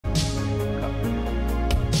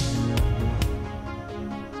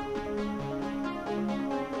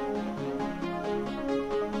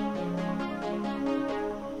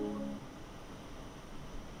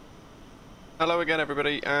Hello again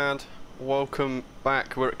everybody and welcome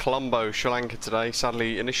back. We're at Colombo, Sri Lanka today.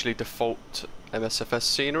 Sadly, initially default MSFS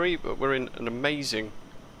scenery, but we're in an amazing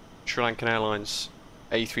Sri Lankan Airlines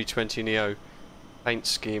A320neo paint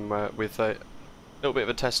scheme with a little bit of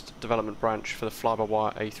a test development branch for the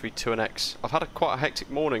flybywire A32NX. I've had quite a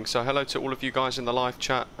hectic morning, so hello to all of you guys in the live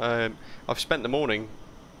chat. I've spent the morning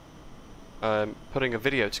putting a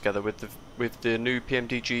video together with the new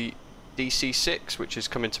PMDG DC6, which is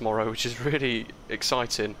coming tomorrow, which is really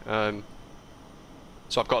exciting. So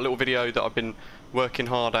I've got a little video that I've been working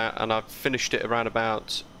hard at, and I've finished it around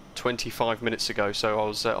about 25 minutes ago. So I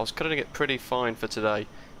was cutting it pretty fine for today,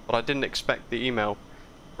 but I didn't expect the email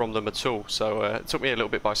from them at all. So it took me a little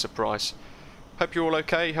bit by surprise. Hope you're all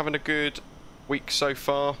okay, having a good week so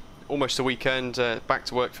far. Almost a weekend. Back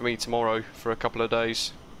to work for me tomorrow for a couple of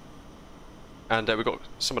days. And we've got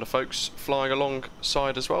some of the folks flying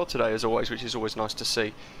alongside as well today, as always, which is always nice to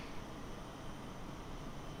see.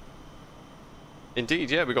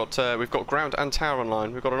 Indeed, yeah, we've got ground and tower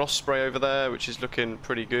online. We've got an Osprey over there, which is looking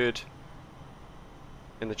pretty good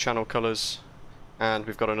in the channel colours, and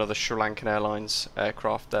we've got another Sri Lankan Airlines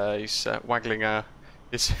aircraft there. He's waggling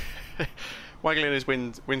his waggling his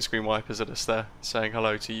windscreen wipers at us there, saying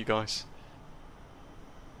hello to you guys.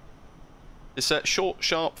 It's a short,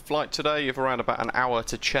 sharp flight today of around about an hour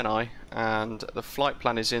to Chennai, and the flight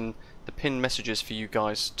plan is in the pinned messages for you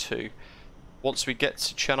guys too. Once we get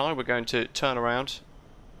to Chennai, we're going to turn around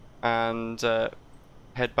and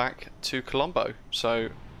head back to Colombo. So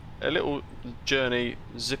a little journey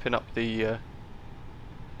zipping up the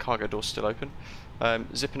cargo door's still open,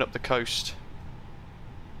 zipping up the coast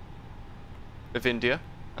of India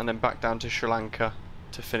and then back down to Sri Lanka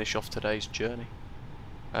to finish off today's journey.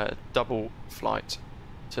 Double flight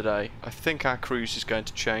today. I think our cruise is going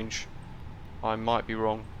to change. I might be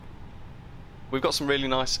wrong. We've got some really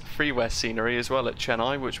nice freeware scenery as well at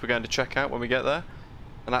Chennai, which we're going to check out when we get there,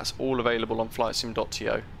 and that's all available on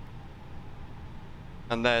flightsim.to.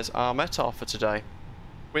 And there's our METAR for today.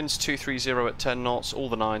 Winds 230 at 10 knots, all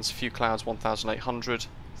the nines, few clouds 1800,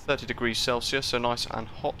 30 degrees Celsius, so nice and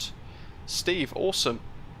hot. Steve, awesome.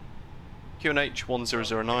 QNH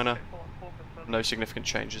 1009er. No significant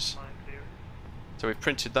changes. So we've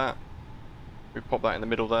printed that, we pop that in the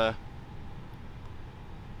middle there,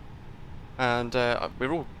 and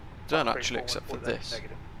we're all done actually except for this.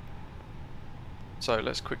 So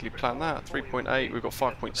let's quickly plan that. 3.8, we've got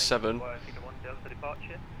 5.7.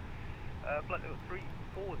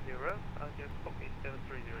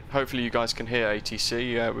 Hopefully you guys can hear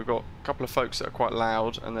ATC. We've got a couple of folks that are quite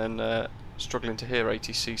loud and then struggling to hear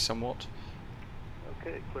ATC somewhat.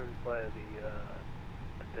 Okay, cleared by the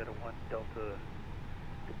Delta 1 Delta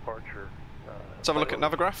departure. Let's have a look at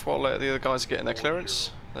Navigraph while the other guys are getting their clearance.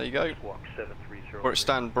 There you go. We're at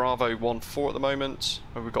stand Bravo 14 at the moment,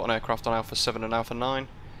 where we've got an aircraft on Alpha 7 and Alpha 9.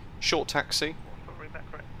 Short taxi.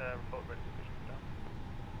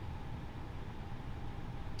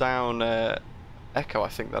 Down Echo, I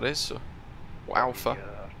think that is, or Alpha.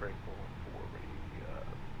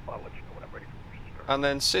 And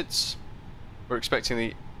then SIDS. We're expecting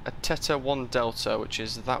the ATETA 1 Delta, which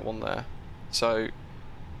is that one there. So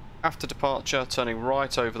after departure, turning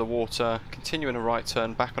right over the water, continuing a right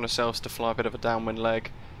turn back on ourselves to fly a bit of a downwind leg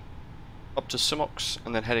up to Sumox,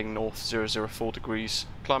 and then heading north 004 degrees,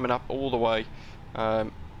 climbing up all the way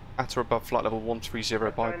at or above flight level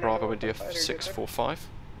 130 by Bravo India 645,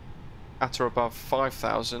 at or above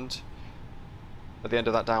 5000 at the end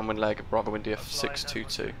of that downwind leg at Bravo India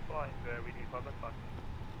 622.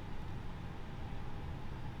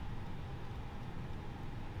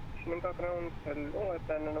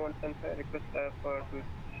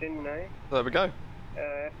 There we go.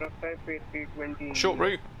 Short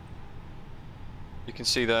route. You can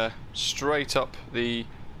see there, straight up the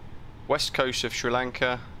west coast of Sri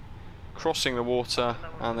Lanka, crossing the water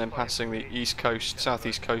and then passing the east coast,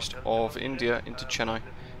 southeast coast of India into Chennai.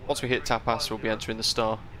 Once we hit TAPAS, we'll be entering the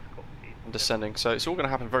star and descending. So it's all going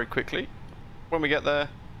to happen very quickly. When we get there,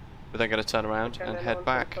 we're then going to turn around and head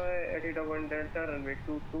back.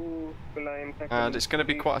 And it's going to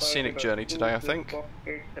be quite a scenic journey today, I think.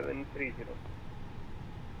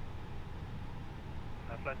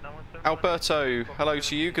 Alberto, hello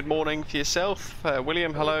to you, good morning to yourself.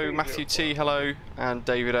 William, hello. Matthew T, hello. And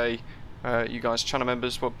David A, you guys channel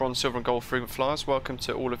members, bronze, silver and gold frequent flyers, welcome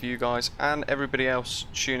to all of you guys and everybody else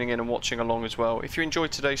tuning in and watching along as well. If you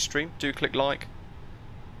enjoyed today's stream, do click like.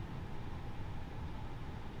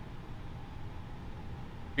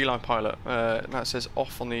 Beeline pilot, that says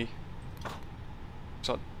off on the,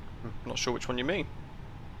 so I'm not sure which one you mean.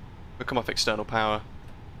 We'll come off external power.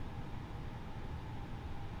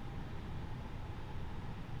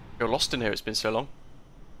 You're lost in here, it's been so long.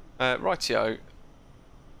 Rightio.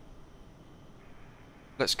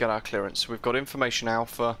 Let's get our clearance. We've got information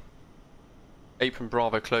Alpha. Apron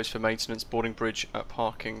Bravo closed for maintenance. Boarding bridge at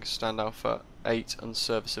parking. Stand Alpha 8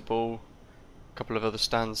 unserviceable. A couple of other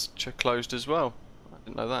stands closed as well. I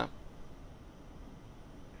didn't know that.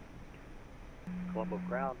 Colombo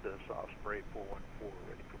ground, soft spray 414,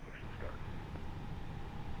 ready for push and start.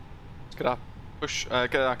 Let's get our push.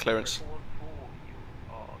 Get our clearance. 414, you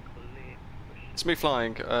are clear. Push. Smooth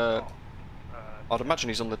flying. I'd imagine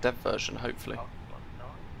he's on the dev version, hopefully.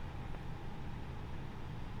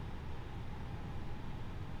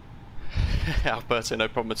 Alberto, no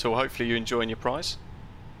problem at all. Hopefully you're enjoying your prize.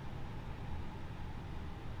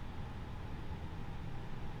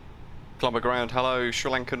 Colombo ground, hello,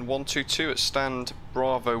 SriLankan 122 at stand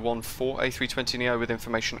Bravo 14, A320neo with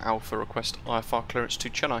information Alpha, request IFR clearance to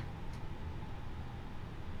Chennai.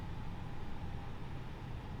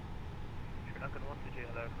 SriLankan 122,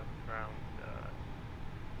 hello, ground,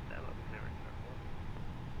 clearance.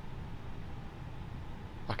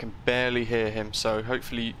 I can barely hear him, so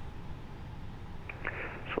hopefully...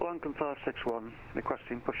 SriLankan 561,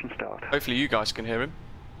 requesting push and start. Hopefully you guys can hear him.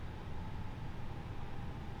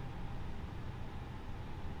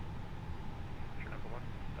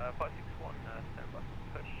 SriLankan 561, stand by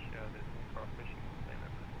for push, there's one car pushing on the same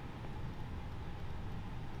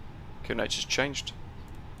level. Nature's changed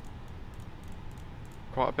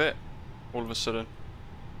quite a bit all of a sudden.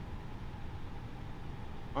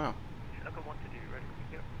 Wow. SriLankan 122, ready for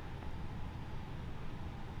pick up.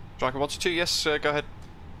 Striker 122, yes, go ahead.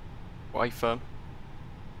 Way firm.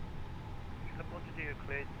 SriLankan 122,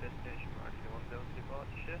 cleared destination right to 10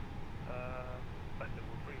 departure. Flight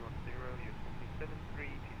level 310, you're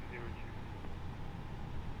 73202.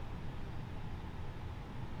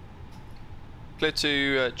 Clear to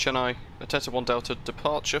Chennai, ATETA 1 Delta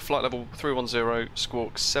departure, flight level 310,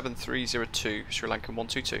 squawk 7302, Sri Lankan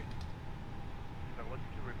 122.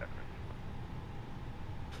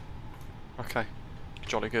 Okay,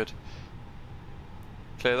 jolly good.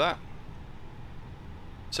 Clear that.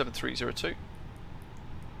 7302.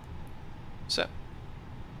 Set.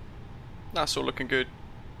 That's all looking good.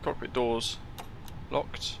 Cockpit doors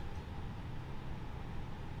locked.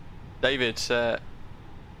 David,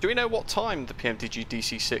 do we know what time the PMDG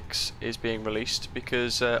DC6 is being released?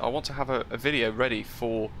 Because I want to have a video ready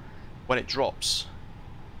for when it drops.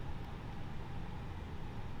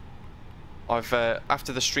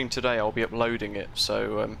 After the stream today, I'll be uploading it.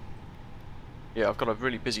 So yeah, I've got a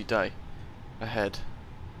really busy day ahead.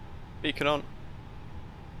 Beacon on.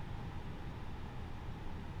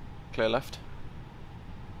 Clear left.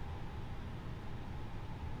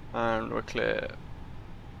 And we're clear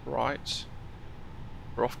right.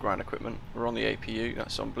 We're off ground equipment. We're on the APU.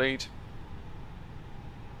 That's on bleed.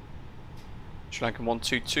 SriLankan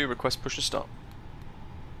 122, request push and start.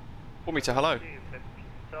 4 meter, hello.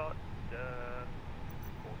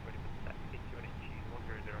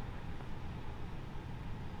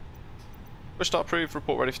 Push start approved,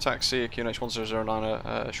 report ready for taxi, QNH 1009,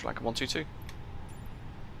 SriLankan 122.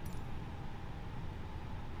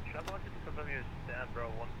 SriLankan 122, confirm your stand, bro,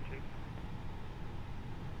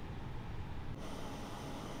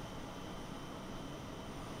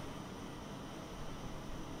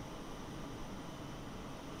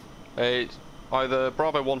 122. Either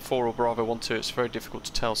Bravo 14 or Bravo 12, it's very difficult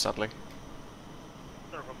to tell, sadly.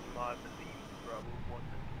 Not a problem, I believe Bravo 12.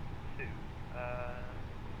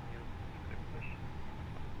 Push.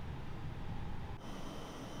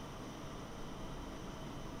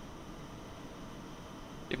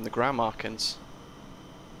 Even the ground markings.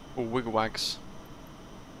 All wiggle wags.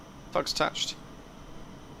 Tugs attached.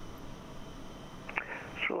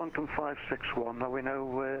 SriLankan 561, are we now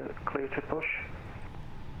clear to push?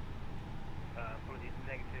 Apologies,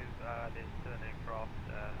 negative, there's an aircraft,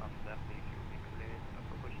 after that leave you will be cleared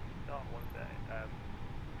for push and start. Once that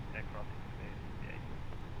aircraft is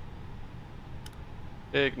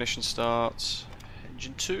cleared, Ignition start.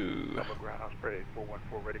 Engine 2. Colombo ground, Osprey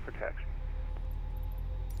 414, ready for taxi.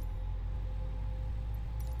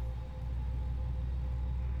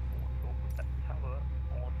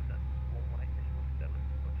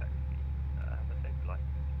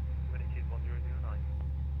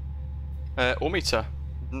 All meter?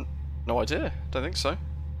 No idea. Don't think so.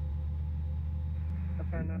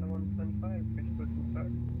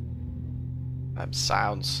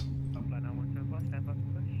 Sounds.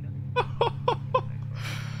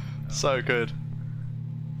 So good.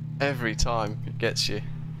 Every time it gets you.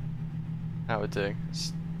 How we're doing.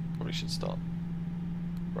 Probably should start.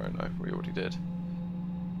 Right, no, we already did.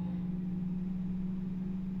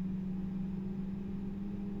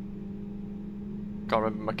 Can't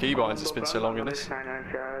remember my keybinds, it's been so long in this.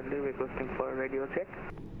 Requesting for radio check.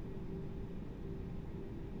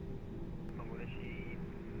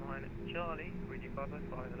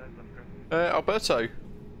 Alberto,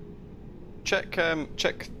 check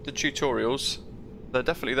the tutorials. They're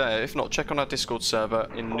definitely there. If not, check on our Discord server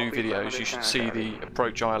in new videos. You should see the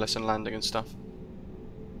approach, ILS and landing and stuff.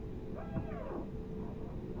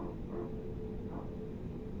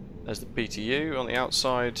 There's the PTU on the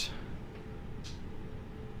outside.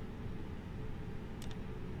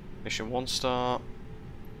 Mission 1 start.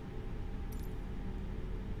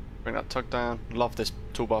 Bring that tug down. Love this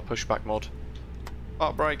toolbar pushback mod.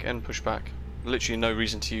 Park brake and pushback. Literally no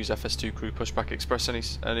reason to use FS2 Crew Pushback Express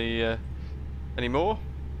anymore.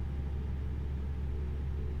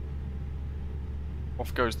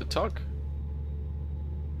 Off goes the tug.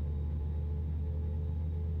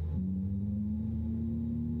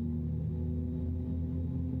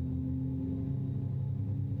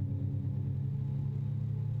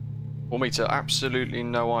 Meter, absolutely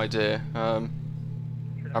no idea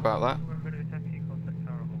about that.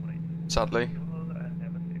 Sadly.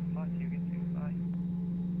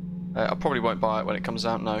 I probably won't buy it when it comes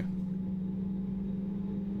out, no.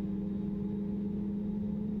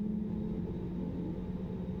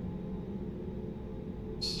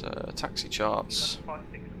 So, taxi charts.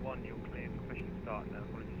 561, you're clear for push and start now.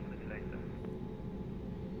 Apologies for the delay, sir.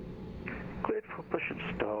 Cleared for push and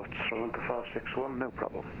start. SriLankan 561, no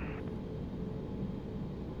problem.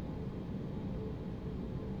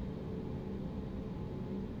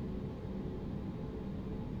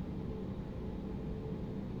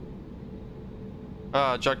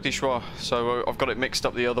 Jagdishwar. So I've got it mixed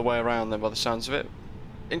up the other way around then by the sounds of it.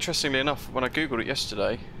 Interestingly enough, when I googled it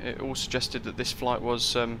yesterday, it all suggested that this flight was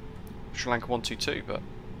SriLankan 122, but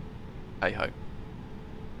hey ho.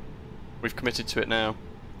 We've committed to it now,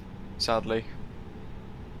 sadly.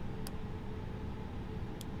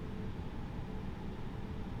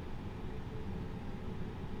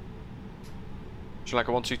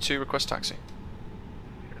 SriLankan 122, request taxi.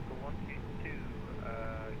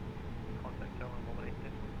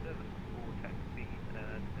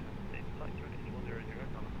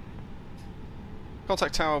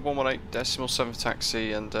 Contact Tower 118.7 for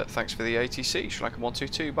taxi, and thanks for the ATC, SriLankan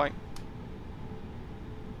 122, bye.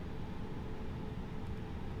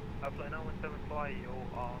 Flight 917 fly, you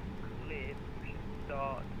are cleared, we should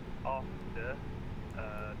start after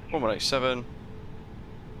 118.7.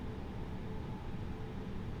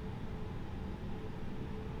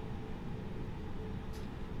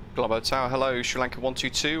 Colombo Tower, hello, SriLankan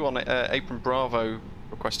 122 on apron Bravo,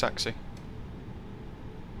 request taxi.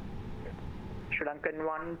 SriLankan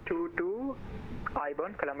 122,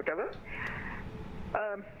 I-bound, Colombo Tower.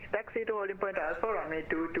 Taxi to holding point Alpha, runway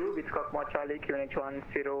 22 with Cockmore Charlie, QNH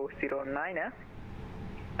 1009.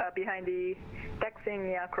 Behind the taxiing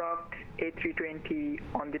aircraft A320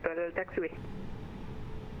 on the parallel taxiway.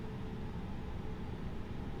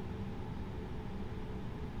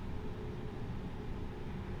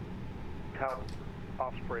 Tower,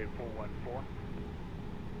 Osprey 414.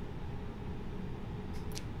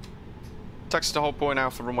 Taxi to hold point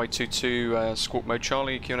Alpha runway 22, squawk mode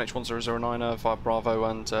Charlie, QNH 1009 via Bravo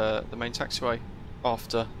and the main taxiway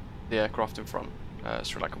after the aircraft in front,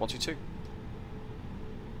 SriLankan 122.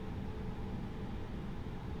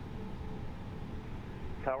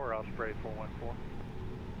 Tower, Osprey 414.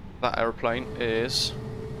 That aeroplane is,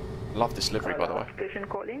 love this livery by the way, Station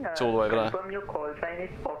calling, it's all the way over there. Confirm your call sign is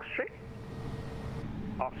Osprey.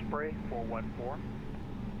 Osprey 414.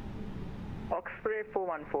 Osprey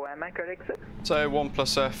 414, am I correct, sir? So 1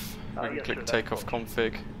 plus F, we can yes, click sir, takeoff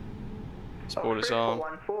config, spoilers on.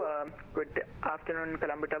 414, good afternoon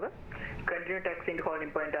Colombo Tower. Continue taxiing to holding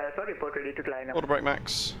point Alpha, report ready to climb up. Order brake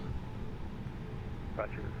max.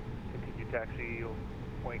 Roger. Continue taxi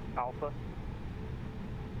point Alpha.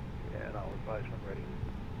 And I'll advise when ready.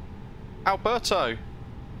 Alberto!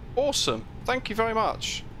 Awesome, thank you very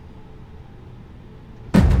much.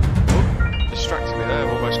 Distracted me there,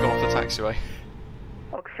 I've almost gone off the taxiway.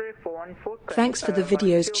 Thanks for the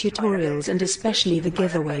videos, tutorials and especially the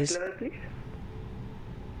giveaways.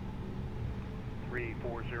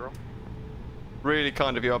 340. Really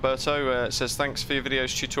kind of you, Alberto. It says thanks for your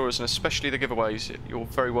videos, tutorials and especially the giveaways. You're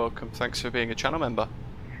very welcome. Thanks for being a channel member.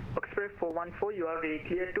 Oxford 414, you are very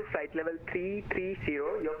clear to flight level 330.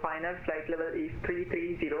 Your final flight level is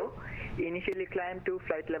 330. Initially climb to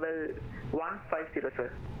flight level 150,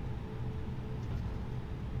 sir.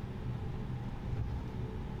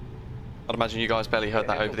 I'd imagine you guys barely heard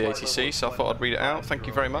that over the ATC, so I thought I'd read it out. Thank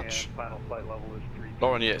you very much.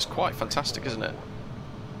 Lauren, yeah, it's quite fantastic, isn't it?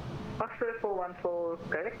 Oxford 414,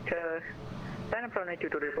 correct. Line up runway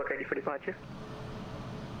 22, report ready for departure.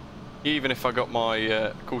 Even if I got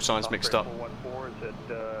my call signs mixed up. 414 is at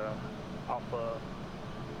Alpha,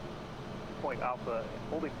 point Alpha,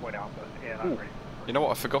 holding point Alpha, and I'm ready. You know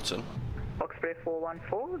what I've forgotten? Osprey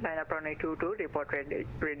 414, line up runway 22, report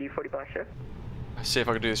ready for departure. Let's see if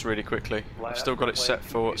I can do this really quickly. I've still got it set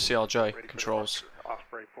for CRJ controls.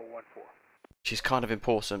 Osprey 414. Which is kind of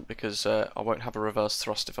important because I won't have a reverse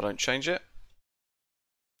thrust if I don't change it.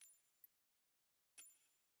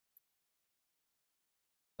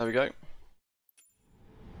 There we go.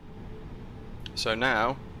 So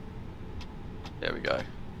now, there we go.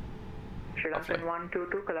 SriLankan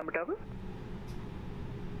 122, Colombo Tower.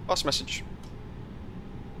 Last message.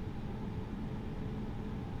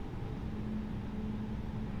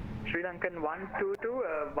 SriLankan 122,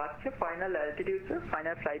 what's your final altitude, sir?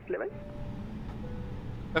 Final flight level?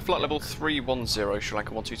 Flight level 310, Sri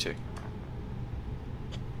Lanka 122.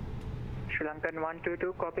 SriLankan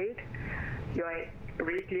 122, copied. You are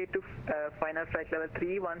re-cleared to final flight level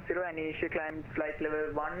 310 and initial climb flight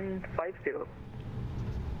level 150.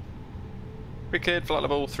 Pre-cleared flight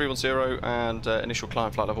level 310 and initial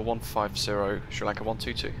climb flight level 150, Sri Lanka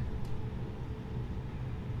 122.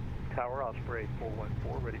 Tower Osprey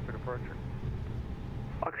 414, ready for departure.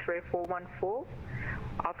 Osprey 414.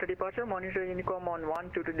 After departure, monitor Unicom on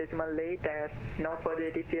 122.8 as no further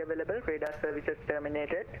ATC available. Radar services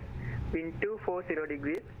terminated. Wind 240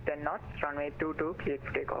 degrees, 10 knots, runway 22, cleared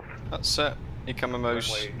for takeoff. That's set.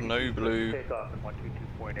 Icamamos, no blue. Takeoff at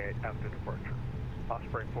 122.8 after departure.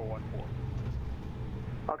 Osprey 414.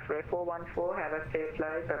 Osprey 414, have a safe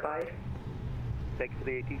flight, bye bye. Thanks for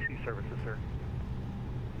the ATC services, sir.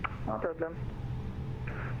 No problem.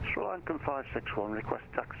 SriLankan 561, request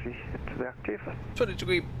taxi to the active.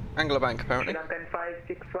 20-degree angular bank apparently. SriLankan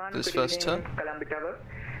 561, This good first evening, turn. Colombo Tower.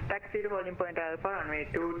 Taxi to holding point Alpha, runway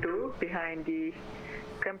 22, behind the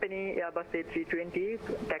company Airbus A320,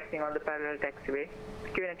 taxiing on the parallel taxiway.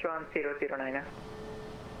 QNH 1009.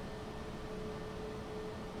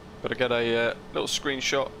 Gotta get a little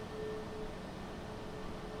screenshot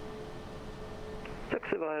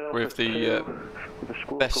with the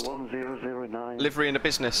best livery in the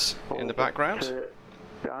business in the background.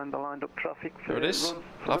 Behind the lined up traffic. There it is.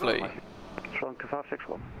 Lovely. SriLankan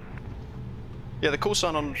 561. Yeah, the call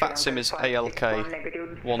sign on VATSIM is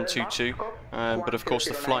ALK122, but of course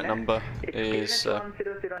the flight number is the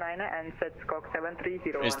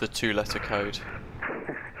 2-letter code.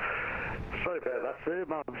 Sorry about that, sir,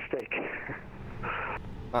 my mistake.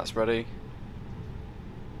 That's ready.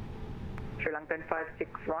 SriLankan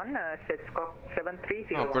 561, sets Cock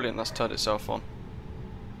 730. Oh, brilliant, that's turned itself on.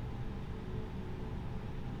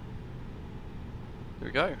 Here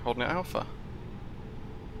we go, holding it Alpha.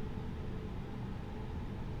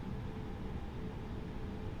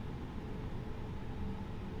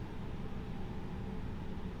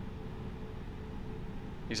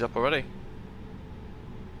 He's up already.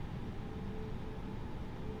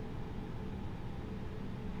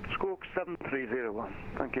 Squawk 7301,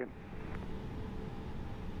 thank you.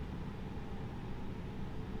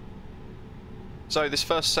 So this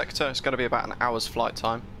first sector is going to be about an hour's flight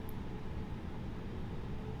time.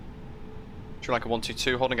 Sri Lanka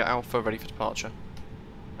 122, holding at Alpha, ready for departure.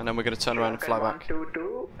 And then we're going to turn around and fly back.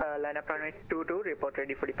 122, line up runway 22, report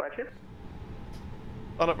ready for departure.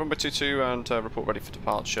 Line up runway 22 and report ready for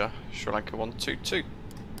departure. Sri Lanka 122.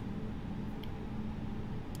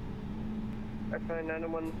 Airline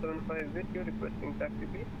 9175 video requesting taxi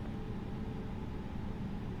please.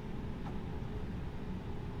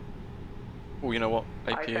 Oh, you know what?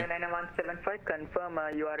 APU. APU. 9175, confirm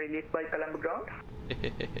you are released by Colombo ground.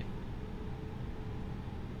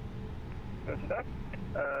 Start.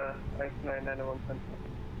 Airline 9175.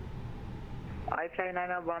 iFly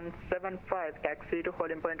 9175, taxi to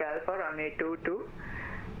holding point Alpha, runway 22.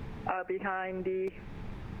 Behind the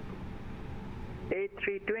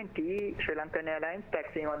A320, Sri Lankan Airlines,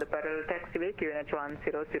 taxiing on the parallel taxiway, QNH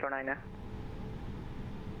 1009.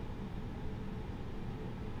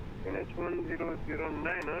 QNH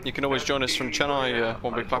 1009. You can always join us from Chennai,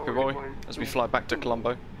 one big clappy boy, as we fly back to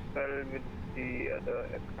Colombo. With the other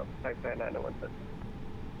aircraft, Airline 9175.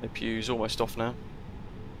 APU's almost off now.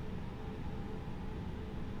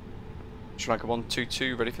 Sri Lanka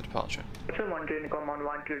 122, ready for departure. Monitoring Unicom on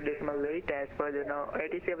 122.8 as per the no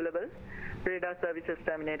ATC available. Radar services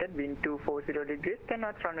terminated, wind 240 degrees, 10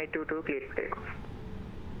 knots, runway 22, cleared for takeoff.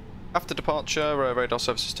 After departure, radar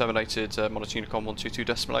services terminated, monitor Unicom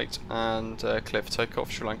 122.8 and clear for takeoff,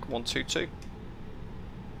 Sri Lanka 122.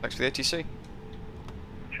 Thanks for the ATC.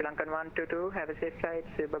 Sri Lankan 122, have a safe flight,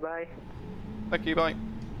 say bye bye. Thank you, bye.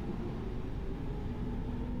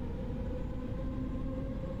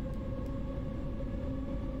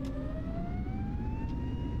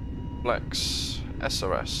 Flex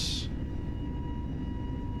SRS.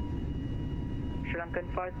 Sri Lankan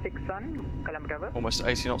 561, Colombo Tower. Almost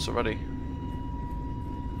 80 knots already.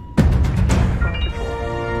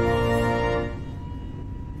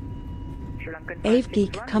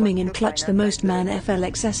 Geek coming in clutch the most man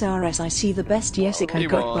FLX SRS I see the best Jessica You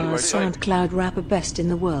got are, bars ready? SoundCloud rapper best in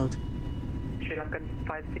the world. Sri Lankan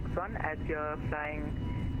 561, as you're flying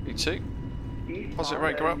E2. east, Positive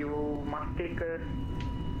rate, go up. you must take a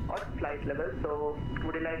odd flight level. So,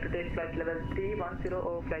 would you like to take flight level 310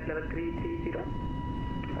 or flight level 330?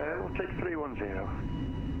 We'll take 310.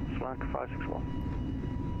 Sri Lanka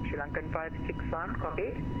 561. Sri Lankan 561,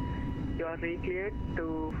 copy. You are re-cleared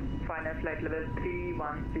to final flight level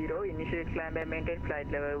 310. Initiate climb and maintain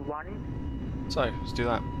flight level 1. So, let's do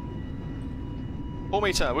that. 4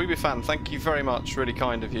 meter, we be fan, thank you very much, really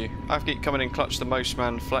kind of you. Avgeek coming in clutch the most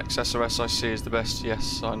man, Flex SRS I see is the best.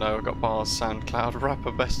 Yes, I know, I got bars, SoundCloud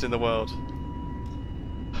rapper best in the world.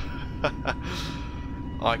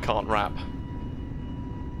 I can't rap.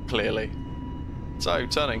 Clearly. So,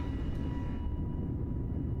 turning.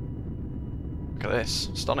 Look at this,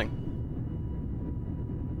 stunning.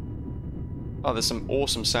 Oh, there's some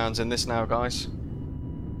awesome sounds in this now, guys.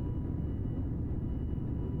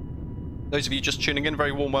 Those of you just tuning in,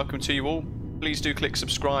 very warm welcome to you all. Please do click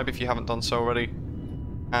subscribe if you haven't done so already.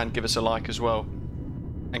 And give us a like as well.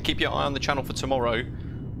 And keep your eye on the channel for tomorrow.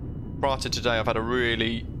 Prior to today, I've had a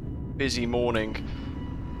really busy morning.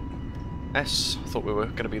 I thought we were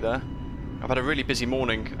going to be there. I've had a really busy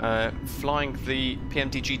morning flying the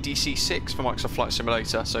PMDG DC-6 for Microsoft Flight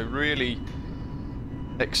Simulator. So really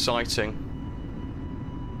exciting.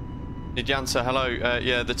 Nidyansa, hello.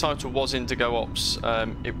 Yeah, the title was Indigo Ops.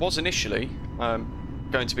 It was initially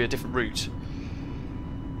going to be a different route.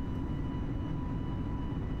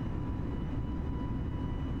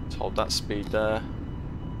 Let's hold that speed there.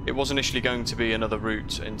 It was initially going to be another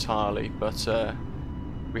route entirely, but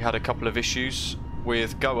we had a couple of issues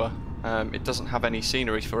with Goa. It doesn't have any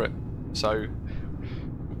scenery for it, so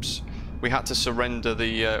oops, we had to surrender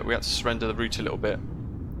the route a little bit.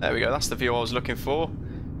 There we go. That's the view I was looking for.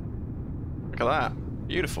 Look at that.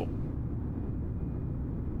 Beautiful.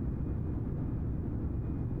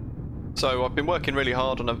 So I've been working really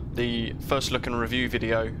hard on the first look and review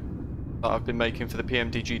video that I've been making for the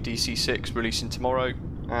PMDG DC-6, releasing tomorrow,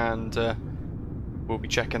 and we'll be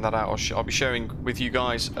checking that out. I'll be sharing with you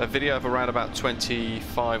guys a video of around about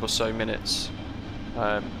 25 or so minutes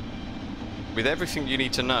with everything you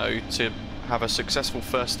need to know to have a successful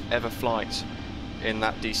first ever flight in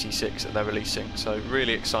that DC-6 that they're releasing. So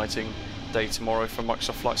really exciting day tomorrow for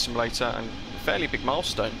Microsoft Flight Simulator, and a fairly big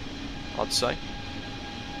milestone, I'd say.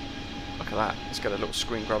 Look at that. Let's get a little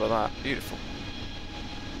screen grab of that. Beautiful.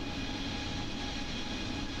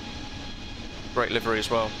 Great livery as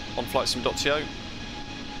well. On flightsim.to.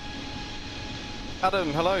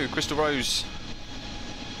 Adam, hello. Crystal Rose.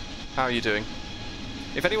 How are you doing?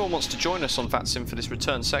 If anyone wants to join us on VATSIM for this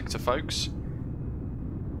return sector, folks,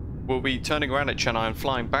 we'll be turning around at Chennai and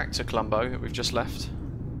flying back to Colombo that we've just left.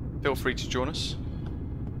 Feel free to join us.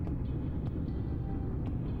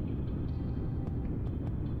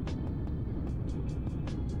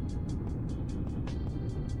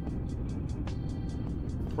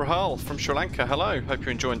 Rahul from Sri Lanka, hello. Hope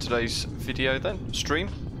you're enjoying today's video then, stream.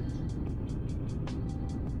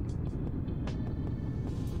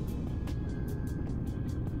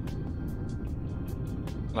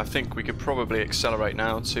 And I think we could probably accelerate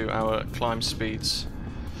now to our climb speeds.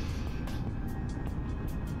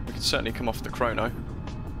 We can certainly come off the chrono.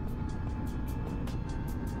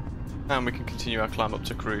 And we can continue our climb up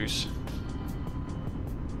to cruise.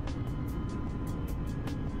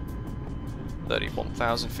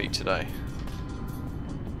 31,000 feet today.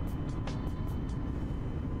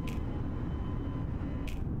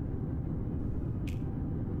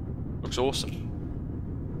 Looks awesome.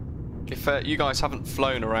 If you guys haven't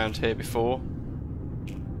flown around here before,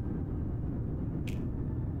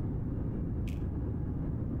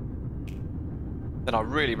 then I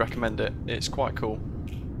really recommend it. It's quite cool.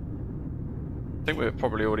 I think we're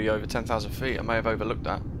probably already over 10,000 feet. I may have overlooked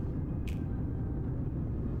that.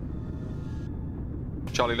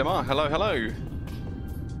 Charlie Lamar, hello, hello.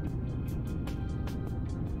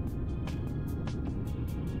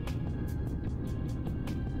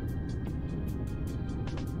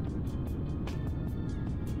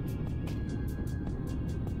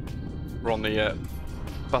 We're on the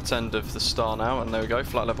butt end of the star now, and there we go,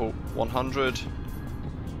 flight level 100.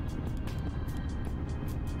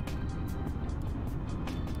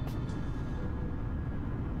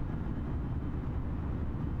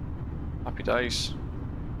 Happy days.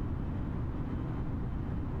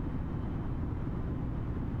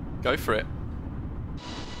 Go for it.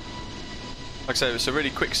 Like I say, it's a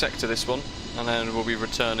really quick sector, this one, and then we'll be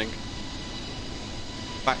returning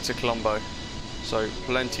back to Colombo. So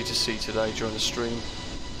plenty to see today during the stream.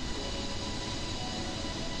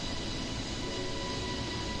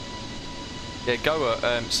 Yeah,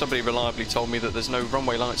 Goa, somebody reliably told me that there's no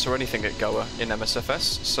runway lights or anything at Goa in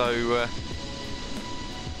MSFS, so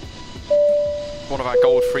one of our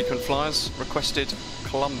gold frequent flyers requested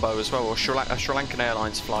Colombo as well, or a Sri Lankan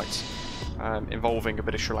Airlines flight involving a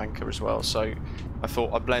bit of Sri Lanka as well, so I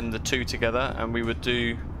thought I'd blend the two together and we would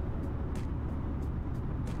do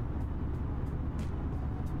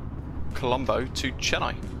Colombo to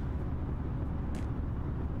Chennai.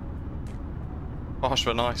 Gosh,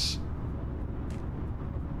 we're nice.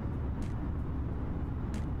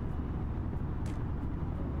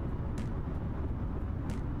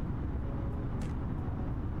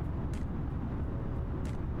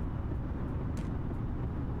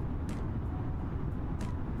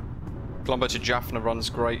 Colombo to Jaffna runs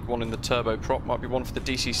great, one in the turbo prop, might be one for the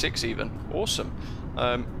DC6 even. Awesome.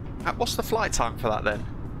 What's the flight time for that then?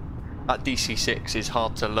 That DC6 is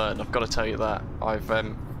hard to learn, I've got to tell you that.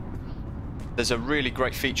 There's a really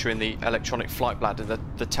great feature in the electronic flight bladder,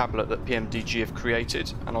 the tablet that PMDG have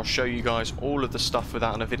created, and I'll show you guys all of the stuff with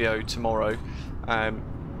that in a video tomorrow.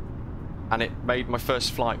 And it made my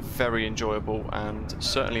first flight very enjoyable and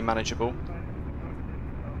certainly manageable.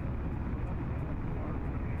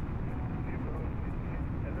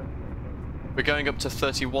 We're going up to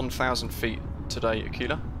 31,000 feet today,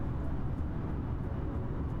 Aquila.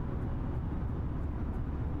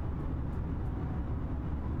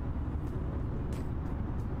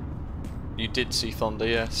 You did see thunder,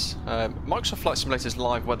 yes. Microsoft Flight Simulator's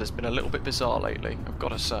live weather's been a little bit bizarre lately, I've got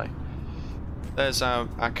to say. There's our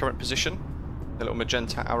current position, the little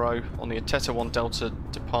magenta arrow on the ATETA 1 Delta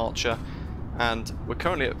departure, and we're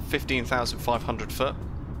currently at 15,500 foot.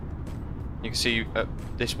 You can see at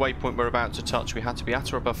this waypoint we're about to touch, we had to be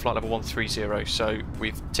at or above flight level 130, so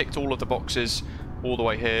we've ticked all of the boxes all the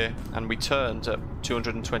way here, and we turned at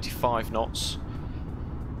 225 knots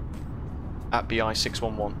at BI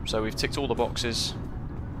 611. So we've ticked all the boxes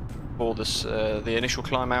for this, the initial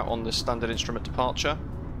climb out on the standard instrument departure.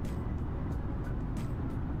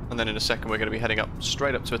 And then in a second we're going to be heading up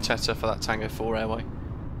straight up to ATETA for that Tango 4 airway.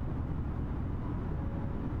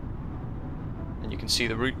 And you can see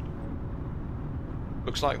the route.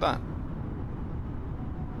 Looks like that.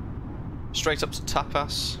 Straight up to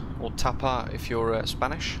TAPAS, or Tapa if you're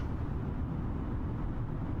Spanish.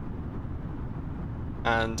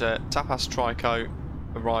 And TAPAS TRYCO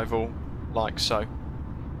arrival like so.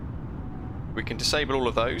 We can disable all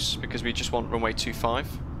of those because we just want runway 25.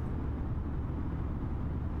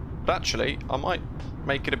 But actually, I might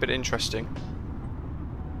make it a bit interesting.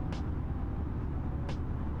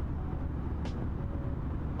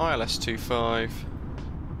 ILS 25.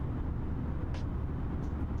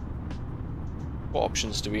 What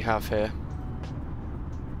options do we have here?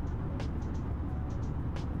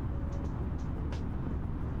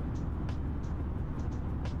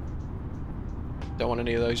 Don't want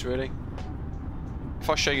any of those really. If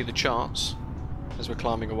I show you the charts as we're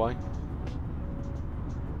climbing away.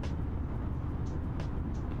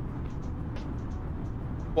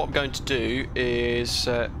 What I'm going to do is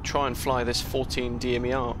try and fly this 14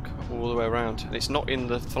 DME arc all the way around. And it's not in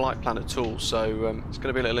the flight plan at all, so it's going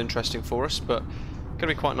to be a little interesting for us, but going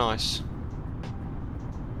to be quite nice.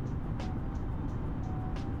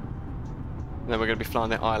 And then we're going to be flying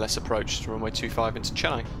the ILS approach to runway 25 into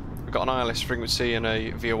Chennai. We've got an ILS frequency and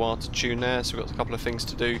a VOR to tune there, so we've got a couple of things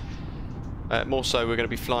to do. More so, we're going to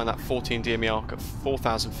be flying that 14 DME arc at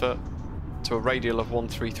 4,000 foot to a radial of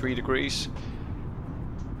 133 degrees.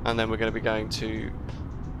 And then we're going to be going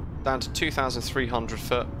down to 2,300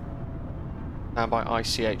 foot down by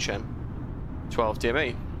ICHM 12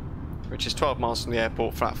 DME, which is 12 miles from the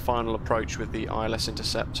airport for that final approach with the ILS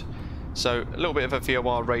intercept. So a little bit of a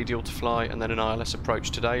VOR radial to fly and then an ILS approach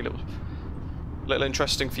today. Little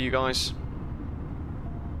interesting for you guys.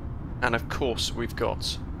 And of course we've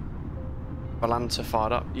got Valanta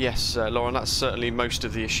fired up. Yes, Lauren, that's certainly most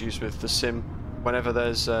of the issues with the sim. Whenever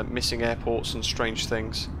there's missing airports and strange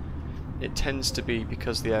things, it tends to be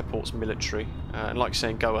because the airport's military. And like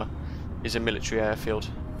saying, Goa is a military airfield.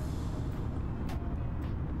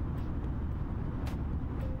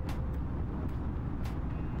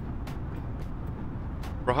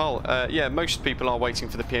 Rahul, yeah, most people are waiting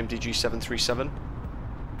for the PMDG 737.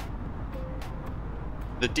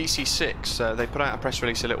 The DC6, they put out a press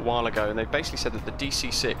release a little while ago, and they basically said that the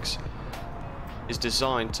DC6 is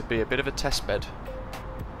designed to be a bit of a test bed.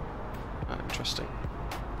 Interesting.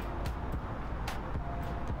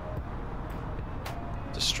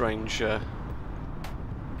 a strange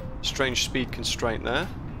strange speed constraint there.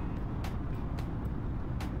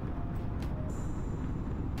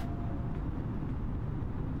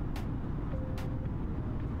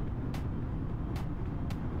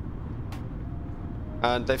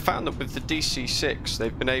 And they found that with the DC-6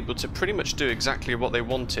 they've been able to pretty much do exactly what they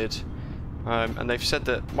wanted, and they've said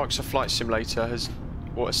that Microsoft Flight Simulator has,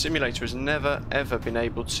 or a simulator has never ever been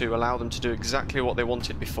able to allow them to do exactly what they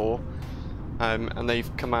wanted before, and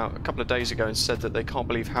they've come out a couple of days ago and said that they can't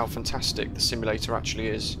believe how fantastic the simulator actually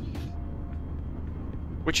is,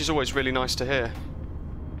 which is always really nice to hear.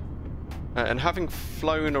 And having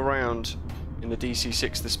flown around in the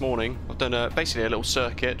DC-6 this morning, I've done basically a little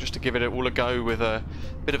circuit just to give it all a go with a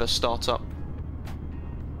bit of a start-up,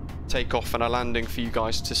 take-off and a landing for you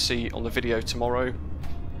guys to see on the video tomorrow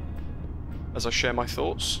as I share my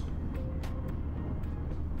thoughts.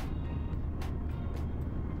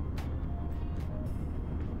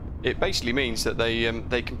 It basically means that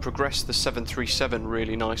they can progress the 737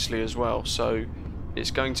 really nicely as well, so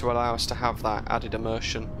it's going to allow us to have that added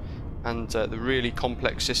immersion and the really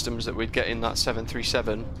complex systems that we'd get in that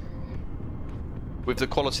 737 with the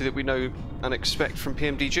quality that we know and expect from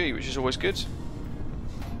PMDG, which is always good.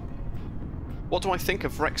 What do I think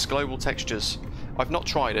of Rex Global Textures? I've not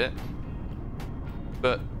tried it,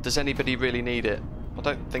 but does anybody really need it? I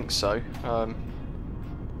don't think so. I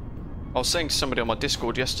was saying to somebody on my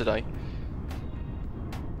Discord yesterday,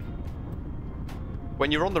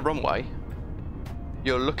 when you're on the runway,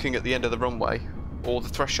 you're looking at the end of the runway, or the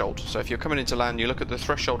threshold. So if you're coming into land, you look at the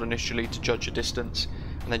threshold initially to judge your distance,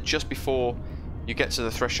 and then just before you get to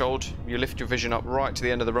the threshold, you lift your vision up right to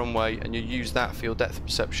the end of the runway, and you use that for your depth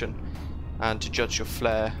perception and to judge your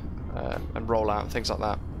flare and rollout and things like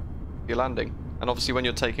that. You're landing, and obviously when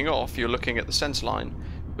you're taking off, you're looking at the centre line,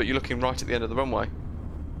 but you're looking right at the end of the runway,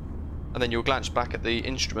 and then you'll glance back at the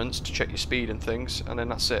instruments to check your speed and things, and then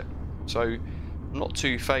that's it. So I'm not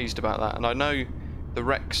too phased about that, and I know the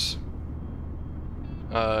Rex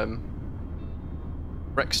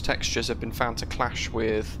textures have been found to clash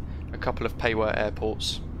with a couple of payware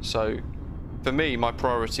airports, so for me my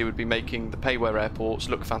priority would be making the payware airports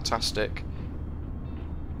look fantastic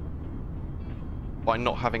by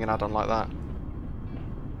not having an add-on like that.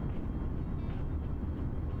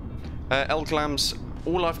 Elglams,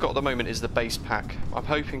 all I've got at the moment is the base pack. I'm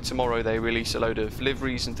hoping tomorrow they release a load of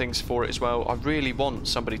liveries and things for it as well. I really want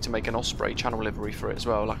somebody to make an Osprey channel livery for it as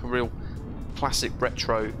well, like a real classic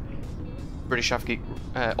retro British Avgeek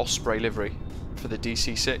Osprey livery for the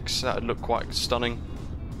DC-6. That would look quite stunning,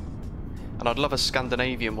 and I'd love a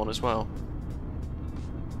Scandinavian one as well.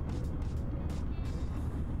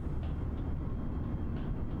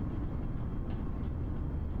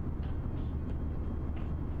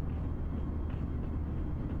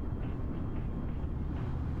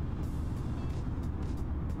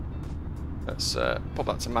 Let's pop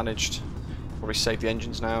that to managed. Probably save the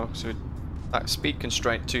engines now. So that speed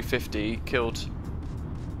constraint 250 killed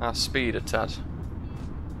our speed a tad.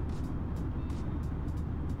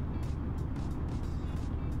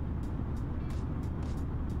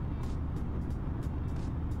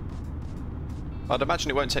 I'd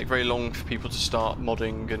imagine it won't take very long for people to start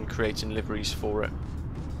modding and creating liveries for it.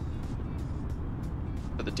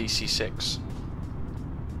 For the DC-6.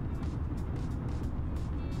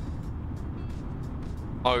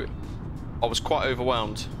 I was quite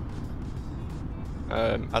overwhelmed.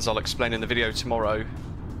 As I'll explain in the video tomorrow,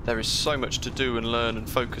 there is so much to do and learn and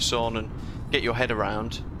focus on and get your head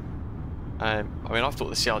around. I mean, I thought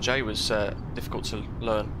the CRJ was difficult to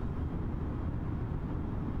learn.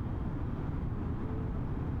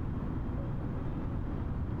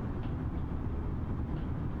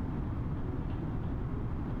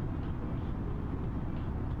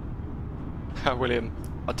 William,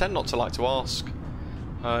 I tend not to like to ask.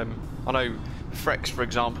 I know Frex, for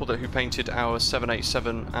example, who painted our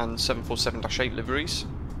 787 and 747-8 liveries.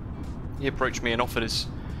 He approached me and offers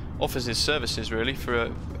his services really for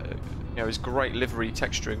you know, his great livery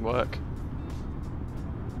texturing work.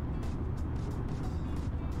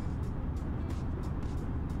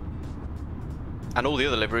 And all the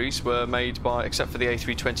other liveries were made by, except for the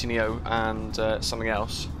A320neo and something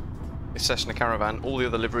else, the Cessna Caravan, all the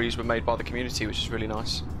other liveries were made by the community, which is really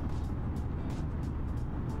nice.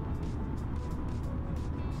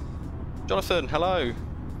 Jonathan, hello.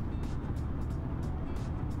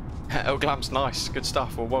 El Glam's nice, good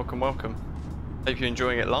stuff. Well, welcome, welcome. Hope you're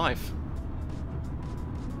enjoying it live.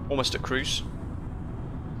 Almost at cruise.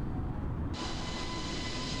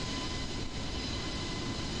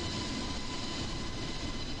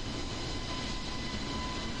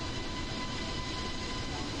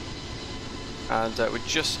 and we're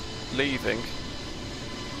just leaving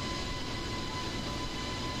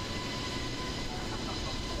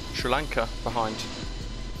Sri Lanka behind.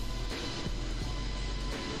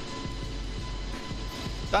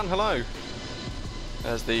 Dan, hello.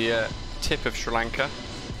 There's the tip of Sri Lanka.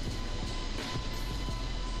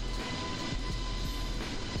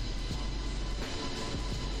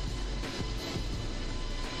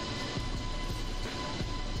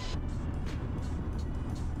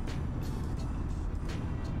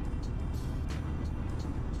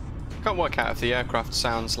 Can't work out if the aircraft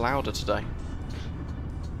sounds louder today.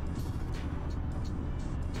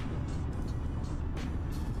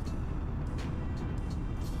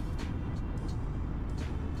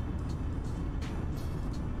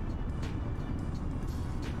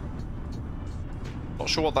 Not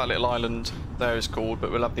sure what that little island there is called,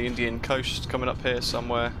 but we'll have the Indian coast coming up here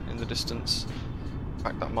somewhere in the distance. In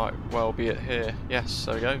fact, that might well be it here. Yes,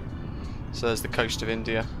 there we go. So there's the coast of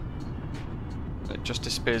India. It just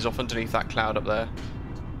disappears off underneath that cloud up there.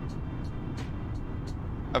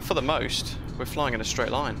 And for the most, we're flying in a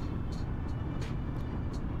straight line.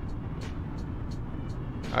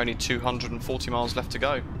 Only 240 miles left to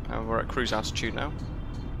go, and we're at cruise altitude now.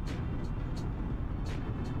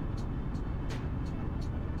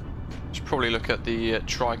 Should probably look at the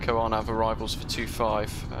TRYCO on our arrivals for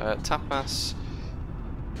 2.5. TAPAS.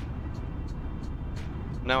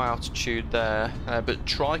 No altitude there, but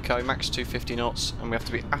TRYCO max 250 knots, and we have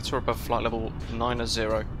to be at or above flight level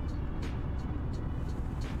 90.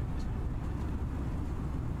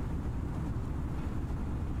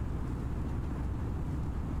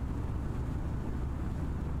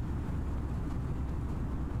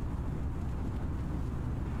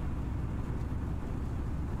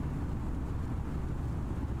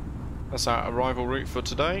 That's our arrival route for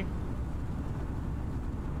today.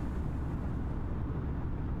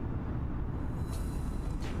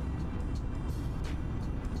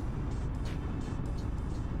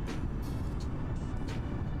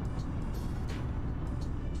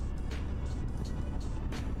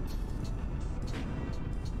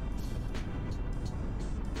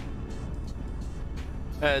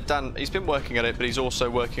 Dan, he's been working at it, but he's also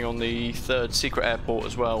working on the third secret airport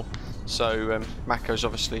as well. So Mac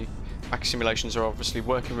Simulations are obviously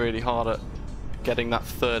working really hard at getting that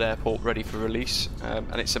third airport ready for release,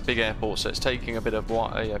 and it's a big airport, so it's taking a bit of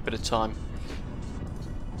time.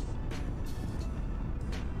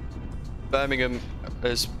 Birmingham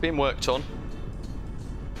has been worked on,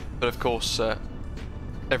 but of course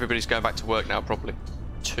everybody's going back to work now properly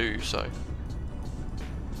too, so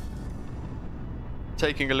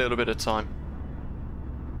taking a little bit of time.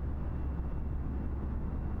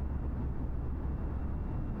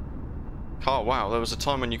 Oh wow, there was a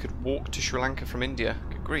time when you could walk to Sri Lanka from India.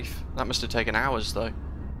 Good grief, that must have taken hours though.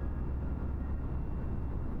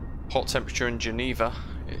 Hot temperature in Geneva.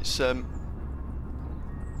 It's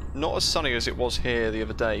not as sunny as it was here the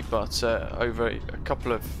other day, but over a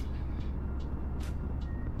couple of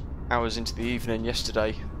hours into the evening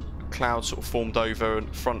yesterday, clouds sort of formed over and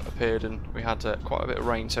the front appeared, and we had quite a bit of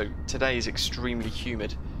rain, so today is extremely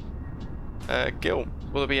humid. Gil,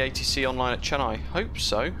 will there be ATC online at Chennai? Hope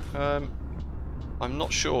so. I'm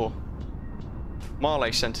not sure.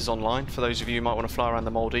 Marley Centre's online for those of you who might want to fly around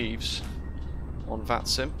the Maldives on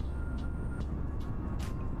VATSIM.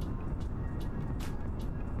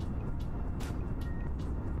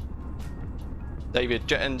 David,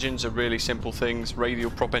 jet engines are really simple things.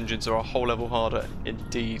 Radial prop engines are a whole level harder.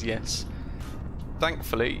 Indeed, yes.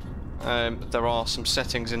 Thankfully, there are some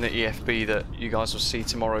settings in the EFB that you guys will see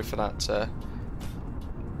tomorrow for that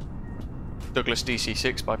Douglas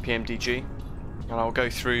DC-6 by PMDG. And I'll go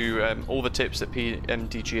through all the tips that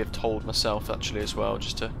PMDG have told myself actually as well,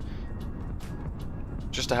 just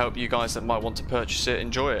to help you guys that might want to purchase it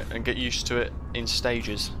enjoy it and get used to it in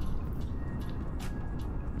stages.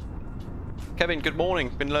 Kevin, good morning.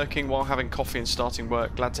 Been lurking while having coffee and starting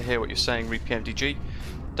work. Glad to hear what you're saying, read PMDG.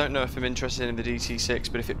 Don't know if I'm interested in the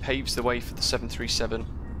DC-6, but if it paves the way for the 737,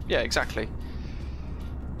 yeah, exactly.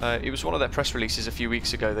 It was one of their press releases a few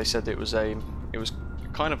weeks ago. They said it was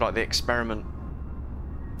kind of like the experiment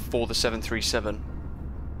for the 737,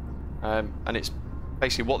 and it's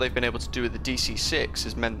basically what they've been able to do with the DC-6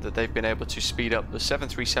 has meant that they've been able to speed up the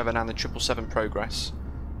 737 and the 777 progress,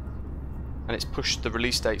 and it's pushed the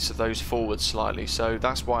release dates of those forward slightly. So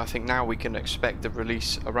that's why I think now we can expect the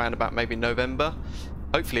release around about maybe November,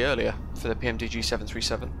 hopefully earlier, for the PMDG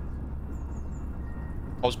 737.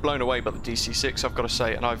 I was blown away by the DC-6, I've got to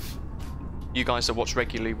say, and you guys that watch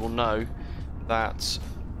regularly will know that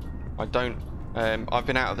I've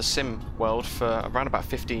been out of the sim world for around about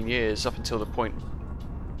 15 years, up until the point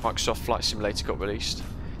Microsoft Flight Simulator got released.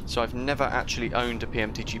 So I've never actually owned a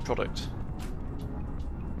PMTG product.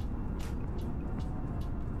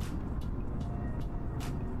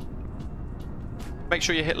 Make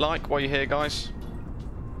sure you hit like while you're here, guys,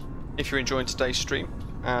 if you're enjoying today's stream.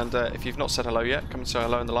 And if you've not said hello yet, come and say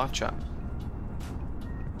hello in the live chat.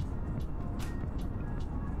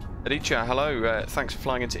 Aditya, hello. Thanks for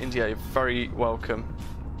flying into India. You're very welcome.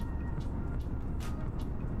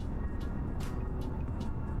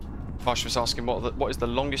 Harsh was asking what is the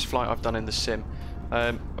longest flight I've done in the sim.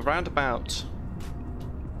 Around about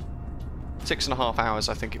 6.5 hours,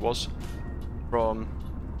 I think it was, from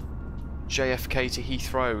JFK to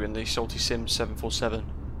Heathrow in the Salty Sim 747.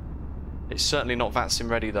 It's certainly not VATSIM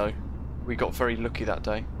ready though. We got very lucky that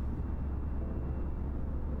day.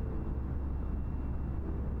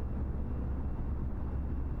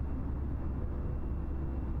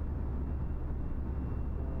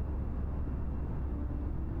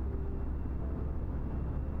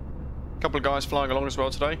 Couple of guys flying along as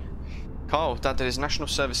well today. Carl, Dad did his national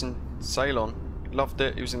service in Ceylon. Loved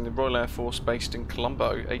it. He was in the Royal Air Force based in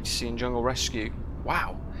Colombo, ATC and Jungle Rescue.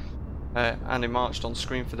 Wow. And he marched on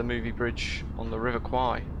screen for the movie bridge on the River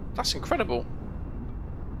Kwai. That's incredible.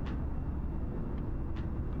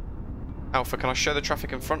 Alpha, can I show the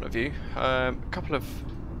traffic in front of you? A couple of...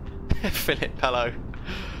 Philip Pello.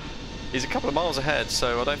 He's a couple of miles ahead,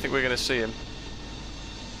 so I don't think we're going to see him.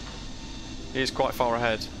 He is quite far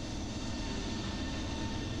ahead.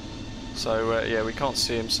 So yeah, we can't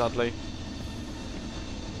see him sadly.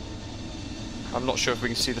 I'm not sure if we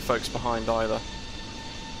can see the folks behind either.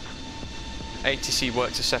 ATC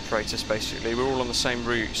work to separate us basically. We're all on the same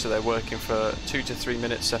route, so they're working for 2 to 3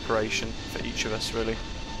 minutes separation for each of us really.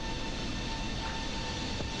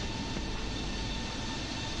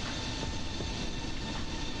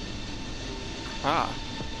 Ah,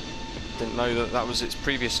 didn't know that that was its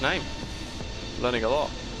previous name. Learning a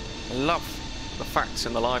lot. I love the facts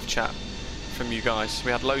in the live chat from you guys.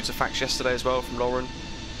 We had loads of facts yesterday as well from Lauren.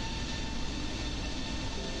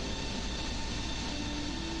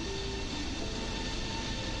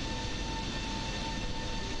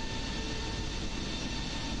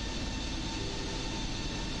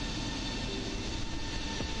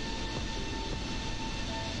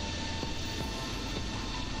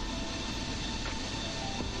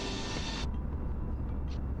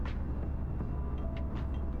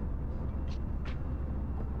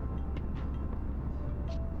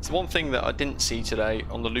 One thing that I didn't see today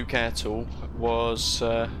on the Luke Air tool was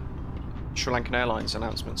Sri Lankan Airlines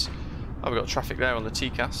announcements. Oh, we've got traffic there on the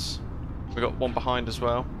TCAS. We've got one behind as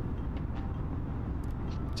well.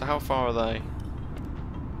 So how far are they?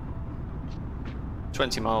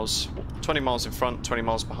 20 miles. 20 miles in front, 20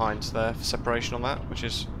 miles behind there for separation on that, which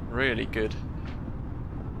is really good.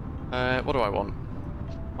 What do I want?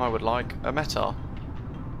 I would like a METAR.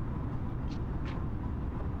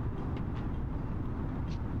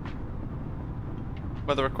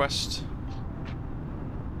 Weather request.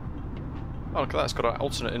 Oh, look at that, it's got an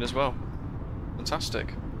alternate in as well.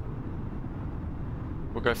 Fantastic.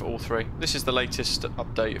 We'll go for all three. This is the latest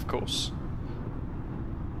update, of course.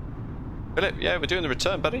 Philip, yeah, we're doing the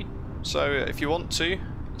return, buddy. So if you want to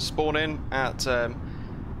spawn in at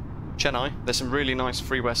Chennai, there's some really nice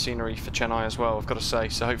freeware scenery for Chennai as well, I've got to say.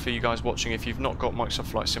 So hopefully you guys watching, if you've not got Microsoft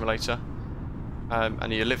Flight Simulator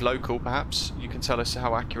and you live local perhaps, you can tell us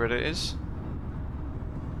how accurate it is.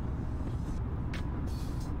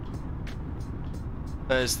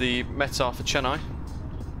 There's the METAR for Chennai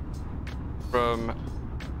from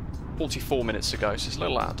 44 minutes ago, so it's a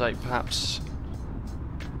little out of date perhaps.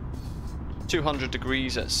 200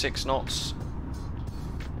 degrees at 6 knots,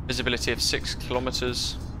 visibility of 6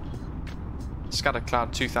 kilometers, scattered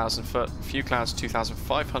cloud 2,000 foot, few clouds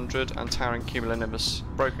 2,500, and towering cumulonimbus,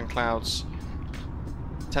 broken clouds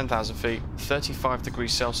 10,000 feet, 35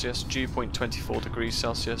 degrees Celsius, dew point 24 degrees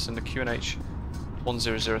Celsius, and the QNH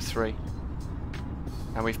 1003.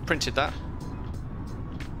 And we've printed that,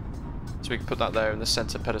 so we can put that there in the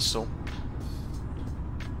center pedestal.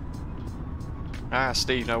 Ah,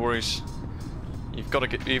 Steve, no worries. You've got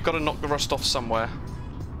to knock the rust off somewhere.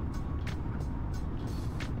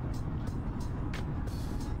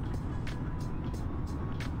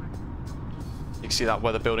 You can see that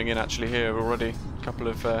weather building in actually here already. A couple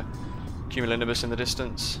of cumulonimbus in the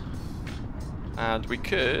distance, and we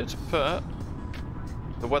could put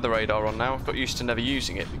the weather radar on now. I've got used to never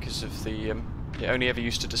using it because of the it only ever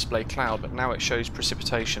used to display cloud, but now it shows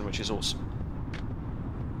precipitation, which is awesome.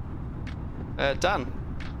 Dan,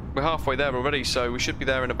 we're halfway there already, so we should be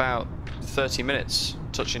there in about 30 minutes,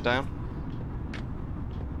 touching down.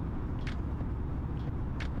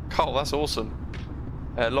 Carl, that's awesome.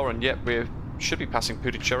 Lauren, yep, we should be passing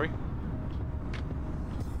Puducherry.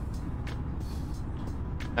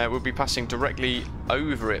 We'll be passing directly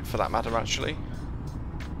over it, for that matter, actually,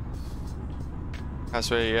 as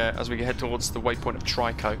we head towards the waypoint of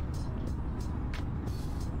TRYCO.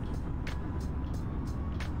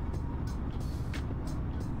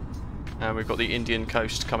 And we've got the Indian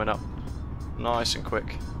coast coming up, nice and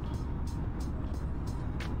quick.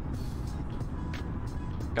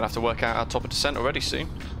 Gonna have to work out our top of descent already soon,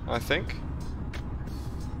 I think.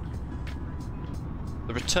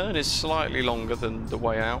 The return is slightly longer than the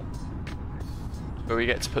way out, but we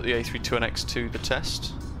get to put the A32NX to the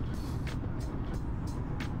test.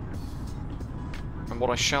 And what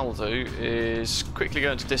I shall do is quickly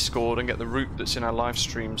go into Discord and get the route that's in our live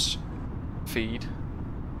streams feed,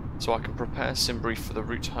 so I can prepare sim brief for the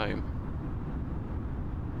route home.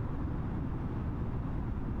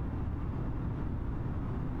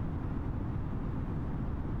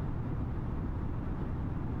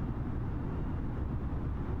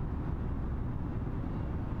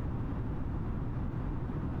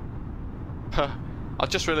 I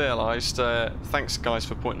just realised, thanks guys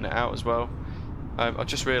for pointing it out as well, I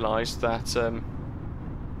just realised that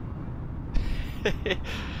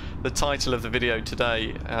the title of the video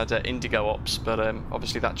today had Indigo Ops, but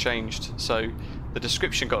obviously that changed, so the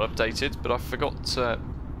description got updated, but I forgot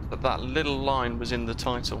that little line was in the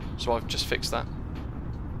title, so I've just fixed that.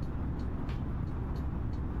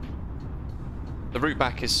 The route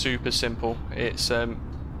back is super simple. It's Chennai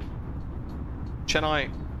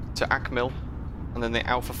to AKMIL, and then the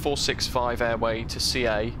Alpha 465 airway to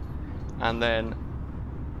CA, and then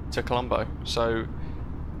to Colombo. So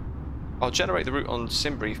I'll generate the route on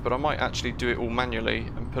SimBrief, but I might actually do it all manually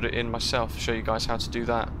and put it in myself, show you guys how to do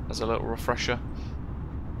that as a little refresher.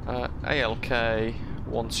 ALK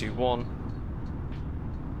 121,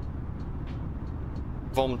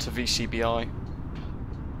 VOMM to VCBI.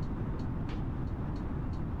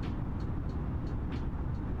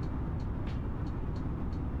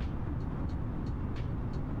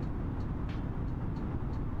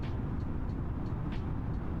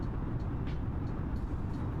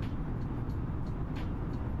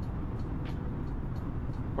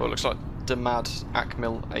 Well, it looks like Damad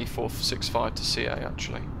AKMIL A465 to CA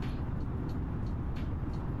actually.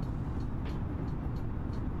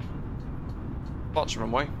 Departure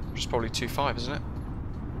runway, which is probably 25, isn't it?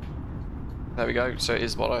 There we go, so it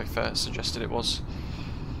is what I suggested it was.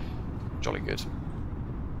 Jolly good.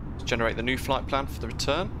 Let's generate the new flight plan for the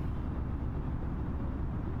return.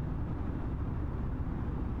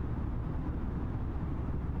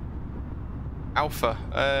 Alpha.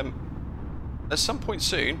 At some point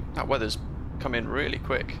soon, that weather's come in really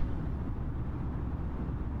quick.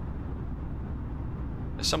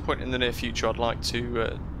 At some point in the near future, I'd like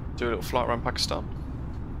to do a little flight around Pakistan.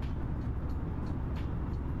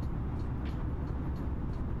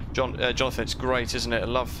 Jonathan, it's great, isn't it? I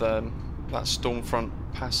love that storm front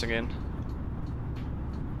passing in.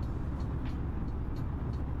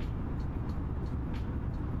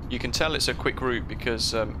 You can tell it's a quick route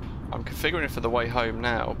because I'm configuring it for the way home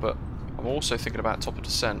now, but I'm also thinking about top of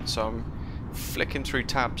descent, so I'm flicking through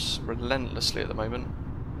tabs relentlessly at the moment.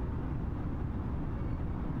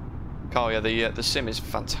 Carl, yeah, the sim is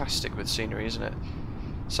fantastic with scenery, isn't it?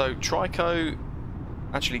 So TRYCO,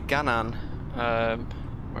 actually Ganan,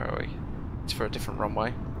 where are we? It's for a different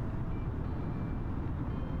runway.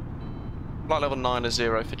 Flight level 9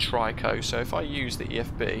 0 for TRYCO, so if I use the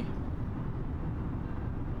EFB,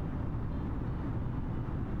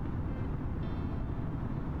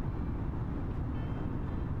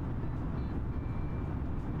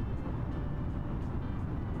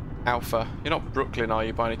 Alpha, you're not Brooklyn, are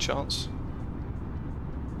you, by any chance?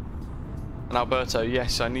 And Alberto,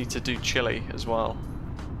 yes, I need to do Chile as well.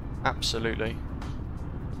 Absolutely.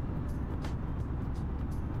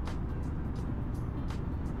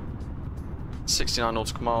 .69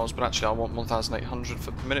 nautical miles, but actually I want 1,800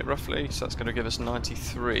 foot per minute roughly, so that's going to give us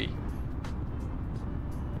 93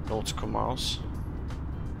 nautical miles.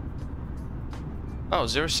 Oh,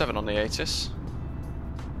 07 on the ATIS.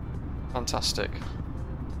 Fantastic.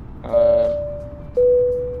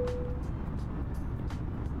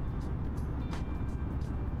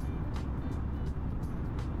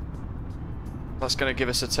 That's going to give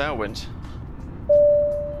us a tailwind.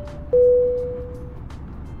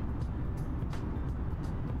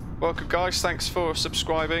 Welcome guys, thanks for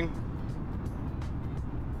subscribing.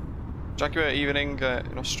 Jaguar evening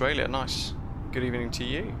in Australia, nice. Good evening to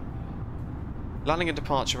you. Landing and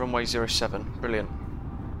departure runway 07, brilliant.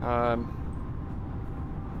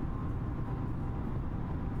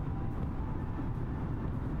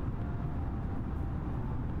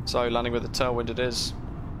 So landing with a tailwind it is.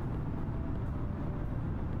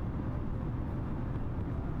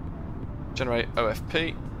 Generate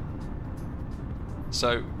OFP.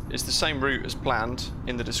 So it's the same route as planned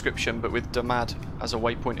in the description, but with Damad as a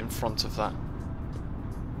waypoint in front of that.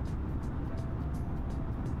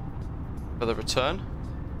 For the return.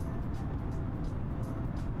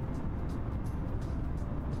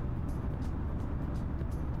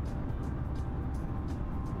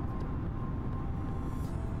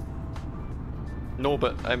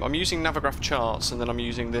 Norbert, I'm using Navigraph charts and then I'm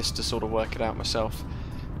using this to sort of work it out myself.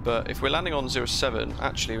 But if we're landing on 07,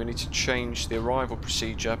 actually we need to change the arrival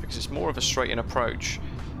procedure because it's more of a straight-in approach.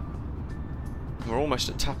 We're almost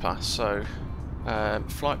at TAPAS, so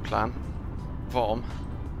flight plan, VOMM,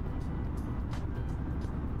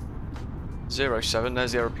 07,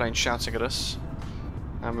 there's the aeroplane shouting at us.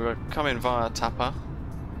 And we were coming via TAPA,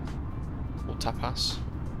 or TAPAS.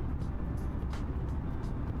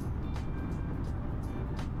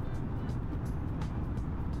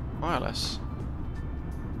 Wireless.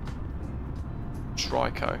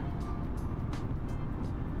 TRYCO.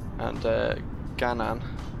 And Ganan.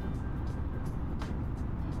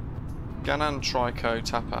 Ganan, TRYCO,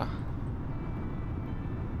 TAPA.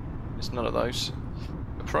 It's none of those.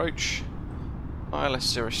 Approach.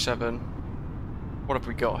 ILS 07. What have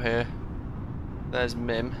we got here? There's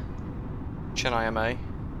MIM. Chennai MA.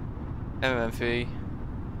 MMV.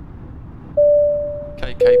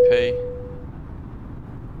 KKP.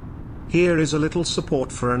 Here is a little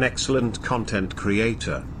support for an excellent content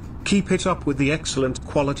creator. Keep it up with the excellent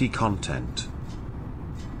quality content.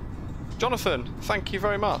 Jonathan, thank you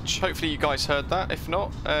very much. Hopefully you guys heard that. If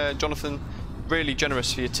not, Jonathan, really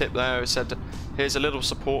generous for your tip there. It said, here's a little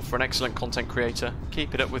support for an excellent content creator.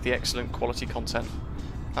 Keep it up with the excellent quality content.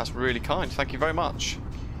 That's really kind. Thank you very much.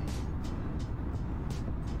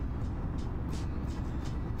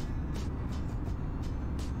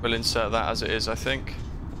 We'll insert that as it is, I think,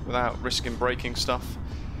 without risking breaking stuff.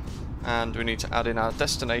 And we need to add in our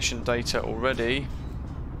destination data already.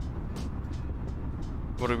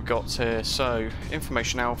 What have we got here? So,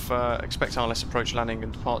 information alpha, expect ILS approach, landing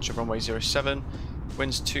and departure runway 07,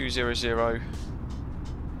 winds 200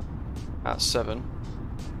 at 7.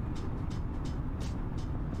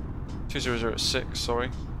 200 at 6, sorry.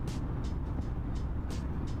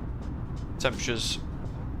 Temperatures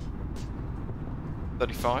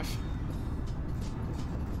 35.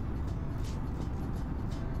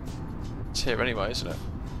 It's here anyway, isn't it?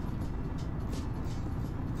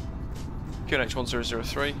 QNH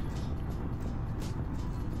 1003.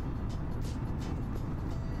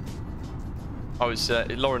 I was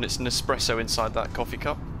Lauren, it's Nespresso inside that coffee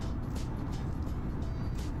cup.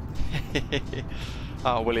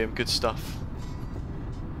 Ah, William, good stuff.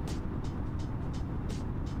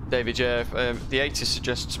 David, yeah, the ATETA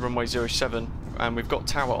suggests runway 07, and we've got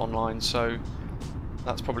tower online, so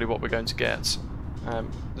that's probably what we're going to get.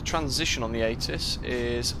 The transition on the ATETA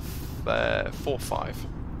is 4-5.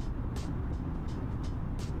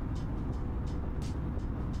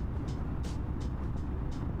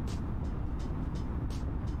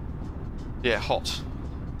 Yeah, hot.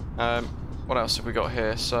 What else have we got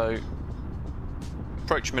here? So,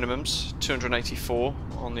 approach minimums, 284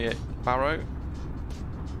 on the Barrow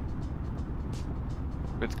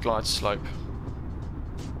with glide slope.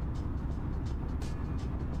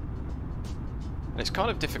 And it's kind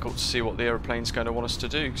of difficult to see what the aeroplane's going to want us to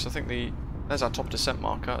do, because I think there's our top descent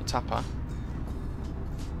marker at TAPA.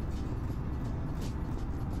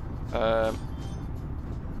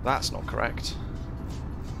 That's not correct.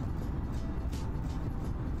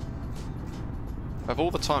 Of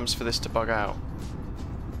all the times for this to bug out.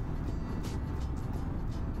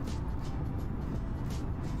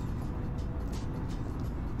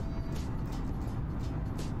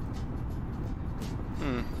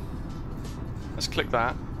 Let's click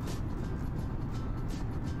that.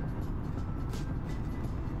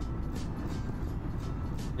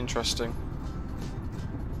 Interesting.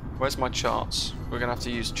 Where's my charts? We're going to have to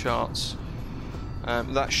use charts.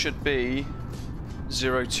 That should be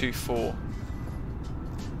 024.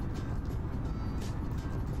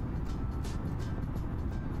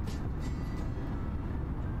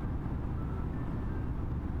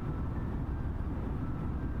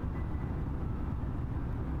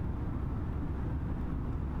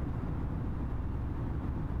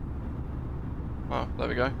 Oh, there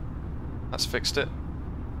we go. That's fixed it.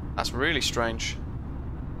 That's really strange.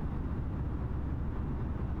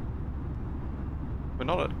 We're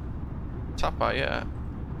not at TAPA yet,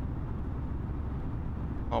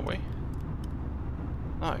 are we?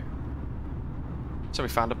 No. So we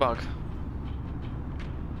found a bug.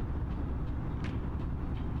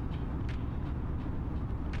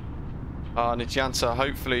 Nityansa,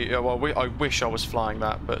 hopefully, well, I wish I was flying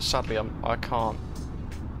that, but sadly I can't.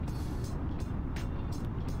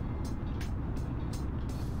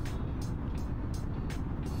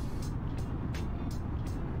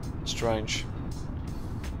 Strange.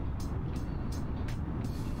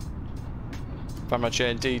 Very much, yeah,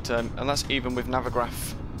 indeed, and that's even with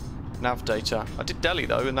Navigraph nav data. I did Delhi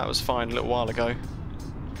though, and that was fine a little while ago.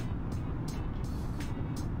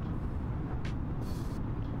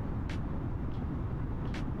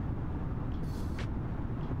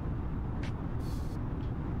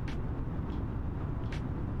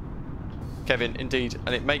 Kevin, indeed,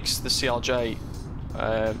 and it makes the CRJ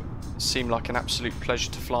seem like an absolute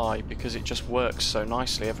pleasure to fly because it just works so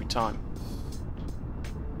nicely every time.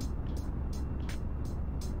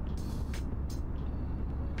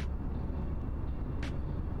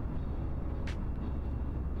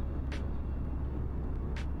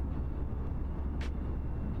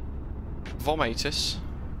 VOMM.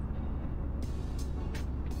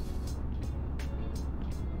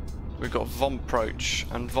 We've got VOMM approach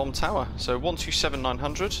and VOMM tower, so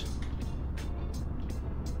 127900.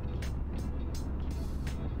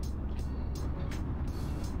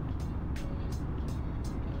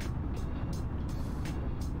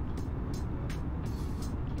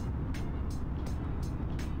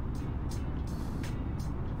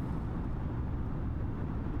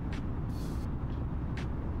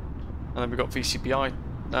 And then we've got VCBI,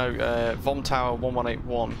 no, VOMM tower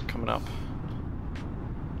 1181 coming up.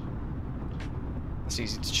 That's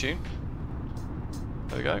easy to tune.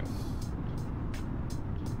 There we go.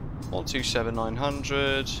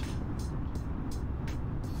 127900.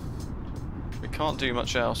 We can't do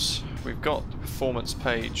much else. We've got the performance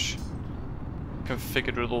page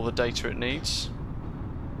configured with all the data it needs.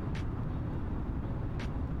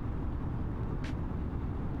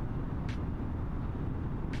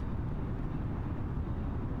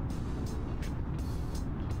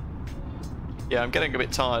 Yeah, I'm getting a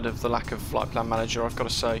bit tired of the lack of flight plan manager, I've got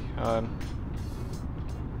to say.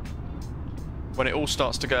 When it all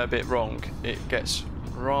starts to go a bit wrong, it gets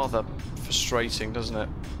rather frustrating, doesn't it?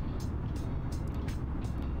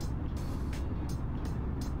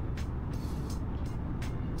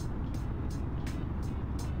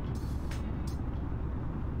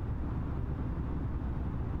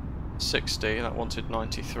 .60, that wanted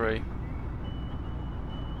 93.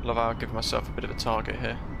 Love how I give myself a bit of a target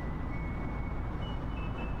here.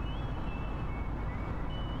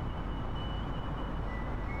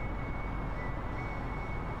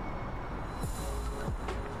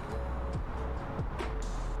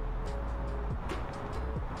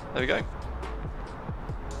 There we go.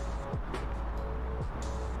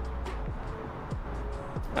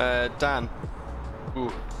 Dan.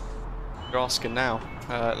 Ooh. You're asking now.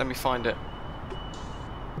 Let me find it.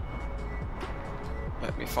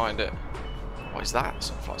 Let me find it. What is that?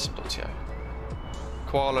 It's on flightsim.to.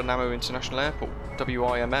 Kuala Namu International Airport.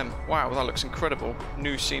 WIMM. Wow, that looks incredible.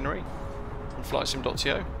 New scenery on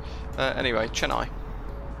flightsim.to. Anyway, Chennai.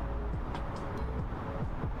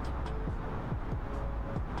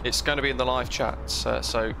 It's going to be in the live chat,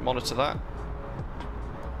 so monitor that.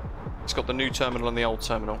 It's got the new terminal and the old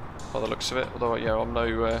terminal, by the looks of it. Although, yeah, I'm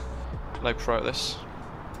no pro at this.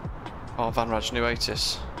 Oh, Van Raj, new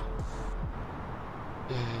ATIS.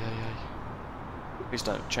 Yeah. Please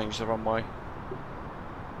don't change the runway.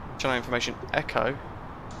 Channel information, Echo.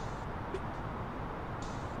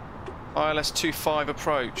 ILS-25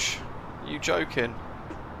 approach. Are you joking?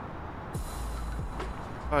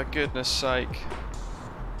 For goodness sake.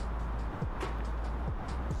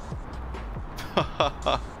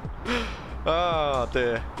 Oh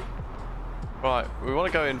dear. Right, we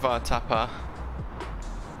want to go in via TAPA.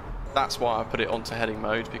 That's why I put it onto heading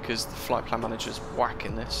mode, because the flight plan manager's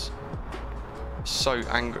whacking this. So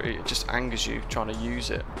angry, it just angers you trying to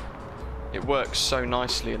use it. It works so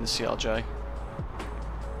nicely in the CRJ.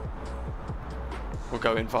 We'll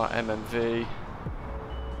go in via MMV.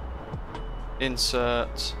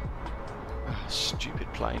 Insert. Oh,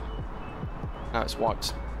 stupid plane. Now it's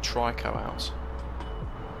wiped TRYCO out.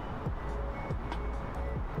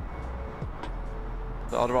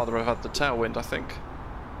 I'd rather have had the tailwind, I think.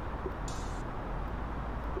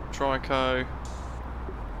 TRYCO.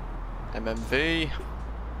 MMV.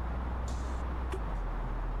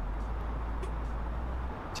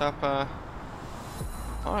 TAPA.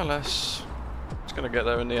 ILS. It's going to get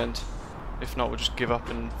there in the end. If not, we'll just give up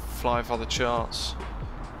and fly for other charts.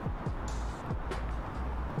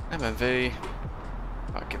 MMV.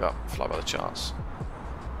 I'll give up, fly by the charts.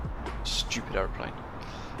 Stupid aeroplane.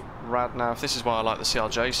 Rad now. This is why I like the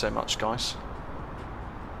CRJ so much, guys.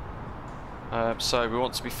 So we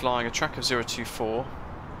want to be flying a track of 024.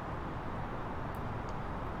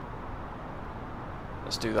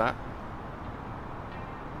 Let's do that.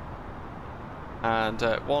 And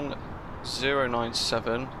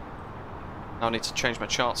 1097. Now I need to change my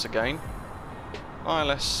charts again.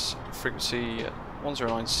 ILS frequency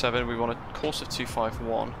 1097. We want a course of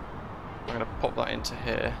 251. I'm going to pop that into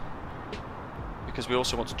here because we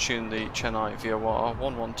also want to tune the Chennai VOR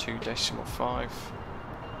 112.5.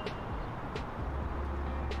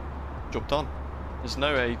 Job done. There's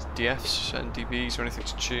no ADFs and DBs or anything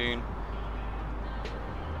to tune.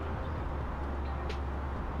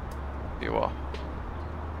 VOR.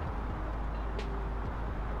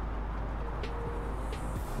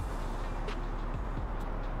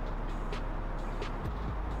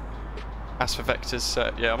 As for vectors,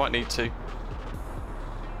 yeah, I might need to.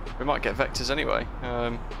 We might get vectors anyway.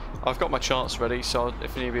 I've got my charts ready, so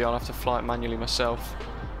if need be, I'll have to fly it manually myself.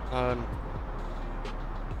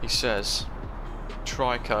 He says,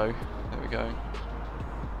 TRYCO. There we go.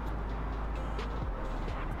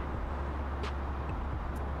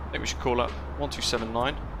 I think we should call up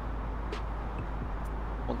 1279.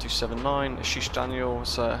 1279. Ashish Daniel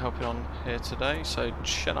was helping on here today, so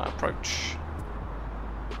Chennai approach.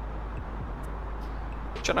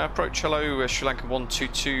 Chennai approach, hello, Sri Lankan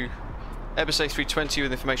 122, Airbus A320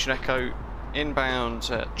 with information echo, inbound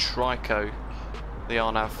TRYCO, the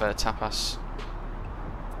RNAV TAPAS.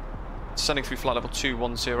 Sending through flight level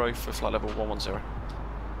 210 for flight level 110.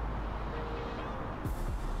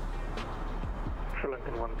 Sri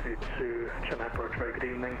Lankan 122, Chennai approach, very good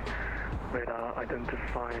evening. Radar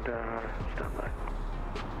identified, standby.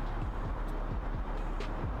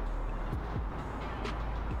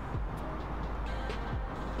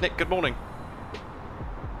 Nick, good morning.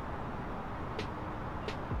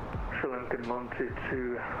 Sri Lankan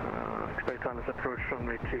 122, expect ILS approach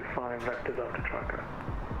runway 25, vectors after TRYCO.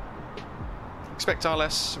 Expect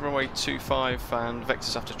ILS, runway 25 and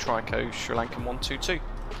vectors after TRYCO, Sri Lankan 122.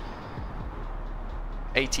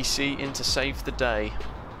 ATC in to save the day.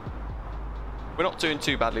 We're not doing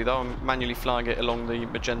too badly though. I'm manually flying it along the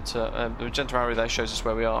magenta arrow there shows us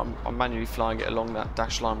where we are. I'm manually flying it along that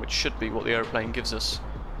dash line, which should be what the aeroplane gives us,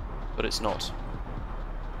 but it's not.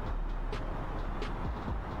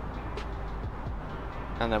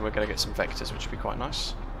 And then we're going to get some vectors, which would be quite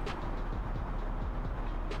nice.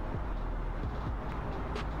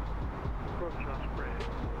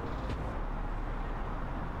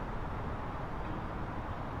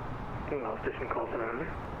 Station calls early.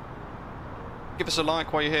 Give us a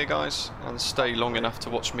like while you're here, guys, and stay long enough to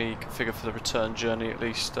watch me configure for the return journey at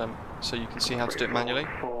least, so you can see how to do it manually.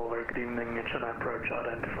 Good evening, Chennai approach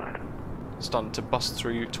identified. Starting to bust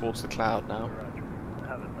through towards the cloud now. Roger.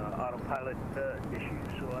 Having autopilot issues,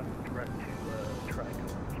 so I'm direct to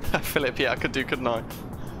TRYCO. Philip, yeah, I could do, couldn't I?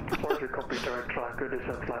 Roger, copy direct TRYCO,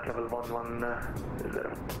 descent flight level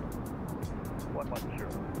 110. 110.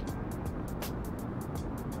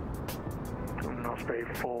 Osprey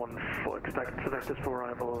 414, expect selectors for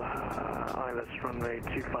arrival, ILS runway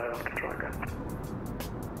 25 after TRYCO.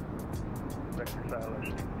 Vectors ILS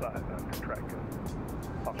 25 after TRYCO.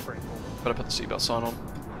 Osprey 4. Better put the seatbelt sign on.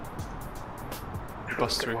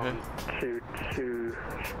 Bust through here. 22,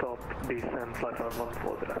 stop descent flight level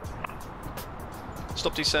 140.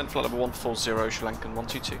 Stop descent flight level 140, Sri Lankan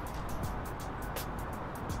 122.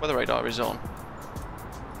 Weather radar is on.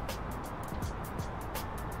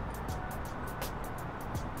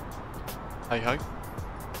 Hey ho,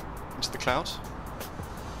 into the clouds.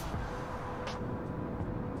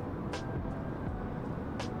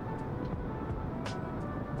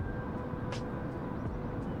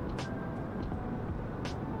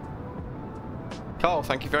 Carl,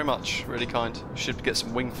 thank you very much, really kind. Should get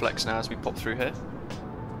some wing flex now as we pop through here.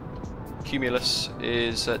 Cumulus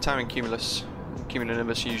is, towering Cumulus,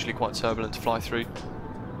 Cumulonimbus are usually quite turbulent to fly through.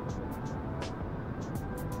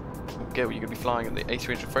 Gil, you're going to be flying in the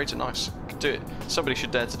A300 freighter, nice. Could do it. Somebody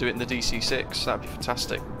should dare to do it in the DC-6, that'd be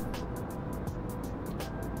fantastic.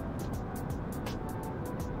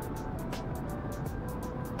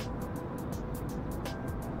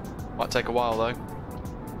 Might take a while though.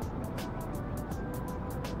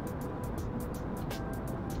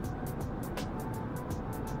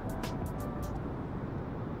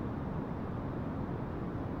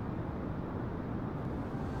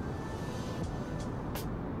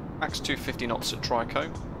 Max 250 knots at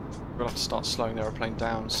TRYCO. We'll have to start slowing the aeroplane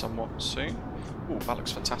down somewhat soon. Ooh, that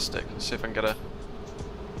looks fantastic. Let's see if I can get a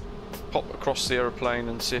pop across the aeroplane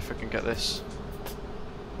and see if I can get this.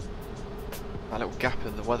 That little gap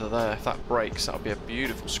in the weather there, if that breaks, that would be a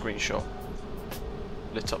beautiful screenshot.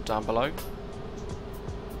 Lit up down below.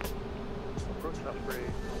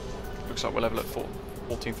 Looks like we're level at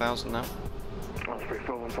 14,000 now. Osprey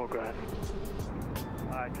 414, go ahead.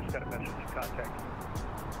 I just got a message to contact.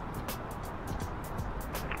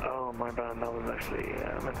 Oh, my bad, that was actually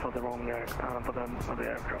meant for the wrong for the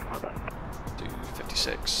aircraft, my bad.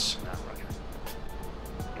 256.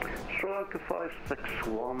 SriLankan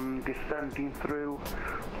 561, descending through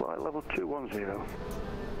flight level 210.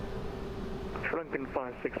 SriLankan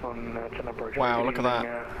 561, Chennai approach. Wow, look at that.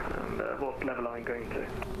 And what level are you going to?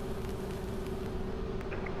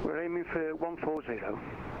 We're aiming for 140.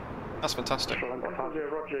 That's fantastic. SriLankan 50,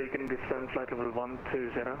 roger, you can descend flight level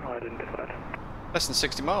 120, identified. Less than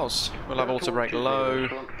 60 miles. We'll have auto brake low.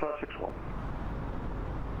 SriLankan 561.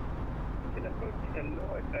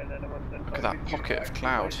 Look at that pocket of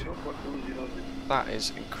cloud. That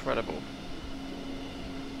is incredible.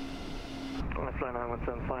 Flight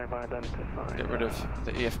 9175 identified. Get rid of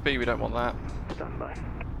the EFB, we don't want that. Stand by.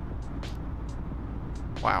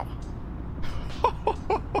 Wow.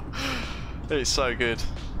 It's so good.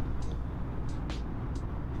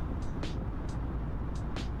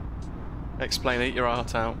 Explain, eat your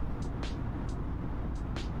heart out.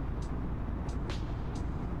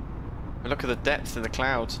 But look at the depth in the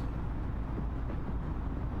cloud.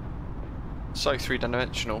 So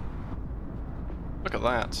three-dimensional. Look at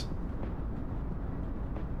that.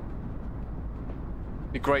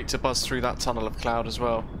 It'd be great to buzz through that tunnel of cloud as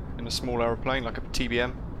well in a small aeroplane like a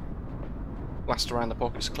TBM. Blast around the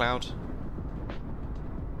pockets of cloud.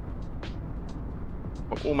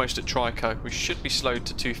 We're almost at TRYCO. We should be slowed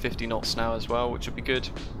to 250 knots now as well, which would be good.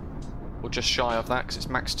 Or just shy of that because it's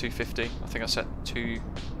max 250. I think I set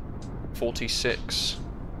 246.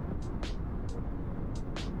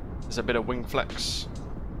 There's a bit of wing flex.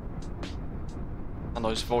 And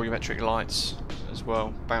those volumetric lights as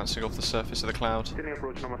well, bouncing off the surface of the cloud. Sydney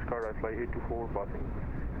approach, Namaskar, I fly 824 passing.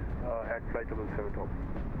 At flight level 7 top.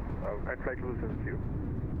 At flight level 70.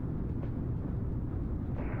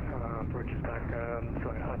 Approach is back,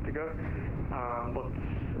 sorry, I have to go. What's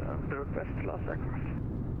the request to last aircraft?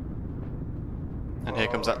 And here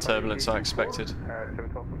comes that turbulence I expected. 7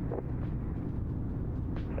 top.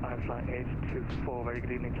 I fly 824, very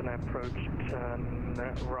good evening, Chennai approach, turn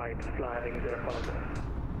right, sliding 050.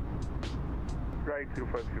 Right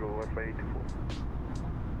 050, I fly 824.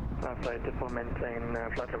 I fly 824, maintain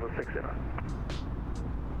flight level 60.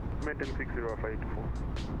 Maintain 60, I fly 824.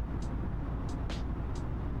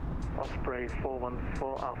 Osprey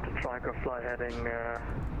 414 after TRYCO, fly heading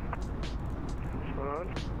smooth.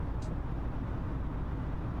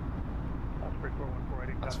 Osprey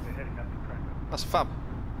 414 heading up to TRYCO. That's fab.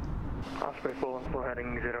 Osprey 414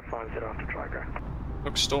 heading 050 after TRYCO.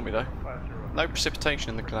 Looks stormy though. No precipitation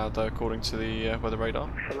in the cloud though, according to the weather radar.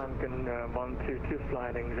 SriLankan 122, fly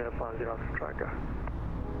heading 050 after TRYCO.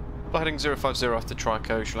 Fly heading 050 after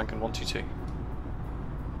TRYCO, SriLankan 122.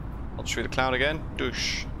 I'll through the cloud again.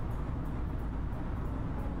 Douche.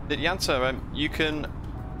 Yanta, you can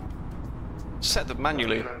set them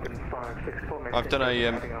manually. I've done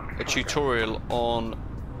a tutorial on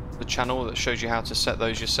the channel that shows you how to set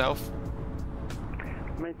those yourself.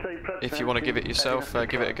 If you want to give it yourself,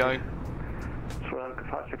 give it a go.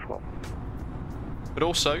 But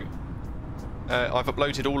also, I've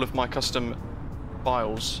uploaded all of my custom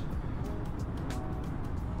files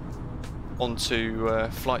onto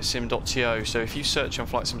flightsim.to, so if you search on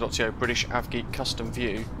flightsim.to British AvGeek custom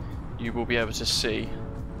view, you will be able to see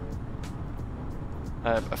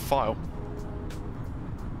a file.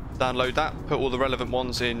 Download that, put all the relevant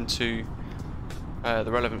ones into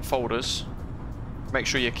the relevant folders. Make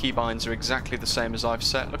sure your keybinds are exactly the same as I've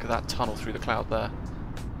set. Look at that tunnel through the cloud there.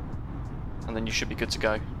 And then you should be good to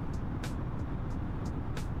go.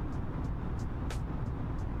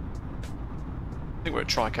 I think we're at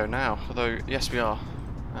TRYCO now, although yes we are.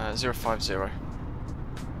 050.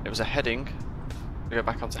 It was a heading. We go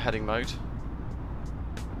back onto heading mode.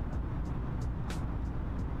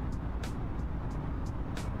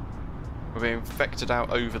 We're being vectored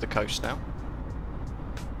out over the coast now.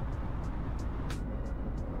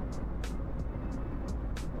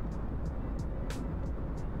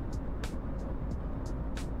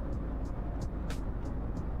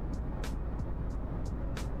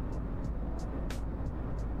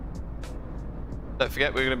 Don't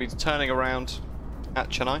forget, we're going to be turning around at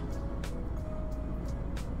Chennai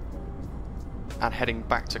and heading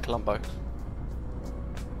back to Colombo.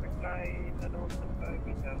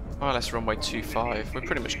 ILS runway 25. We're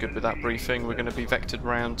pretty much good with that briefing. We're going to be vectored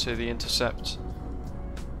round to the intercept.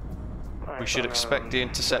 We should expect the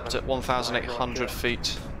intercept at 1,800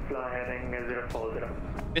 feet. Fly heading 040.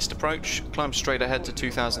 Missed approach, climb straight ahead to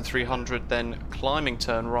 2,300, then climbing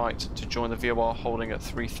turn right to join the VOR holding at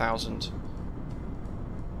 3,000.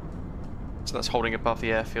 So that's holding above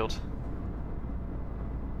the airfield.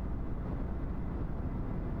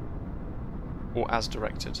 Or as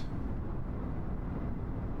directed.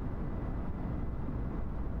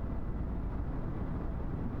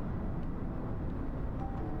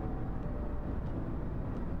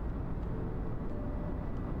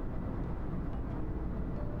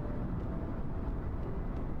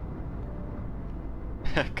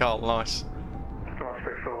 Carl, nice.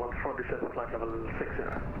 Straight forward, 47, flight level 60.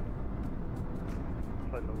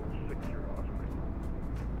 Flight level 60,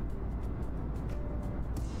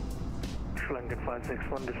 Sri Lankan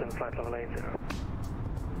 561, descend flight level 80.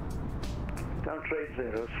 Down to 80,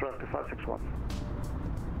 Sri Lankan 561.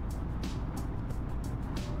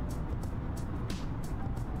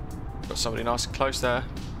 Got somebody nice and close there.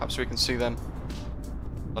 Perhaps we can see them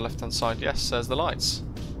on the left hand side. Yes, there's the lights.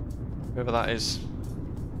 Whoever that is.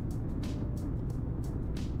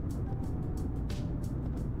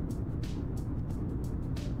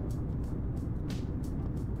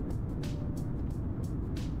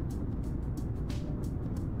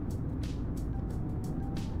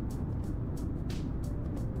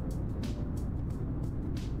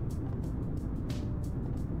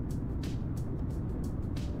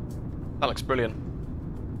 That looks brilliant.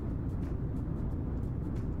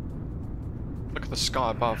 Look at the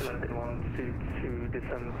sky above. Lankan 122,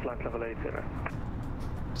 descend flight level 80.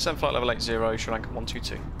 Descend flight level 80, Sri Lankan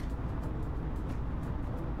 122.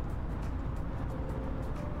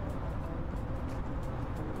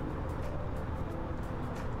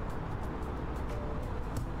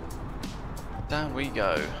 Down we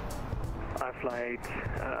go. Flight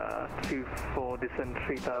 24, descend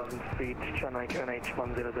 3,000 feet, Chennai QNH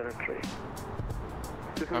 1003.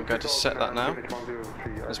 I'm going to set that now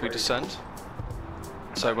as we descend.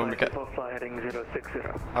 So when we get heading 060.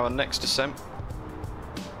 our next descent,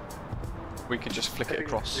 we can just flick it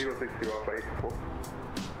across.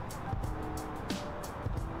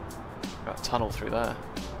 Got a tunnel through there.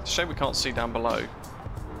 It's a shame we can't see down below.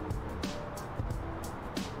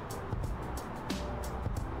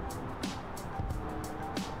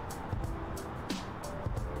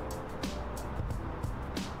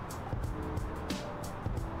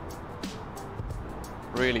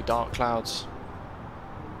 Really dark clouds.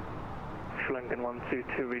 Sri Lankan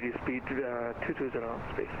 122, reduce speed 220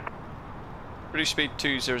 knots, please. Reduce speed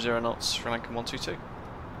 200 knots, Sri Lankan 122.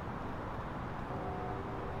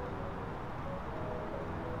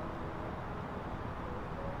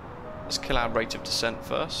 Let's kill our rate of descent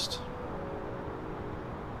first.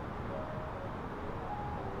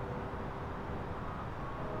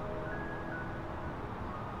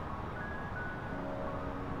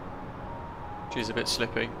 She's a bit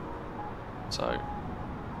slippy, so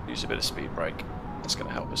use a bit of speed brake. That's going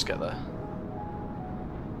to help us get there.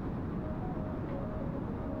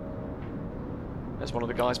 There's one of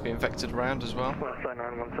the guys being vectored around as well. Westline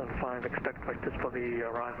 9175, expect vectors for the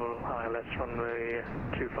arrival, ILS runway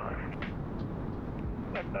 25.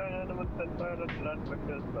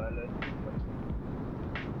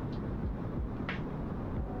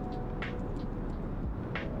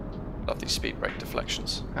 Love these speed brake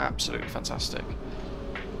deflections, absolutely fantastic.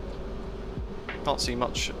 Can't see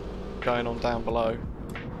much going on down below.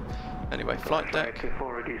 Anyway, flight deck.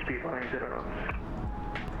 184, reduce speed 180 knots.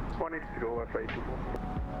 180, 184.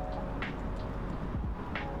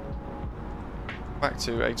 Back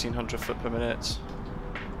to 1800 foot per minute.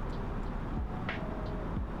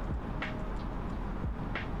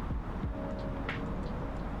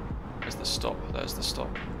 There's the stop, there's the stop.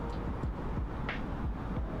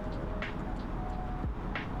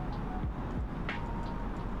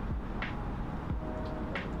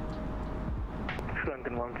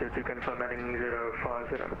 Lankan 122, confirm heading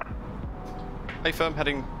 050. Hey firm,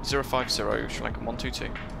 heading 050, Sri Lankan 122.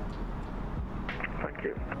 Thank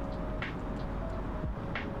you.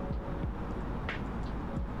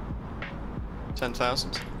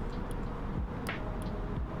 $10,000.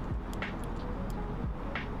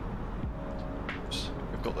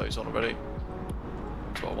 We've got those on already.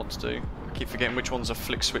 That's what I want to do. I keep forgetting which ones are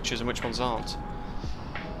flick switches and which ones aren't.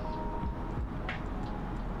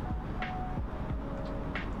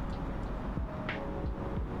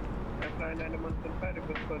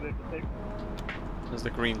 There's the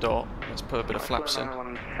green dot. Let's put a bit of flaps in.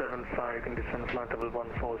 175, you can descend flight level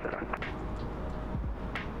 140.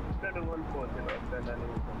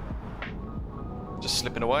 just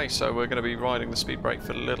slipping away, so we're going to be riding the speed brake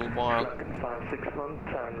for a little while. Lankan 561,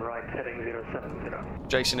 turn right heading 070.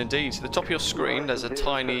 Jason, indeed. At the top of your screen, there's a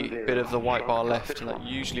tiny bit of the white bar left, and that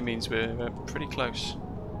usually means we're pretty close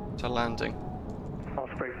to landing.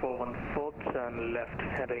 Osprey 414, turn left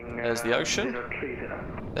heading There's the ocean. 030.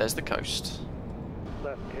 There's the coast.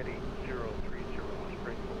 Left heading 030,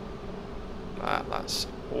 Osprey 4. That's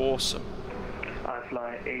awesome. I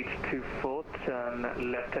fly 824,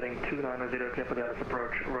 turn left heading 290, clear for the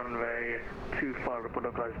approach, runway 25, report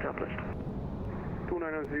localized established.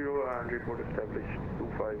 290 and report established,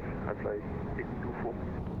 25, I fly 824.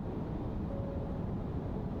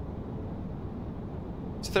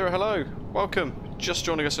 Thera, hello, welcome. Just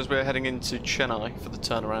joining us as we're heading into Chennai for the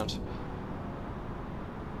turnaround.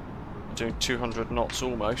 We're doing 200 knots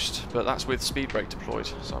almost, but that's with speed brake deployed,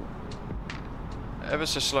 so I'm ever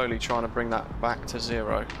so slowly trying to bring that back to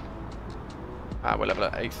 0. We're level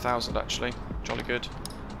at 8,000 actually, jolly good.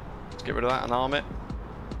 Let's get rid of that and arm it.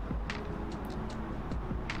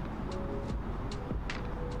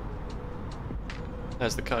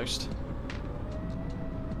 There's the coast.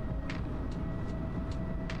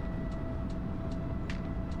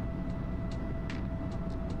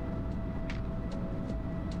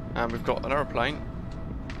 And we've got an aeroplane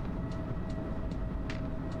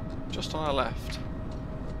just on our left.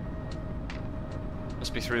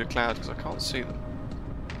 Must be through the clouds because I can't see them.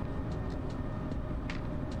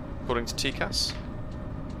 According to TCAS.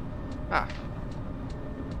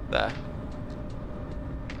 There.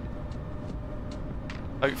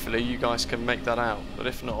 Hopefully you guys can make that out, but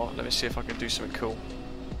if not, let me see if I can do something cool.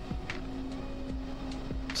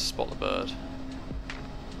 Spot the bird.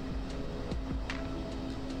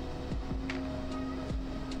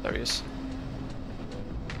 There he is.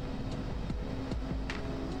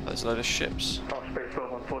 There's a load of ships. Osprey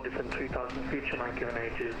 414, descend 3,000 feet, Chennai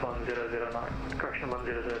QNH is 1009, correction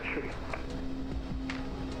 1003.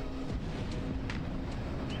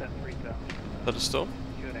 Descend 3,000. That a storm?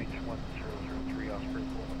 QNH 1003, Osprey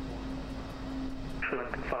 414. Sri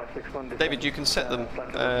Lankan 561. David, you can set them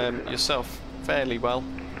yourself fairly well.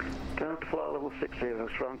 Current flight level 60, Sri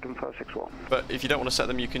Lankan 561. But if you don't want to set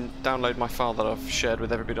them, you can download my file that I've shared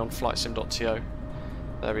with everybody on flightsim.to.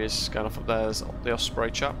 There he is, going off up there. There's the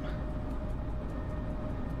Osprey chap.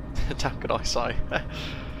 Damn good eyesight.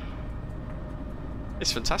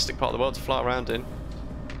 It's a fantastic part of the world to fly around in.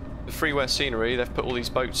 The freeware scenery, they've put all these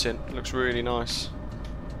boats in. It looks really nice.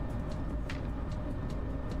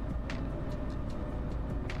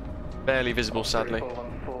 Barely visible, sadly.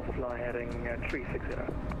 414, fly heading 360.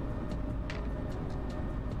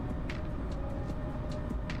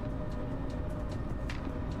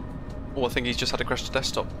 Oh, I think he's just had a crash to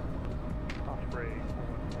desktop. Osprey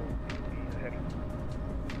 414, ahead.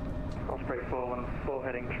 Osprey 414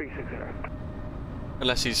 heading 360.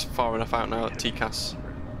 Unless he's far enough out now that TCAS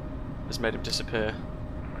has made him disappear.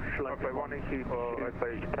 Osprey 182,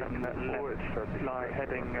 fly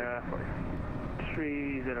heading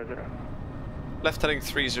 300. Left heading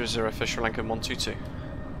 300 for Sri Lankan 122.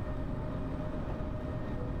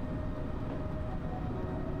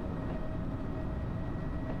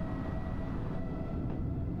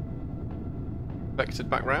 Vectored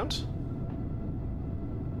back round.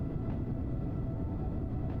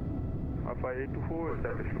 Alpha 824,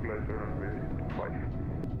 established localizer runway 5.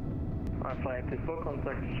 Alpha 824,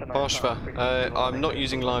 contact Chennai. Parshva, I'm not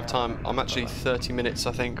using live time. I'm actually 30 minutes,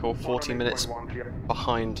 I think, or 40 minutes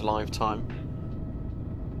behind live time.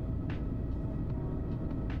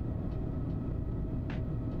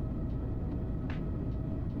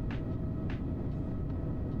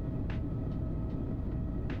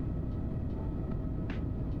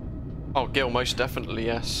 Oh, Gil, most definitely,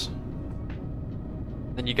 yes.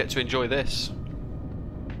 Then you get to enjoy this.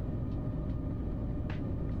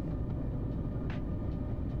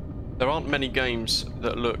 There aren't many games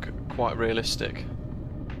that look quite realistic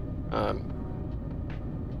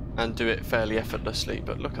and do it fairly effortlessly,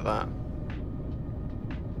 but look at that.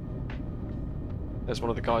 There's one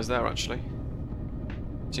of the guys there, actually.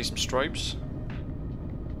 See some strobes?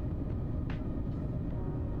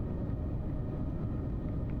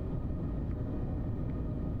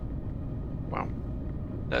 Wow.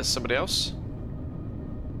 There's somebody else.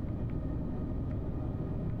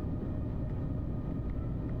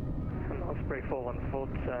 Osprey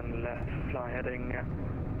 414, turn left, fly heading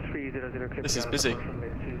 300. This is busy. Left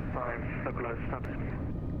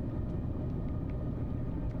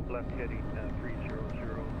heading 300,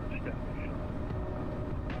 established.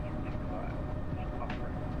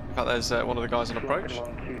 In fact, there's one of the guys on approach.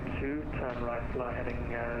 122, turn right, fly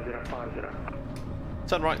heading 050.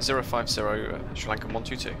 Turn right 050, Sri Lankan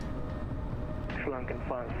 122. Lankan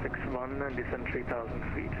 561 and descend 3,000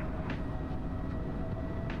 feet.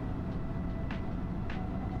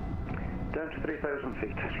 Down to 3,000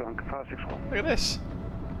 feet, Lankan 561. Look at this.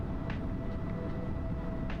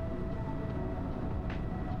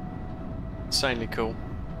 Insanely cool.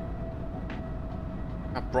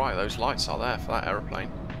 How bright those lights are there for that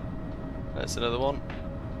aeroplane. There's another one.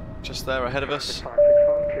 Just there ahead of us.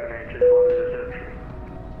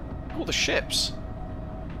 All the ships.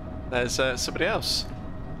 There's somebody else.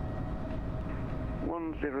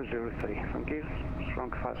 1003, thank you.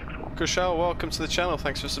 Lankan 561. Kushal, welcome to the channel.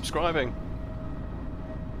 Thanks for subscribing.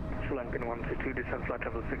 Lankan 122, descend flight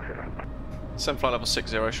level 60. Descend flight level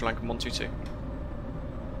 60, SriLankan 122.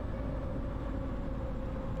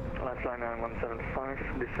 Flight line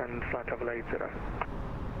 175, descend flight level 80.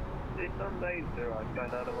 Descend 80,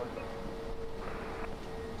 Skyline 1.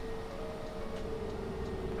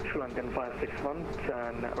 Lankan 561,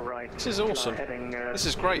 turn right. This is awesome. This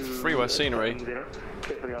is great for freeware scenery. The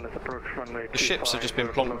ships have just been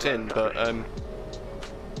plonked in, but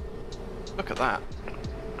look at that.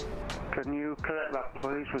 Can you correct that,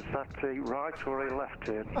 please? Was that a right or a left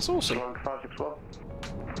turn? That's awesome. Lankan 561.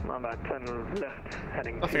 On that turn left,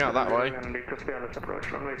 heading nothing out that way. And be fearless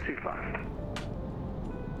approach, runway 25.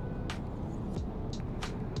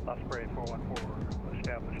 Osprey 414,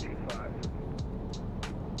 establish 25.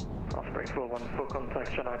 Osprey 414,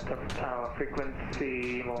 contact Chennai Tower,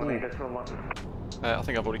 frequency 118.1. I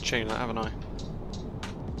think I've already tuned that, haven't I?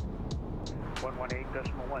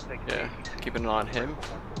 118.1, thank you. Yeah, keeping an eye on him.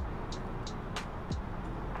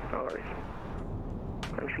 No worries.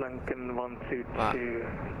 Lankan 122,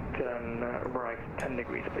 turn right 10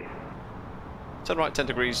 degrees, please. Turn right 10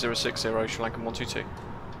 degrees, 060, SriLankan 122.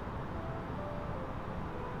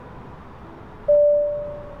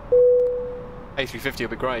 A350 will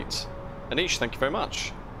be great. Anish, thank you very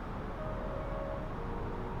much.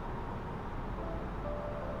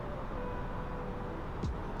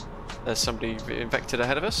 There's somebody infected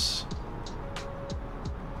ahead of us.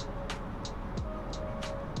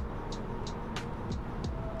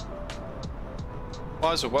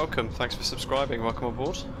 Liza, welcome. Thanks for subscribing. Welcome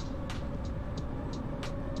aboard.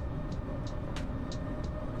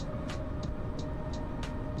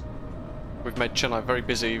 We've made Chennai very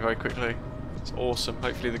busy very quickly. It's awesome.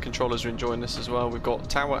 Hopefully the controllers are enjoying this as well. We've got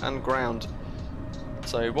tower and ground.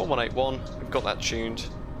 So 1181, we've got that tuned.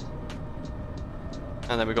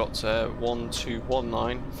 And then we've got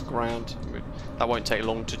 1219 for ground. That won't take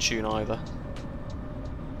long to tune either.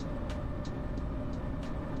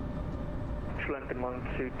 Lankan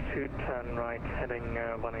 122, turn right, heading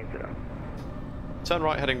 180. Turn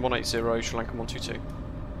right, heading 180, SriLankan 122.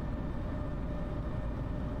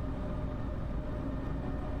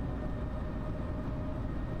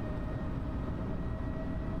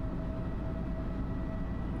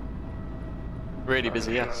 Really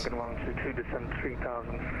busy, yes. Lankan 122, descend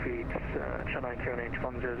 3,000 feet, Chennai QNH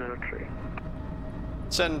 1003.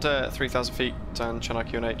 Send 3,000 feet and Chennai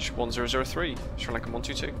QNH 1003, SriLankan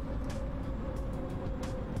 122.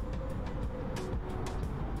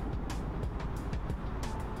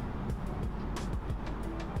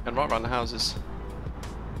 And right around the houses.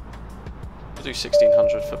 We'll do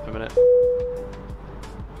 1600 foot per minute.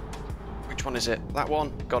 Which one is it? That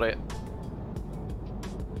one? Got it.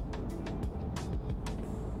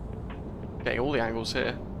 Getting all the angles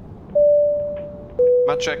here.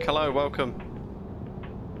 Madcheck, hello, welcome.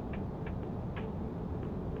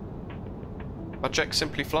 Madcheck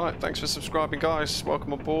Simply Flight, thanks for subscribing guys,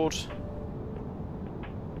 welcome aboard.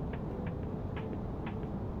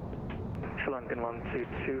 Lankan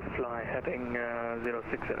 122, fly heading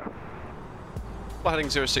 060. Fly heading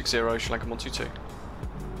 060, SriLankan 122.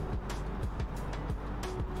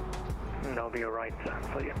 And that'll be a right turn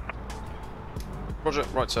for you. Roger,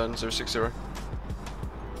 right turn 060.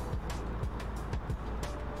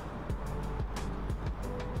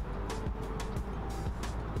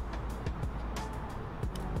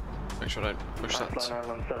 Make sure I don't push that. Fly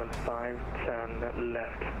 175, turn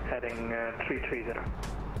left, heading 330.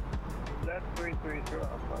 Left 330,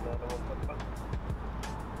 I'll find out what's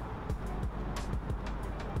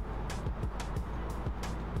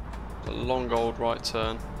A long old right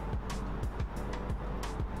turn.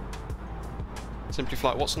 Simply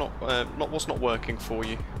Flight, what's not working for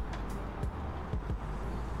you?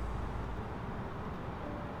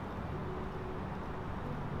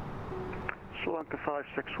 Lankan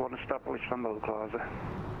 561, established on the localizer.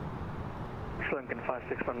 Lankan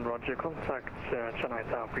 561, roger, contact Chennai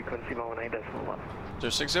Tower, frequency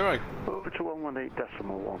 118.1. 060. Over to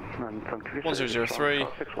 118.1, and thank you. 1003.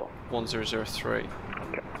 1003.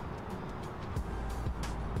 Okay.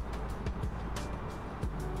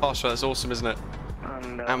 Oh, so that's awesome, isn't it?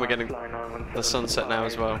 And we're getting the sunset now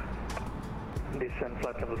as well. Descend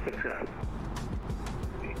flight level 60.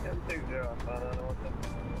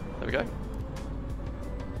 There we go.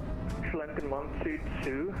 SriLankan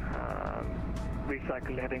 122,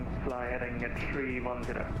 recycle heading, fly heading at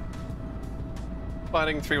 310. Fly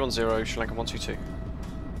heading 310, Sri Lankan 122.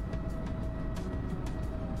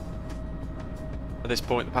 At this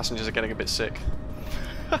point, the passengers are getting a bit sick.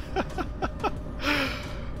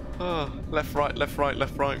 Oh, left, right, left, right,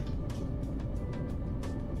 left, right.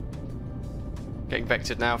 Getting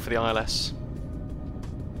vectored now for the ILS.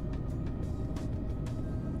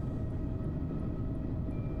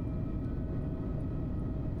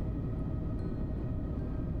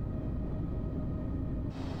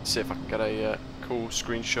 See if I can get a cool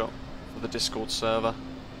screenshot for the Discord server.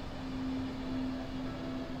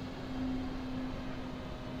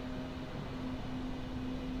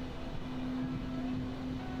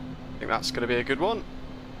 I think that's going to be a good one.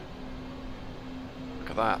 Look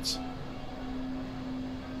at that.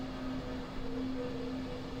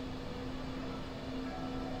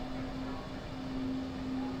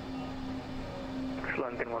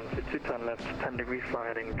 SriLankan 122, turn left, 10 degrees, fly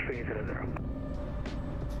heading 300.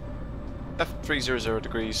 Left 300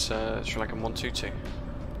 degrees, Sri Lankan 122.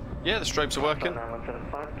 Yeah, the strobes are working.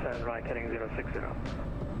 9175, turn right heading 060.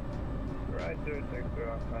 Right 060,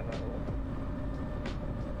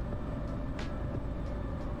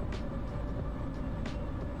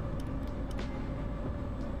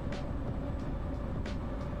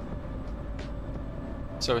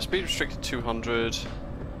 So a speed restricted 200.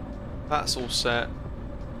 That's all set.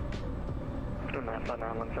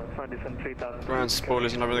 Ground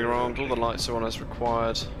spoilers and everything around. All the lights are on as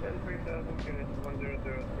required.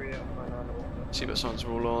 Seatbelt signs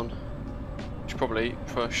are all on. Should probably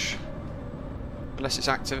push. Unless it's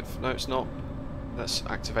active. No, it's not. Let's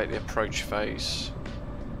activate the approach phase.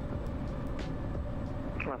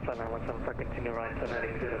 Continue right turn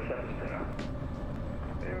heading 070.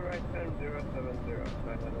 Right turn 070.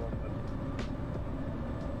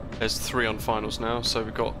 There's 3 on finals now, so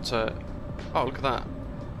we've got. Oh, look at that!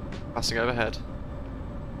 Passing overhead.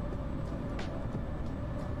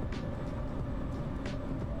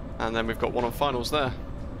 And then we've got 1 on finals there.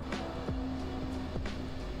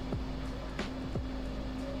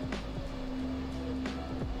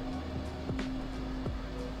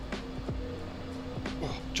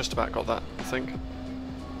 Oh, just about got that, I think.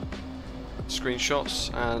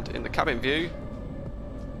 Screenshots, and in the cabin view,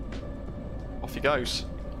 off he goes.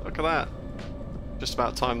 Look at that. Just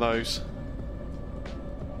about time those.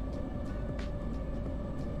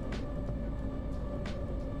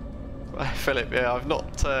 Philip, yeah, I've not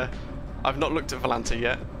looked at Volante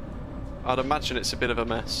yet. I'd imagine it's a bit of a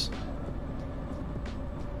mess.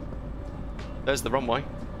 There's the runway.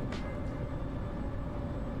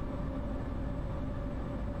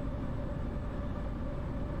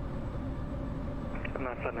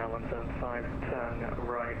 Now 175, turn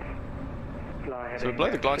right. Fly So we blow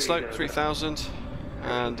the glide slope 3000,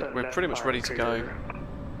 and we're pretty much ready to go.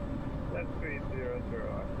 That's 300,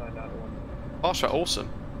 I signed out one. Archer, awesome.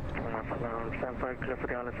 Stand 5 clear for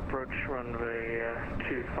the ILS approach, runway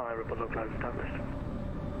 25, report localized established.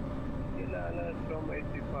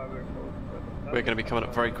 We're going to be coming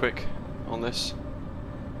up very quick on this.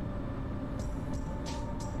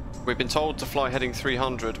 We've been told to fly heading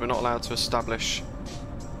 300, we're not allowed to establish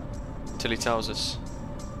until he tells us.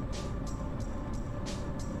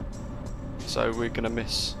 So we're going to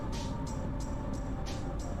miss.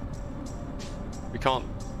 We can't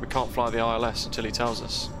fly the ILS until he tells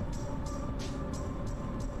us.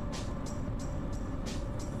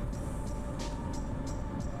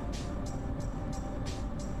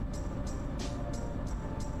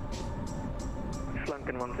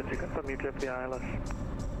 Lankan 150, confirm you clear for the ILS.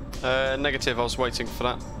 Negative, I was waiting for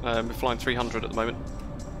that. We're flying 300 at the moment.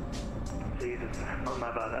 Jesus, not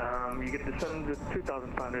my bad. You get descend to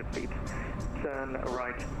 2,500 feet. Turn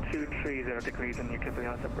right 230 degrees and you clear for the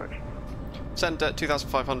ILS approach. Send at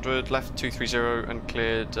 2,500, left 230 and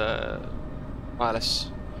cleared ILS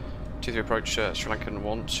 23 approach Sri Lankan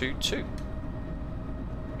 122.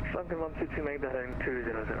 Lankan 122, make that heading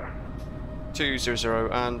 200.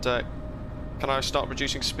 200 and can I start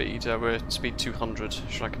reducing speed? We're at speed 200,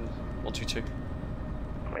 Sri Lankan 122.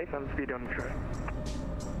 Wait, I'm speed on track.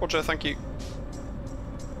 Roger, thank you.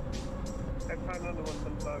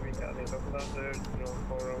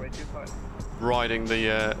 Riding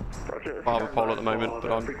the barber pole at the moment,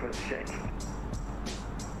 but I'm going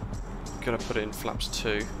to put it in flaps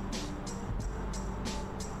 2. So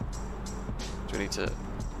we need to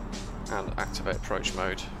activate approach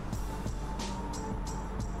mode.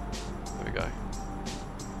 There we go.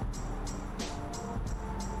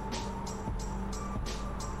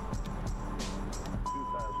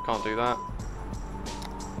 Can't do that.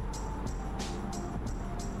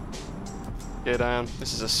 Gear down.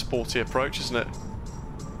 This is a sporty approach, isn't it?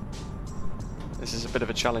 This is a bit of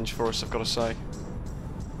a challenge for us, I've got to say.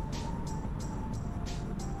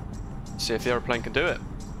 See if the aeroplane can do it.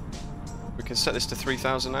 We can set this to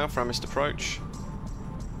 3,000 now for our missed approach.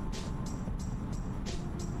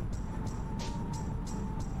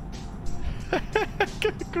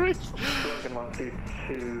 Good grief. Lankan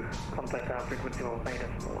 132, contact our frequency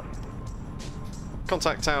 1.8.1.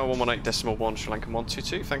 Contact tower 118.1, SriLankan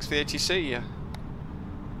 122. Thanks for the ATC.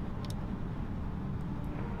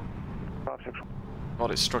 God,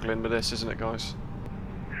 it's struggling with this, isn't it, guys?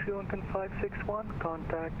 SriLankan 561,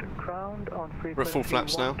 contact ground on frequency We're at full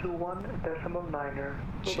flaps now. 121.9er.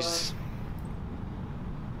 Jeez.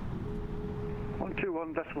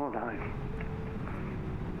 121.9.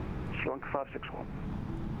 SriLankan 561.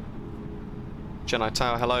 Chennai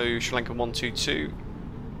Tower, hello, SriLankan 122.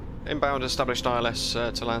 Inbound established ILS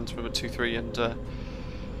to land with a 23 and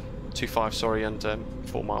 25, sorry, and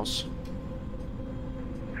 4 miles.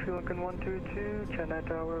 SriLankan 122, Chennai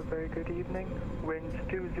Tower, very good evening. Winds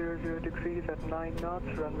 200 degrees at 9 knots,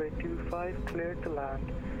 runway 25, cleared to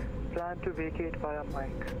land. Plan to vacate via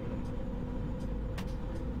mic.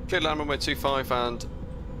 Cleared land runway 25 and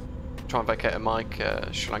try and vacate a mic,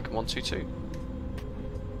 SriLankan 122.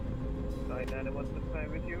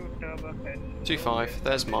 25,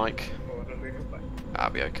 there's Mike.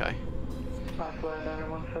 That'll be okay. Fastline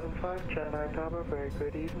 9175, Chennai Tower, very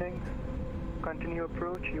good evening. Continue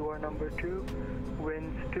approach, you are number 2.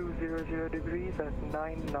 Winds 200 degrees at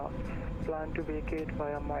 9 knots. Plan to vacate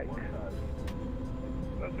via mic.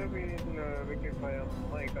 Vacate via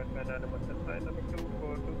mic at 9175, number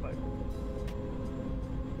 2425.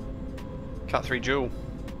 Cat 3 dual.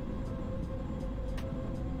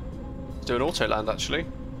 Let's do an auto land actually.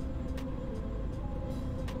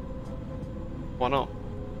 Why not?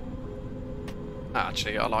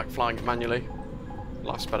 Actually, I like flying it manually.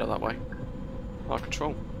 Life's better that way. High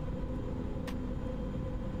control.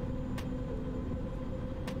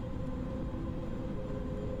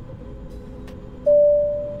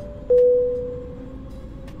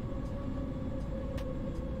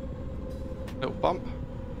 Little bump.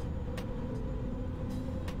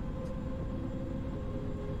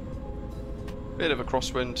 Bit of a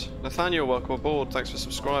crosswind. Nathaniel, welcome aboard. Thanks for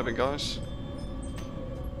subscribing, guys.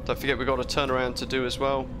 Don't forget we've got a turnaround to do as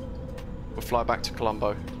well. We'll fly back to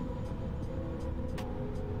Colombo.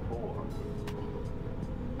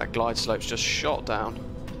 That glide slope's just shot down.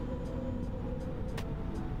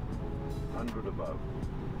 100 above.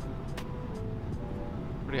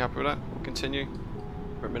 Pretty happy with that. We'll continue.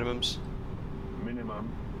 We're at minimums.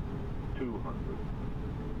 Minimum 200.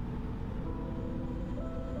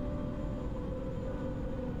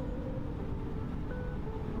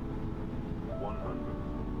 100.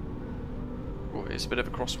 Oh, it's a bit of a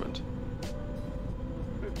crosswind.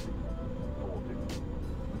 50. 40.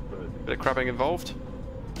 30. Bit of crabbing involved.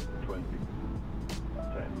 20. 10.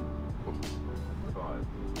 5.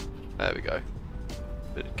 There we go.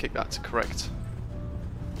 Kick that to correct.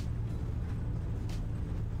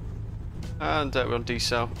 And we're on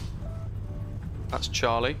decel. That's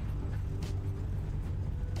Charlie.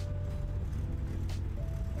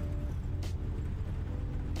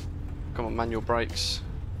 Come on, manual brakes.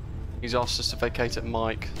 He's asked us to vacate at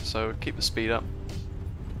Mike, so keep the speed up.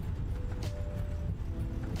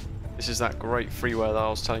 This is that great freeware that I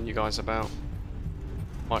was telling you guys about.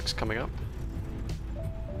 Mike's coming up.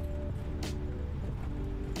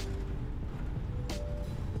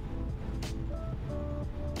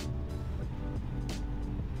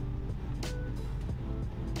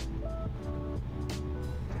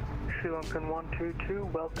 SriLankan 122,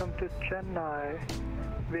 welcome to Chennai.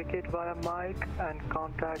 Vacate via mic and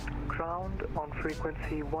contact ground on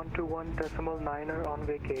frequency 121.9er on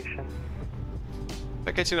vacation.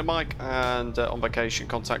 Vacating at Mike and on vacation,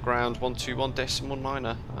 contact ground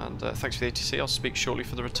 121.9er. And thanks for the ATC, I'll speak shortly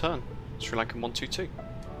for the return. SriLankan 122.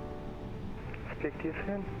 Speak to you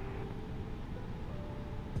soon.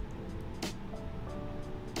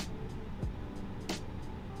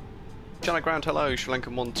 Chennai ground, hello,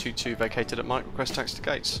 SriLankan 122 vacated at Mike, request taxi to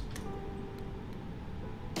gates.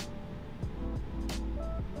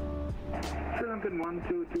 SriLankan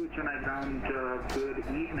 122 Chennai ground, good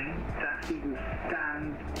evening. Taxi to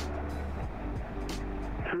stand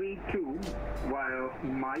 32 via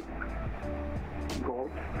Mike,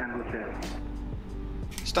 Golf and Hotel.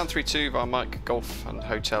 Stand 32 via Mike, Golf and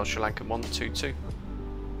Hotel, SriLankan 122.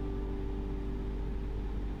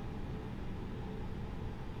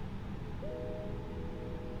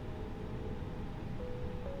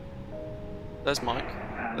 There's Mike.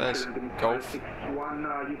 And There's Golf.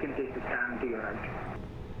 561, you can take the stand to your right.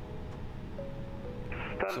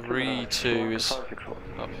 3-2 is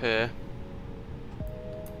up here.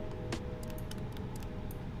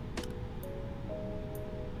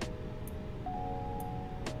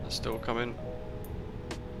 They're still coming.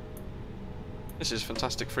 This is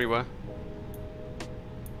fantastic freeware.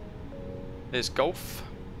 Here's Golf.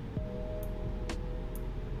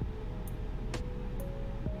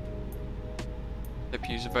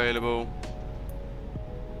 APU's available.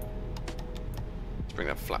 Let's bring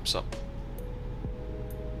that flaps up.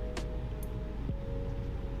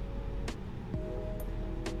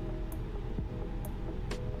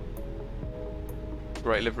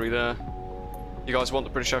 Great livery there. You guys want the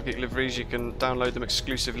British Airgeek liveries, you can download them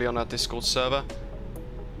exclusively on our Discord server.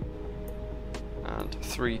 And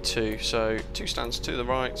 3-2, so 2 stands to the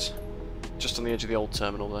right, just on the edge of the old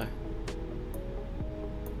terminal there.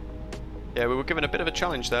 Yeah, we were given a bit of a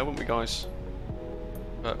challenge there, weren't we guys?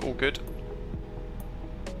 But all good.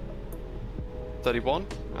 31,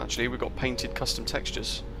 actually we've got painted custom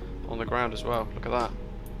textures on the ground as well, look at that.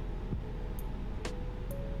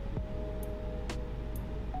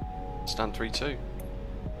 Stand 3-2.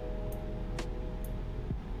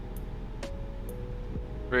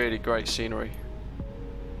 Really great scenery.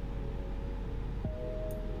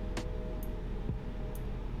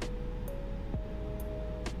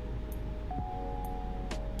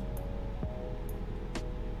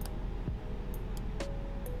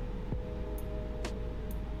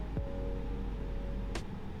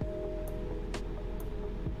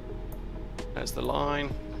 There's the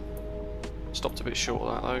line. Stopped a bit short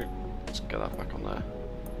of that though. Let's get that back on there.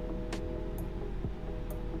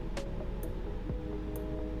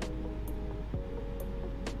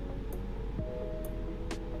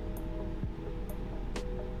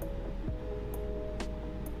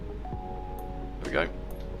 There we go.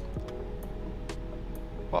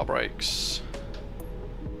 Bar brakes.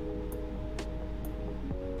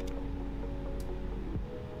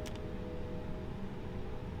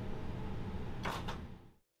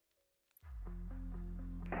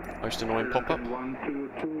 Most annoying pop-up.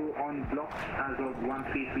 122 on blocks as of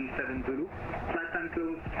 1337 Zulu. Flight time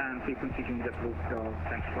closed and frequency change approved.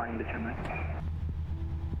 Thanks for flying the Chennai.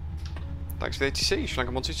 Thanks for the ATC,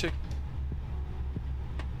 SriLankan 122.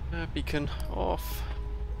 Beacon off.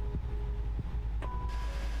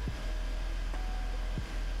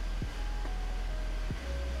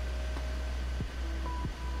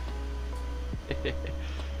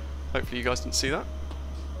 Hopefully you guys didn't see that.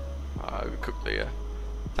 We cooked the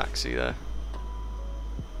taxi there.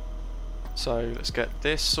 So let's get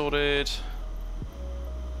this sorted.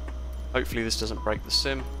 Hopefully this doesn't break the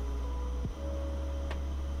sim.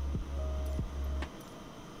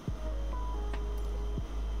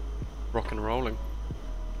 Rock and rolling.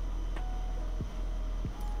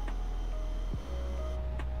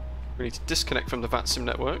 We need to disconnect from the VATSIM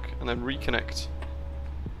network and then reconnect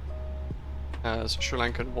as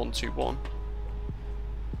SriLankan 121.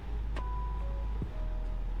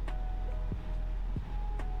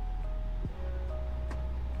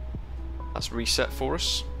 That's reset for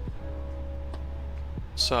us.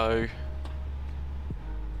 So,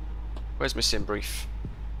 where's my sim brief?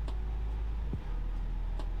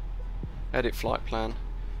 Edit flight plan.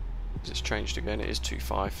 It's changed again, it is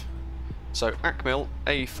 2.5. So AKMIL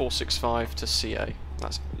A465 to CA.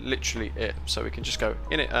 That's literally it. So we can just go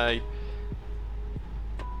init A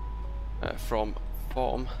from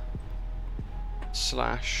VOMM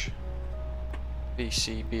 /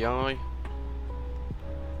 VCBI.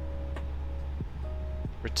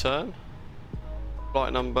 Return.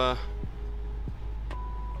 Flight number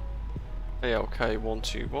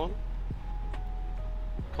ALK121.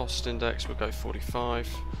 Cost index will go 45.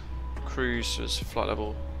 Cruise was flight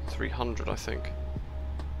level 300, I think.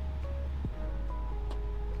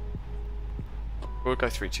 We'll go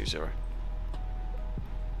 320.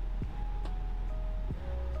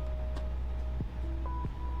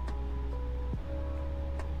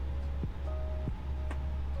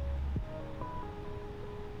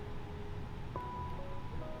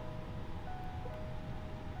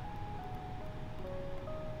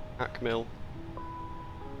 AKMIL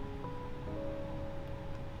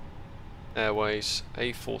Airways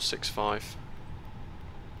A465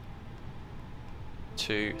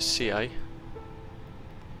 to CA.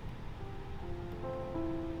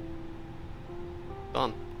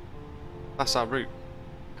 Done. That's our route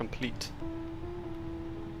complete.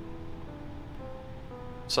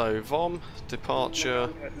 So VOMM departure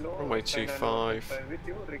runway 25.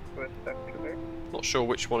 Not sure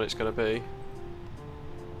which one it's going to be.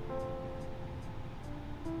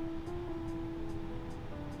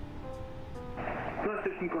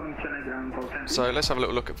 station calling Chennai ground call 10. So let's have a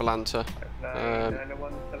little look at Volanta,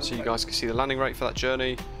 so you guys can see the landing rate for that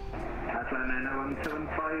journey. Flight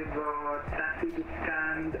 90175, taxi to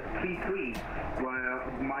stand 33 via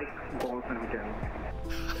Mike Golf and Hotel.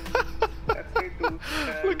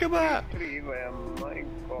 Look at that!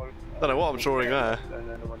 Don't know what I'm drawing there.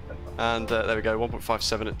 And there we go,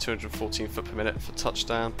 1.57 at 214 foot per minute for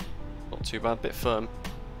touchdown. Not too bad, bit firm.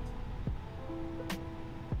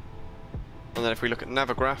 And then if we look at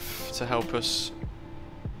Navigraph to help us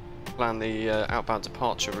plan the outbound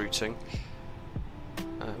departure routing,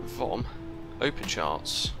 VOMM, open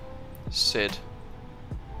charts, SID,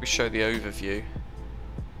 we show the overview.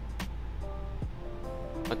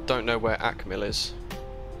 I don't know where AKMIL is,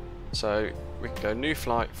 so we can go new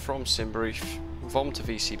flight from SimBrief, VOMM to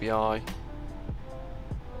VCBI,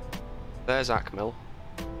 there's AKMIL,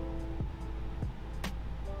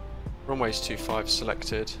 runways 25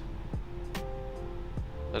 selected,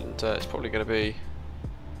 and it's probably going to be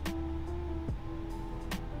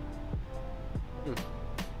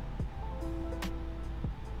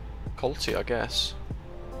Colty, I guess.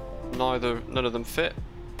 None of them fit.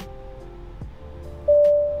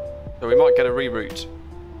 So we might get a reroute.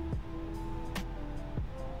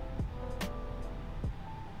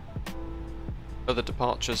 Other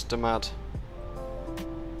departures to MAD.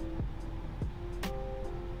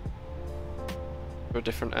 For a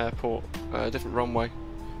different airport, different runway.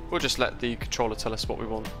 We'll just let the controller tell us what we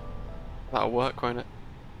want. That'll work, won't it?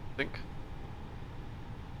 I think.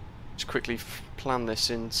 Just quickly plan this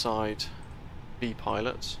inside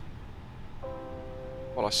vPilot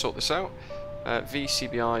while I sort this out.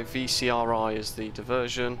 VCBI, VCRI is the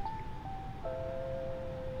diversion,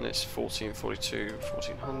 and it's 1442,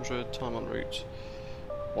 1400, time en route,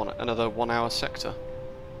 another 1 hour sector.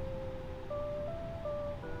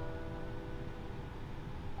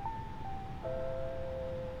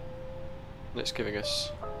 And it's giving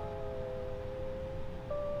us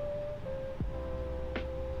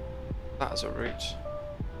that as a route.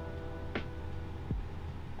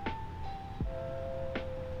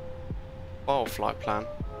 File flight plan.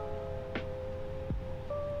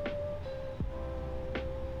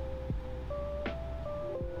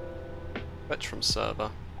 Fetch from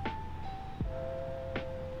server.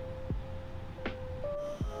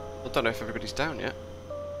 I don't know if everybody's down yet.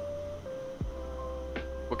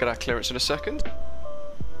 We'll get our clearance in a second.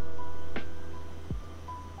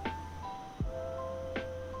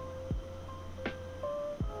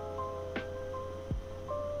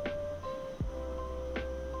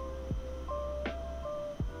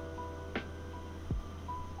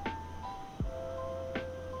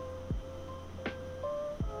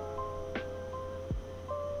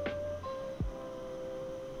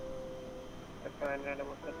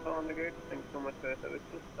 On the gate. Thanks so much for your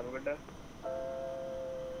services. Have a good day.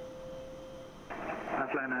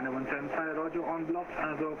 Flight 90175, Roger, on block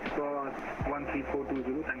as of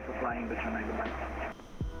 13420. Thanks for flying the Chennai. Goodbye.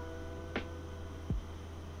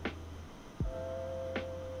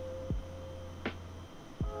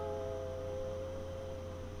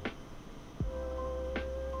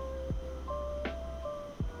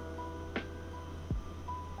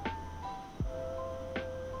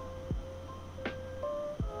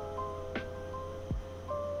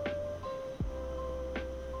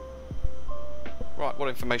 Right, what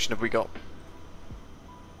information have we got?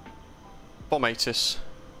 Bombatus.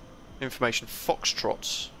 Information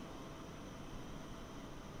Foxtrots.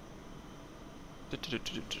 There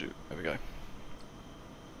we go.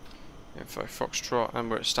 Info Foxtrot,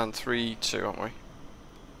 and we're at stand 3-2, aren't we?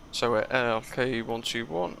 So we're LK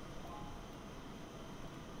 121.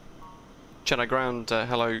 Chennai ground,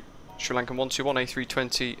 hello. SriLankan 121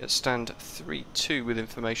 A320 at stand 3-2 with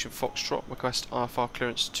information Foxtrot. Request IFR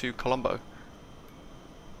clearance to Colombo.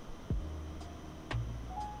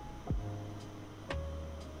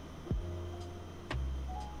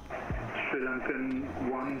 SriLankan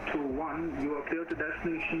 121, you are clear to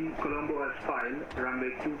destination Colombo as filed, runway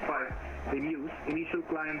 25 in use, initial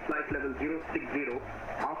climb flight level 060,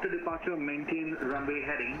 after departure maintain runway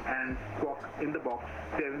heading and squawk in the box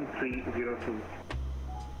 7302.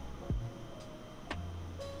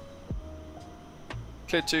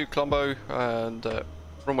 Clear to Colombo and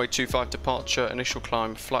runway 25 departure, initial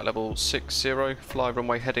climb flight level 60, fly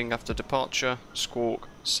runway heading after departure, squawk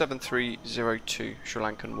 7302,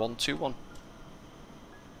 SriLankan 121.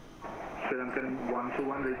 SriLankan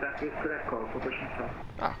 121, raise that is correct, call for pushing start.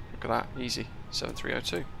 Ah, look at that, easy,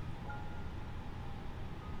 7302.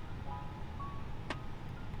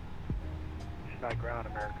 Chennai ground,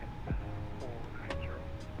 American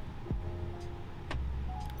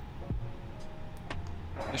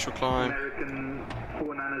 490. Initial climb. American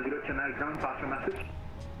 490 Chennai ground, pass your message.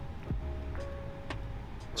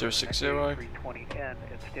 060. A320N,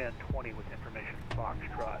 instead 20 with information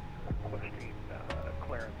Foxtrot, requesting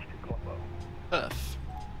clearance to Colombo. Earth.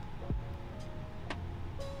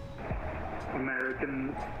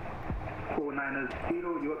 American 490,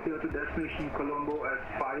 you appear to destination Colombo as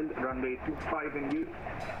filed, runway 25 in use.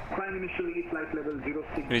 Climb initially flight level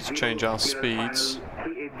 060. We need to change our speeds.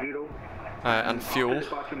 380. And fuel.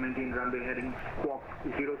 Departure maintain runway heading squawk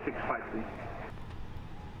 0653.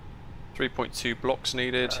 3.2 blocks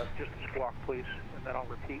needed. Just a squawk, please, and then I'll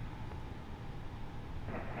repeat.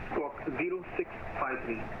 Squawk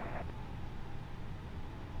 0653.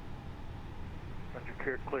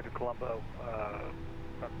 Roger, clear to Colombo.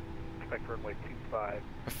 Expect runway 25.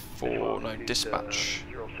 No dispatch.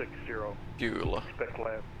 060. Fuel. Expect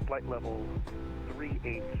flight level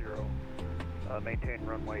 380. Maintain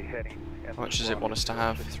runway heading. How much does it want us to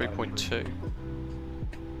have? 3.2.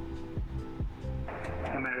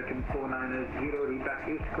 American 490, reback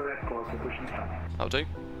is correct, call for push and start. That'll do.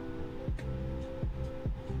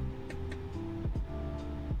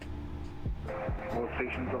 All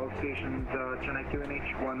stations, Chennai QNH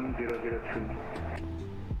 1003.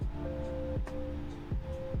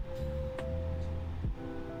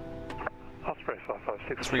 Osprey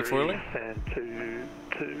 556. It's refueling. And to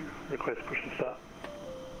request push and start.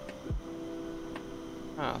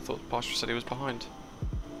 Ah, I thought Pastor said he was behind.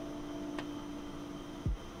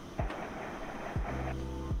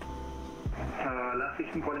 Last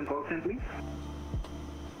station calling call sign, please.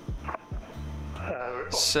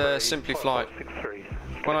 Simply flight.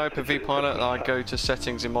 When I open vPilot and I go to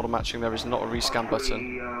settings in model matching, there is not a rescan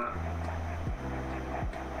button.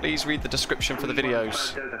 Please read the description for the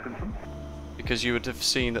videos, because you would have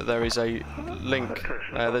seen that there is a link,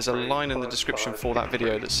 there's a line in the description for that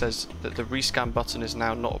video that says that the rescan button is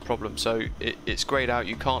now not a problem. So it's greyed out,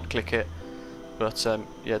 you can't click it, but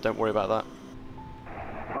yeah, don't worry about that.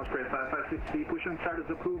 Osprey 5560, push and start is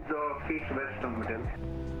approved, face west on hotel.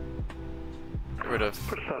 Get rid of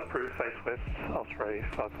Push start approved, face west, Osprey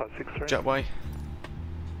 5563. jetway.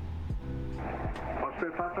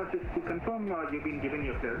 Osprey 5560, confirm you've been given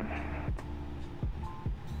your clearance.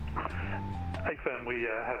 Hey firm, we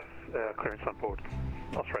have clearance on board.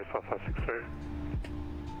 Osprey 5563.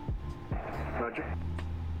 Roger.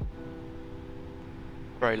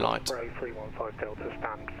 Very light. Osprey 315 Delta,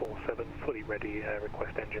 stand 47, fully ready,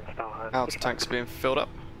 request engine start. Outer tanks being filled up.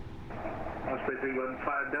 Osprey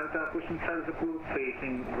 315 Delta, push and start is approved,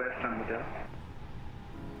 facing west on hotel.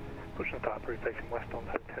 Push and start approved, facing west on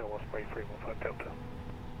hotel, Osprey 315 Delta.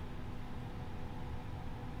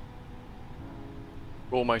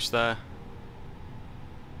 We're almost there.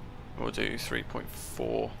 We'll do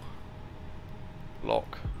 3.4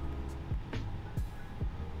 lock.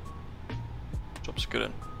 Job's good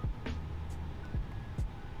in.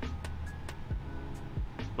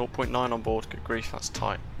 0.9 on board, good grief, that's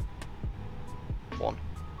tight. 1.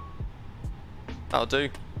 That'll do.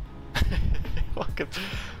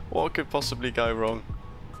 What could possibly go wrong?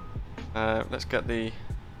 Let's get the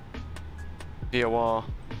VOR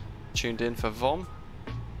tuned in for VOMM.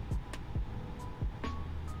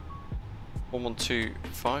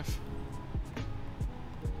 1125.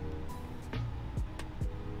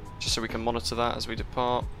 Just so we can monitor that as we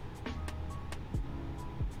depart.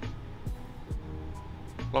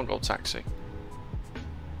 Long goal taxi.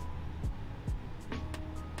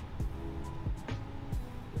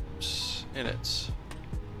 Oops, in it.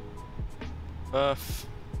 Earth.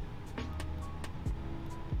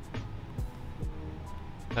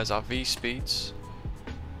 There's our V speeds.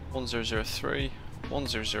 1003,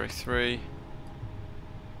 1003.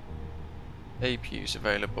 APU's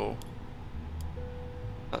available.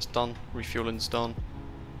 That's done. Refueling's done.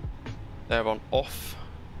 They're on off.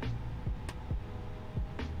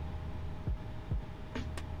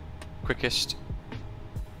 Quickest.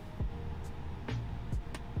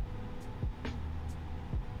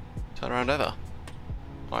 Turnaround ever,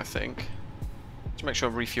 I think. Let's make sure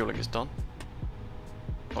refueling is done.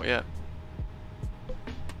 Not yet.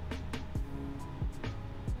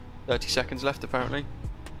 30 seconds left apparently.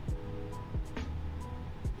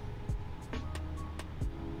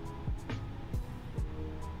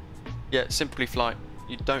 Yeah, simply flight.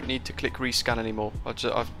 You don't need to click rescan anymore.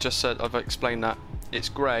 I've explained that. It's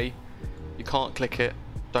grey. You can't click it.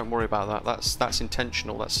 Don't worry about that. That's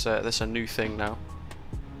intentional. That's a new thing now.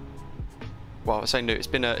 Well, I say new. It's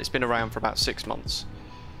been around for about 6 months.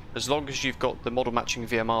 As long as you've got the model matching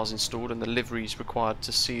VMRs installed and the liveries required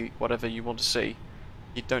to see whatever you want to see,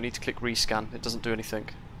 you don't need to click rescan. It doesn't do anything.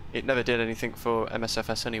 It never did anything for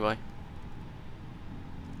MSFS anyway.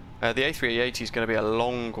 The A380 is going to be a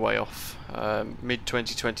long way off. Mid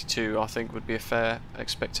 2022 I think would be a fair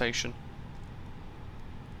expectation.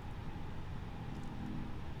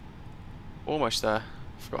 Almost there.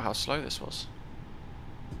 Forgot how slow this was.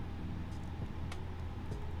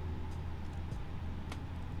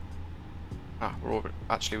 Ah,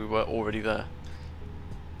 actually we were already there.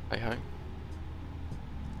 Hey ho.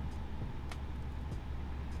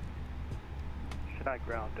 Should I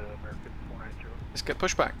ground American 490? Let's get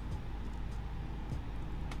pushed back.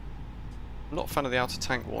 I'm not a fan of the outer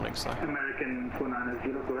tank warnings though. American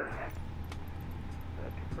 490, go ahead.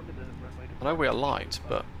 I know we are light,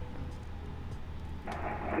 but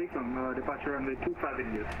Departure runway 25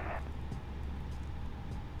 in use.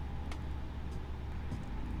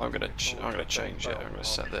 I'm gonna change it. I'm gonna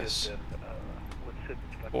set this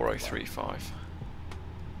 4035.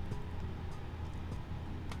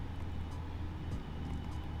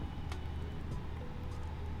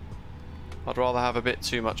 I'd rather have a bit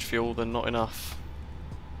too much fuel than not enough.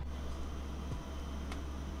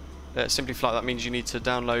 Simply Flight, that means you need to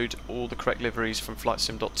download all the correct liveries from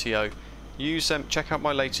flightsim.to. Use check out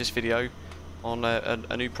my latest video on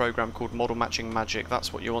a new program called Model Matching Magic.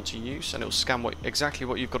 That's what you want to use, and it will scan exactly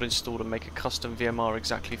what you've got installed and make a custom VMR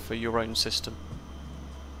exactly for your own system.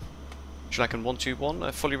 SriLankan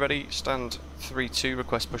 121, fully ready, stand 3-2,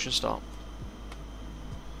 request push and start.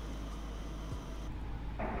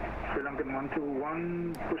 SriLankan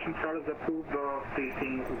 121, push and start is approved,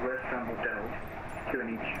 facing west on hotel,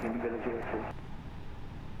 QNH 1004.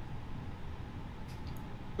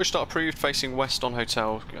 Push start approved, facing west on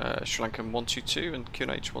hotel, SriLankan 122 and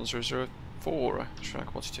QNH 1004,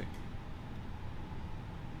 SriLankan 122.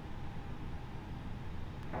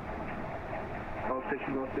 All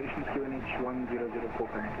stations, QNH 1004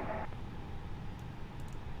 currently.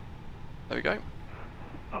 There we go.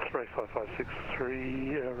 Osprey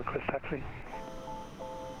 5563, request taxi.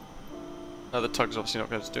 The tug's obviously not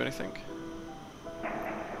going to do anything.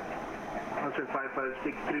 Osprey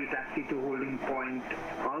 5563, taxi to holding point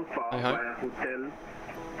Alpha via Hotel,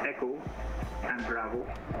 Echo and Bravo.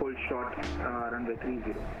 Hold short, runway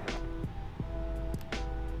 30.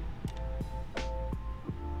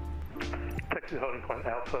 Taxi holding point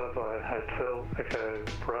Alpha via Hotel, Echo,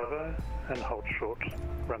 Bravo, and hold short,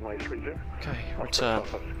 runway 30. Okay, return.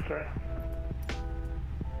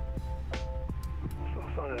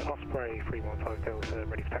 Osprey 315 Delta,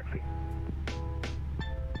 ready for taxi.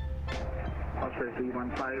 Osprey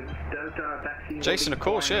 315 Delta, taxi. Jason, of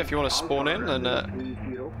course, yeah, if you want to spawn in and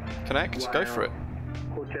connect, go for it.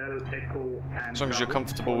 Hotel, Echo, and as long as you're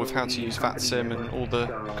comfortable with how to use VATSIM and all the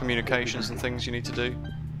communications and things you need to do.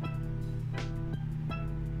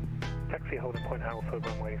 Taxi holding point Alpha,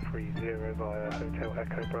 runway 30 via Hotel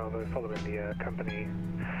Echo Bravo, following the company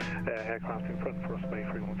aircraft in front for Osprey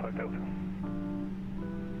 315 Delta.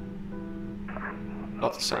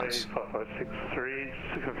 Love the sounds.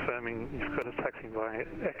 5563, confirming you've got a taxi via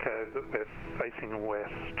Echo, but we're facing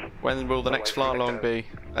west. When will the next fly along be?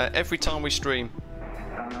 Every time we stream.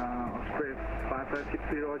 Osprey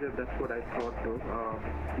 5563, Roger, that's what I thought though.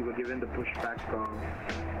 You were given the pushback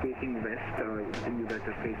facing west, I think you guys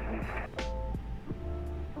are facing east.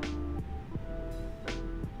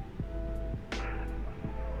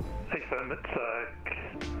 Hey, firm,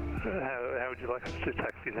 how would you like us to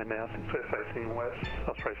taxi then now since we're facing west?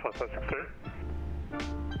 Osprey 5563.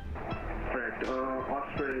 Correct.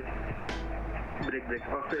 Osprey, break.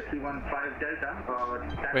 Osprey 315 Delta.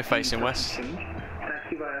 We're facing west.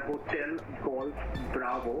 Taxi via Hotel Golf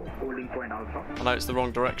Bravo, holding point Alpha. I know it's the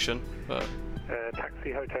wrong direction, but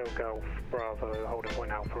Taxi Hotel Golf Bravo, holding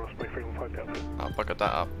point Alpha, Osprey 315 Delta. I'll bugger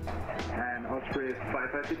that up. And Osprey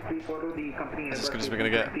 5563, follow the company That's as good as we're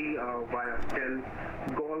going to get. Via Hotel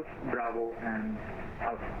Golf Bravo and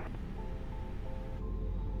Alpha.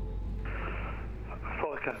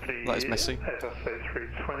 Follow company. That is messy.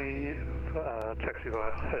 A320, taxi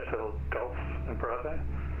via Hotel Golf and Bravo,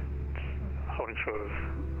 holding short of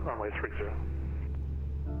runway 30.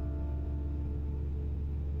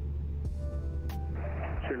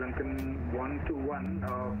 SriLankan 121,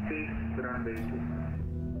 face runway 2.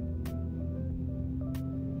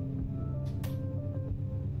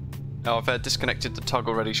 Oh, I've disconnected the tug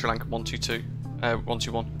already, SriLankan 122,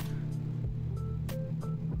 121.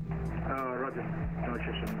 Roger. No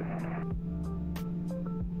issues.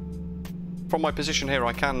 From my position here,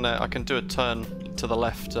 I can do a turn to the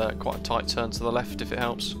left, quite a tight turn to the left if it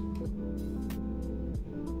helps.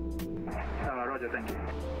 Roger, thank you.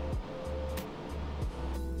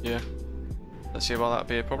 Yeah. Let's see why that'd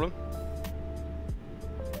be a problem.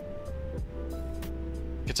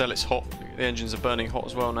 You can tell it's hot. The engines are burning hot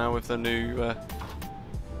as well now with the new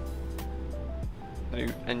the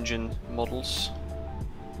new engine models.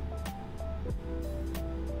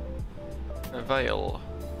 Avail.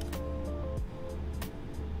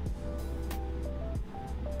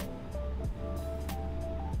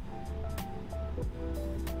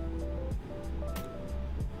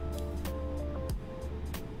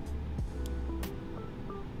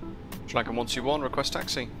 Lankan 121, request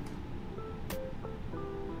taxi.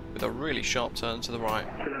 With a really sharp turn to the right.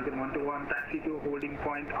 SriLankan 121, taxi to holding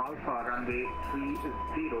point Alpha, runway 30,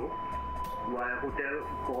 via Hotel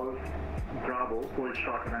Golf Bravo, hold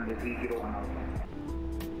short, runway 301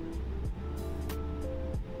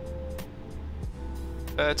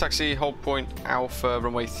 Alpha. Taxi, hold point Alpha,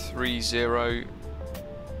 runway 30,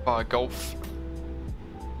 via Golf.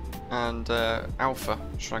 And Alpha,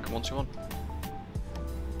 SriLankan 121.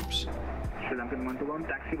 Oops. SriLankan 121,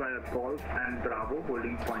 taxi via Golf and Bravo,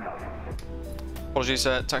 holding point Alpha. Apologies,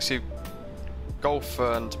 taxi Golf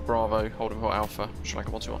and Bravo, holding point Alpha,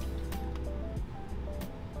 SriLankan 121.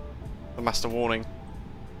 The master warning.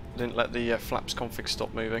 Didn't let the flaps config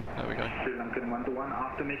stop moving. There we go. SriLankan 121,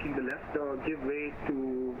 after making the left, give way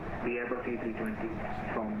to the Airbus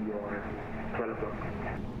A320 from your 12 o'clock.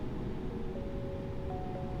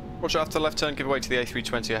 Roger, after left turn, give way to the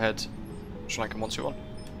A320 ahead, SriLankan 121.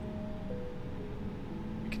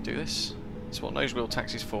 Do this. That's what nose wheel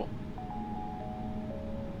taxi's for.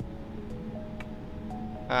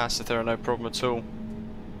 So there are no problem at all.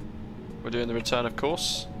 We're doing the return, of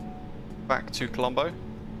course, back to Colombo.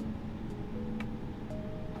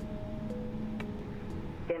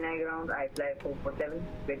 Chennai ground, I fly 447.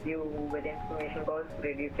 With you with information calls,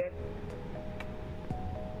 radio check.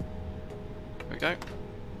 There we go.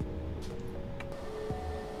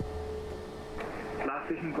 Last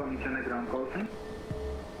station calling Chennai ground call sign.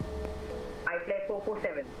 I fly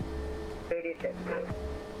 447. Radio check.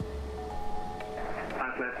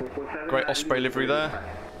 I fly 447. Great Osprey livery there.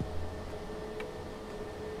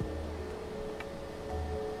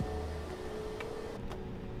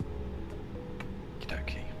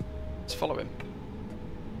 Okey-dokey. Let's follow him.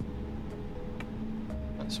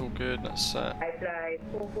 That's all good. Let's I fly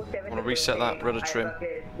 447. want to reset that rudder trim.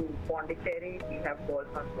 To Pondicherry, we have call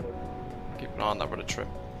control. Keep an eye on that rudder trim.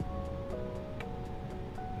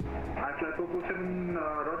 I fly 447,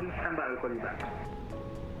 Roger, stand by, I'll call you back.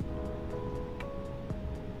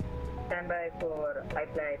 Stand by for I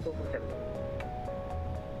fly 447.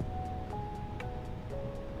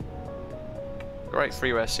 Great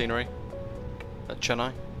freeware scenery at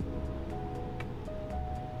Chennai.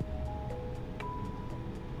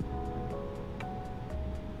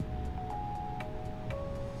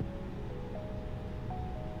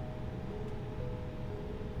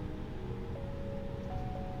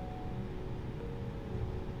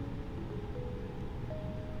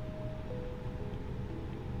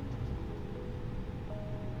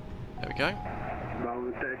 There we go.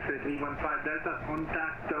 About X-ray 315 Delta,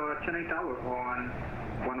 contact Chennai Tower on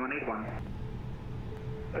 1181.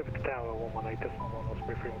 Over to Tower 118, decimal 1,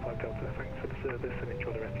 Osprey 315 Delta. Thanks for the service and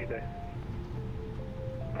enjoy the rest of your day.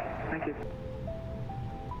 Thank you.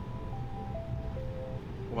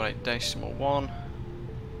 18.1.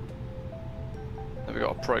 Then we've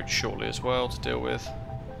got approach shortly as well to deal with.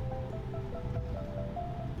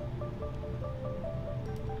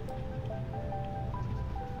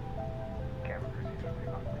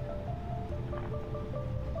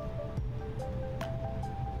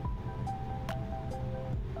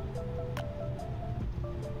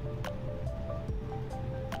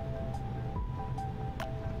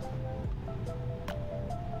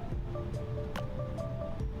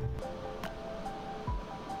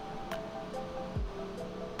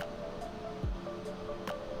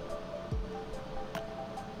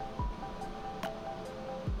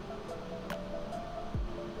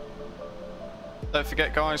 Don't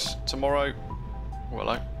forget, guys, tomorrow, well,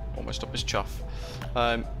 I almost up his chuff.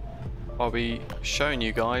 I'll be showing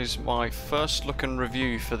you guys my first look and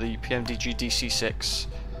review for the PMDG DC6.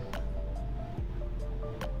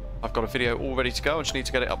 I've got a video all ready to go, I just need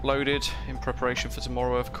to get it uploaded in preparation for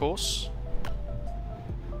tomorrow, of course.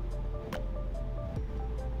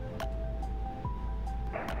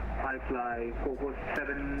 I fly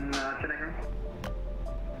 447 Chennai ground.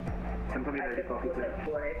 Confirm your ready, copy, please.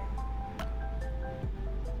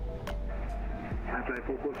 I fly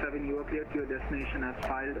 447, you are clear to your destination as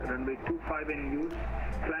filed, runway 25 in use.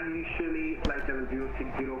 Climb initially, flight level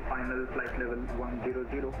 060, final flight level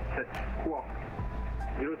 100, set squawk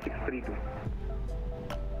 0632.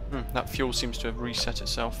 That fuel seems to have reset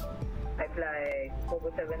itself. I fly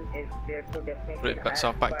 447 is clear to destination. Put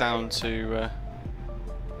itself back down to...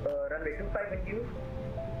 runway 25 in use.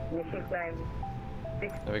 Initial climb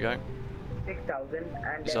 6. There we go. 6000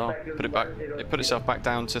 and Bizarre. Put it back. It put itself back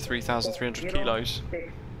down to 3,300 kilos.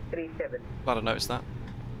 0637. Glad I noticed that.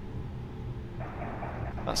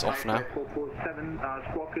 That's off now. 447,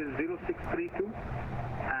 squawk is 0632,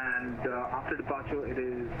 and after departure it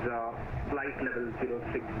is flight level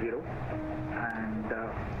 060, and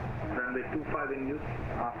runway 25 in use.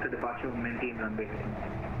 After departure, maintain runway heading.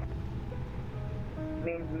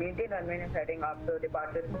 Maintain runway heading after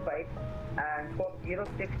departure 25 and squawk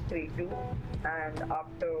 0632 and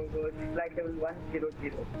afterwards flight level 100.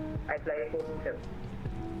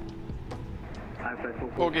 I fly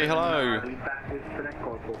 427. Augie, hello.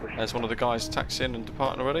 There's one of the guys taxiing and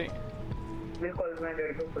departing already. We'll call when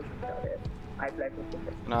ready for full start. I fly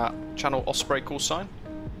 427. Now, channel Osprey call sign.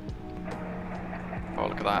 Oh,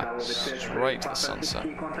 look at that. Straight to the sunset.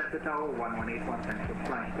 Contact the tower 1181 central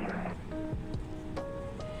flying.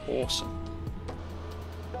 Awesome.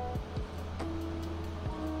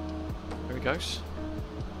 There he goes.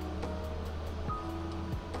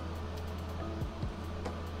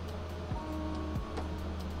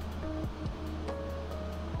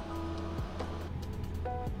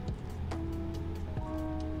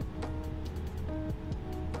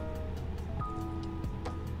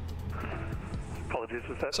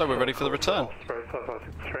 So we're ready for the return. Osprey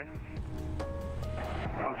 5563.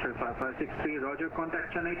 Osprey 5563, roger,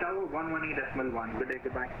 contact Chennai Tower 118.1. Good day,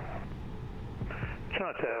 goodbye.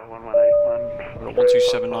 Chennai Tower 1181. Got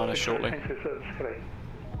 1279 shortly.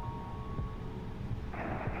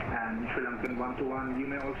 And SriLankan 121, you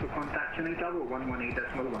may also contact Chennai Tower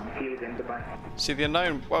 118.1. See you again, goodbye. See the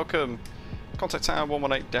unknown, welcome. Contact tower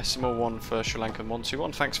 118.1 for SriLankan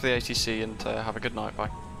 121. Thanks for the ATC and have a good night, bye.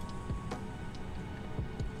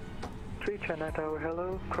 3 Chennai Tower,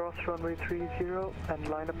 hello, cross runway 30 and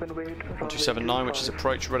line up and wait. 1279, which is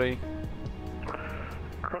approach ready.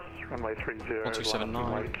 Cross runway 30.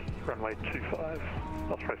 1279. Runway 25.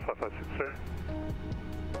 Osprey 5560.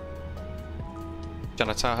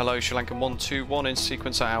 Chennai Tower, hello, SriLankan 121 in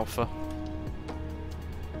sequence at Alpha.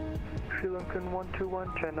 SriLankan 121,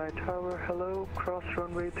 Chennai Tower, hello, cross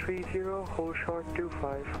runway 30, hold short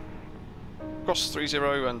 25. Cross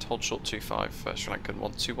 30 and hold short 25 for SriLankan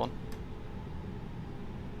 121.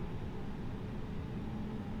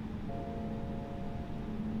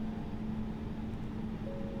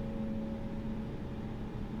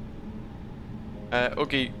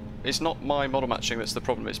 Oogie, it's not my model matching that's the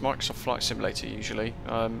problem, it's Microsoft Flight Simulator usually.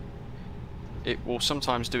 It will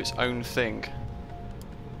sometimes do its own thing.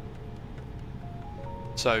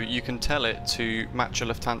 So you can tell it to match a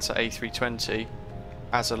Lufthansa A320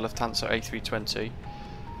 as a Lufthansa A320,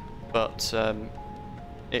 but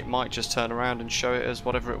it might just turn around and show it as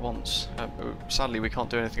whatever it wants. Sadly, we can't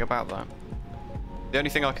do anything about that. The only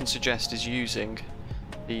thing I can suggest is using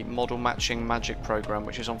the model matching magic program,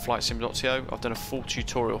 which is on flightsim.to. I've done a full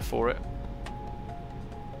tutorial for it,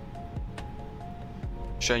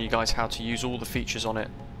 showing you guys how to use all the features on it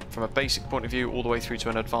from a basic point of view all the way through to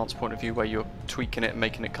an advanced point of view where you're tweaking it and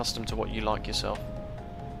making it custom to what you like yourself.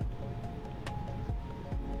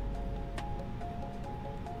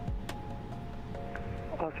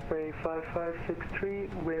 Osprey 5563,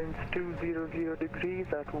 winds 200 degrees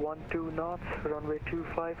at 12 knots, runway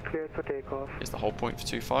 25 cleared for takeoff. Is the whole point for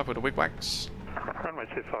 25 with the wigwags? Runway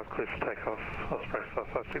 25 clear for takeoff. Osprey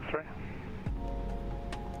 5563.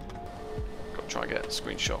 Got to try and get a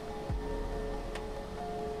screenshot.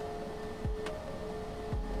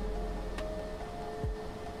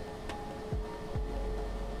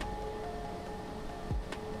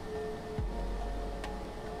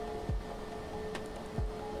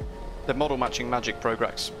 The model matching magic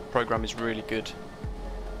program is really good,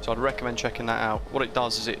 so I'd recommend checking that out. What it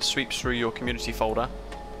does is it sweeps through your community folder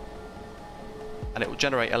and it will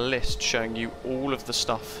generate a list showing you all of the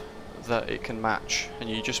stuff that it can match, and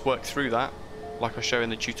you just work through that like I show in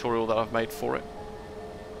the tutorial that I've made for it.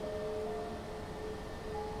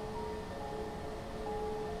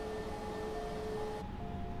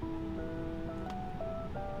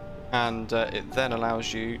 And it then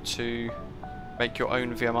allows you to make your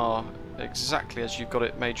own VMR exactly as you've got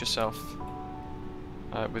it made yourself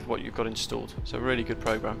with what you've got installed. So a really good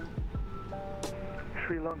program.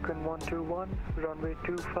 SriLankan 121, runway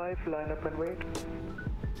 25, line up and wait.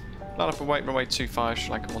 Line up and wait, runway 25,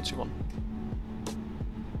 SriLankan 121.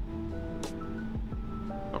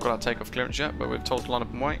 Not got our takeoff clearance yet, but we're told to line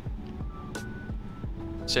up and wait.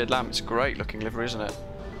 Seared lamp, it's a great looking livery, isn't it?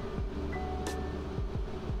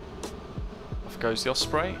 Off goes the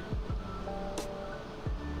Osprey.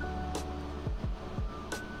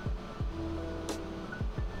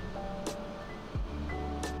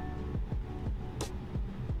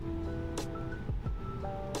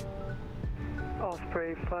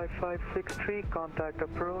 Osprey 5563, contact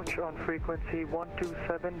approach on frequency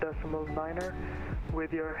 127.9er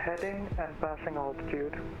with your heading and passing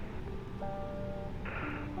altitude.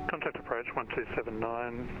 Contact approach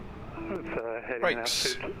 1279. It's heading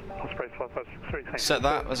Brakes. out to Osprey 5563. Thanks. Set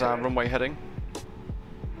that as our runway heading.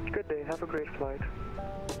 Good day, have a great flight.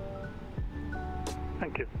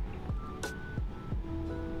 Thank you.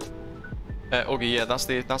 Augie, yeah, that's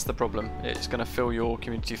the problem. It's going to fill your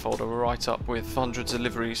community folder right up with hundreds of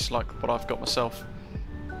liveries like what I've got myself.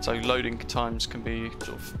 So loading times can be sort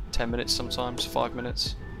of 10 minutes sometimes, 5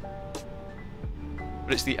 minutes.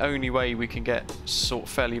 But it's the only way we can get sort of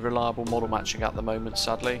fairly reliable model matching at the moment,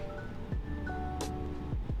 sadly.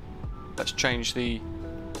 Let's change the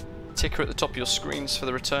ticker at the top of your screens for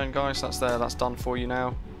the return, guys. That's there, that's done for you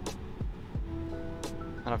now.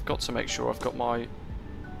 And I've got to make sure I've got my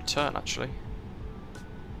return actually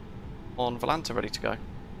on Volanta ready to go.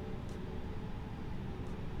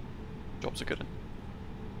 Job's a good one.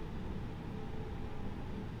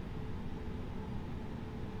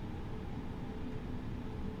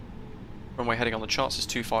 Runway heading on the charts is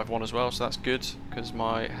 251 as well, so that's good because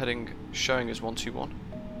my heading showing is 121.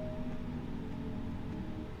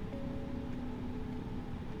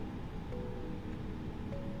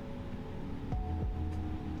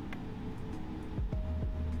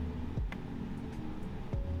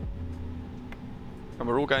 And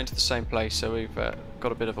we're all going to the same place, so we've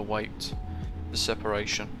got a bit of a wait for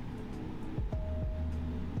separation.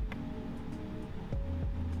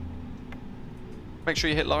 Make sure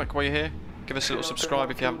you hit like while you're here. Give us a little subscribe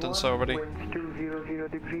if you haven't done so already. Winds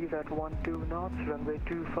 200 degrees at 12 knots, runway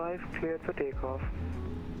 25, cleared for takeoff.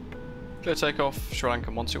 Clear takeoff,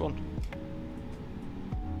 SriLankan 121.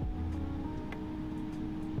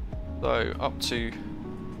 So up to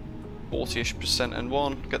 40-ish%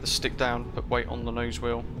 N1, get the stick down, put weight on the nose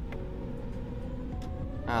wheel,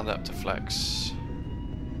 and up to flex.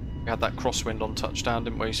 We had that crosswind on touchdown,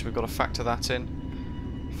 didn't we? So we've got to factor that in.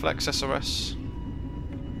 Flex SRS,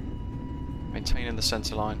 maintaining the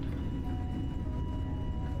centre line.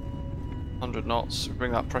 100 knots, we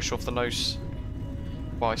bring that pressure off the nose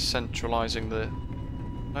by centralising the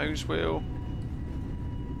nose wheel.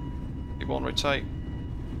 Keep on rotate.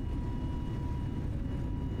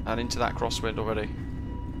 And into that crosswind already.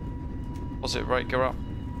 Positive rate, go up.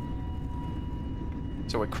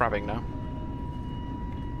 So we're crabbing now.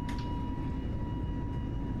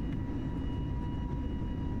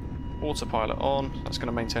 Autopilot on, that's going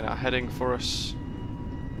to maintain our heading for us.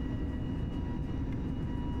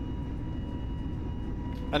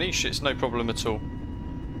 Anish, it's no problem at all.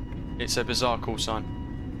 It's a bizarre call sign.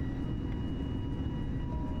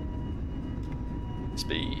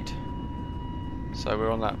 Speed. So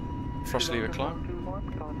we're on that thrust lever climb.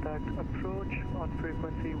 Contact approach on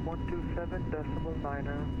frequency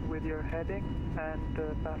 127.9er with your heading and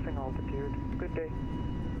passing altitude. Good day.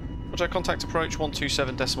 Roger, contact approach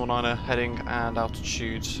 127.9er, heading and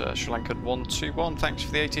altitude SriLankan 121. Thanks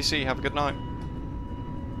for the ATC, have a good night.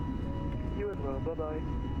 You as well, bye bye.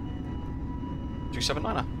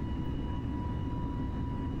 279er.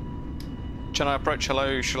 Chennai approach,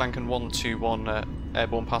 hello, SriLankan 121,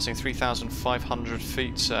 airborne passing 3,500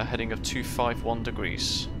 feet, heading of 251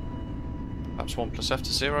 degrees. Perhaps 1 plus F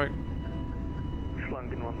to 0.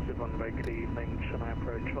 SriLankan 121, very good evening, Chennai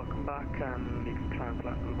approach, welcome back, and you can climb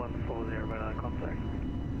flight level 140, radar contact.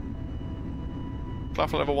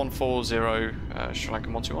 Flight level 140,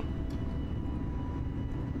 SriLankan 121.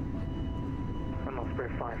 And Osprey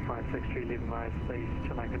 5563, leaving my space,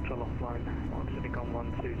 Chennai control offline, on Cinicom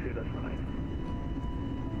 122.8.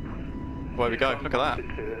 Away we go, look at that.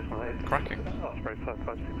 Cracking. Osprey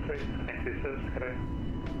 5563, thank you, sir. Good day.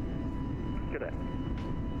 Good day.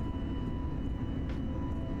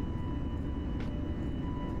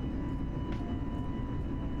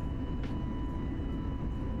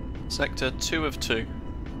 Sector 2 of 2.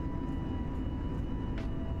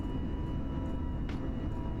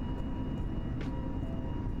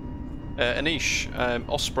 Anish,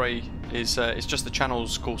 Osprey is just the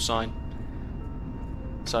channel's call sign.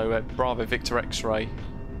 So Bravo Victor X-Ray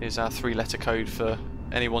is our 3-letter code for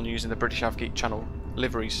anyone using the British Avgeek channel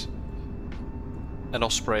liveries. And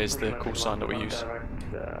Osprey is the call sign that we use.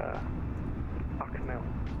 AKMIL.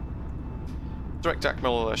 Direct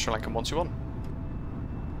AKMIL, SriLankan 121.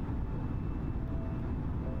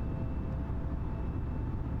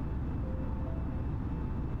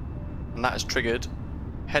 And that has triggered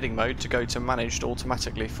heading mode to go to managed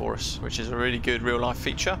automatically for us, which is a really good real-life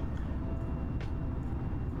feature.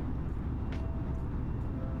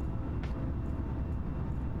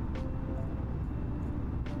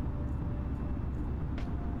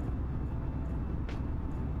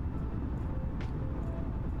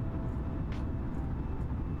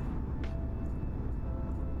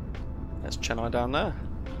 There's Chennai down there.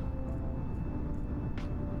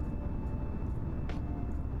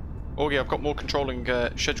 Oh yeah, I've got more controlling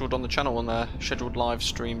scheduled on the channel on there. Scheduled live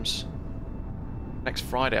streams next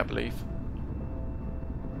Friday, I believe.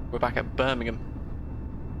 We're back at Birmingham.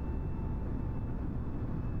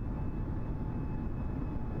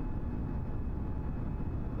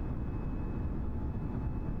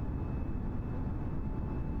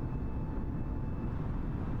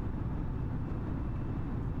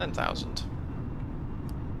 $10,000.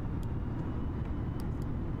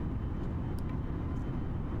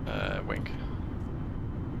 Wing.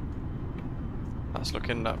 That's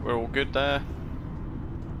looking that we're all good there.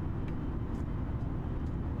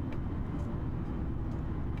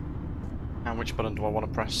 And which button do I want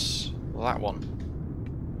to press? That one.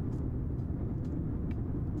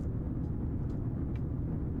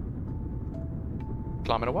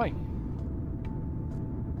 Climbing away.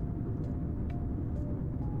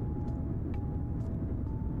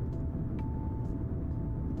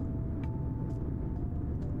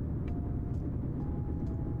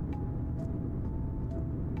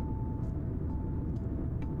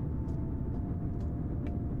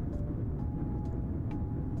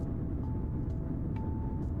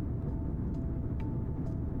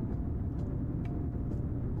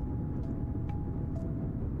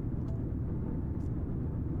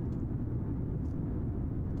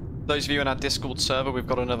 Those of you in our Discord server, we've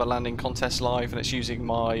got another landing contest live, and it's using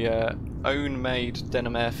my own made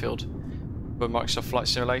Denham airfield with Microsoft Flight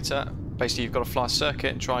Simulator. Basically, you've got to fly a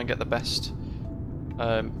circuit and try and get the best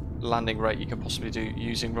landing rate you can possibly do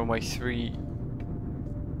using runway 30,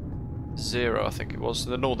 I think it was,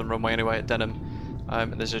 the northern runway anyway at Denham.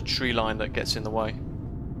 There's a tree line that gets in the way,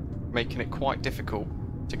 making it quite difficult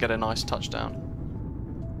to get a nice touchdown.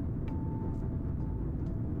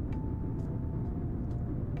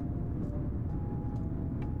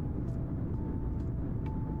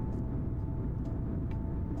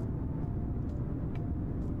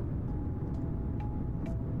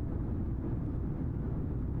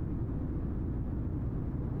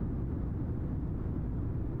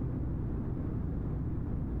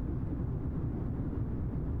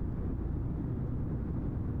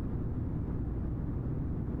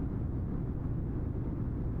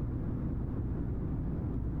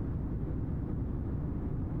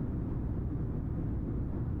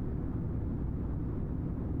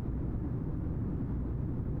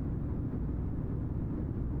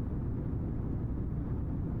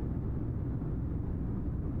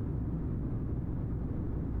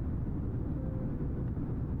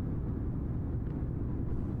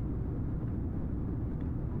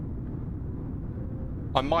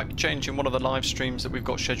 I might be changing one of the live streams that we've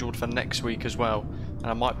got scheduled for next week as well, and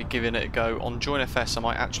I might be giving it a go on Join FS. I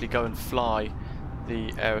might actually go and fly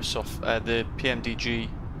the the PMDG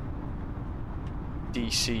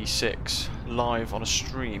DC6 live on a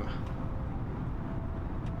stream.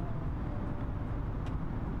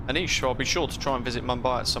 Anish, I'll be sure to try and visit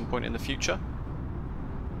Mumbai at some point in the future.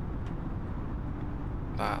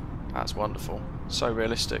 That's wonderful, so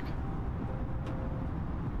realistic.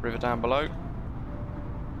 River down below.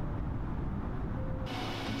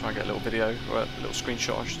 Try and get a little video, or a little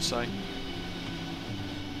screenshot I should say.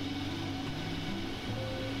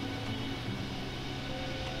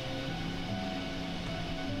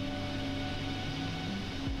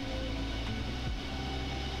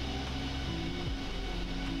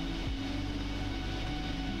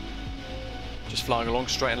 Just flying along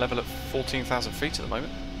straight and level at 14,000 feet at the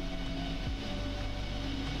moment.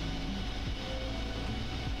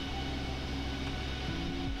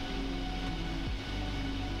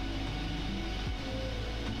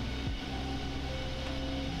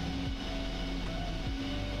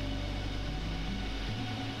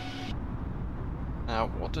 Now,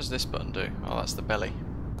 what does this button do? Oh, that's the belly.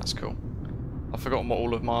 That's cool. I've forgotten what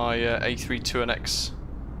all of my A32NX.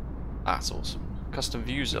 That's awesome. Custom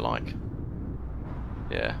views are like.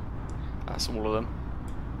 Yeah, that's all of them.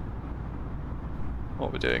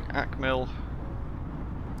 What we're doing? AKMIL.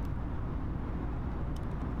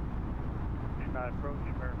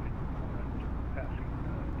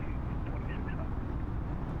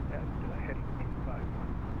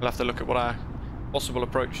 We'll have to look at what our possible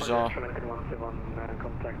approaches are. SriLankan 171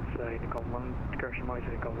 contacts Unicom 1, correction minus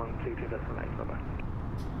Unicom 122.8, bye bye.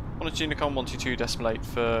 1 Unicom 122.8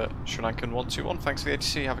 for SriLankan 121. Thanks for the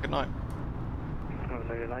ATC, have a good night.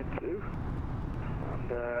 Line 2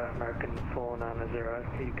 and American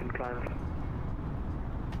 490, you can climb.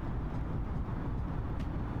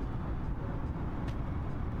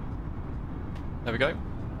 There we go.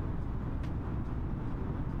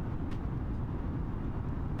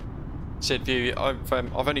 Sid View, I've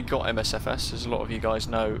only got MSFS, as a lot of you guys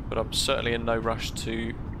know, but I'm certainly in no rush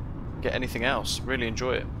to get anything else. Really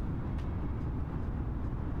enjoy it.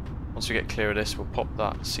 Once we get clear of this, we'll pop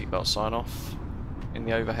that seatbelt sign off in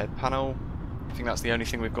the overhead panel. I think that's the only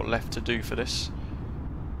thing we've got left to do for this.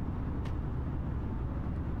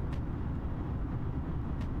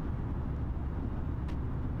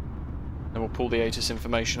 Then we'll pull the ATIS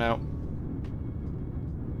information out,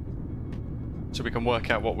 so we can work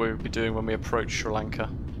out what we'll be doing when we approach Sri Lanka.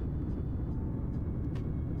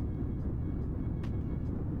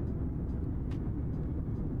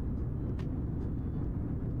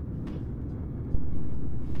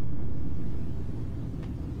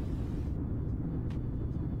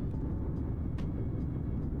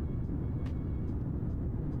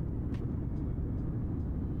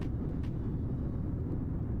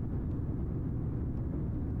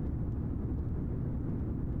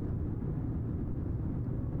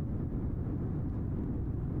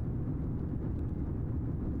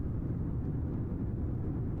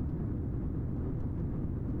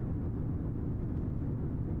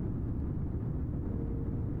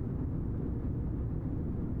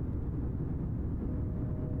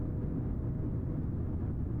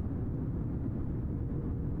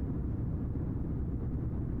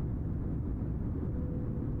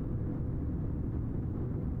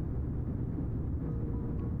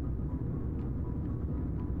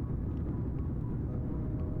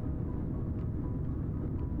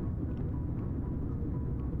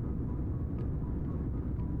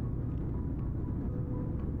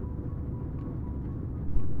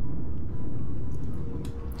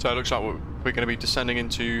 So it looks like we're going to be descending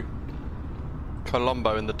into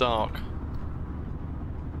Colombo in the dark,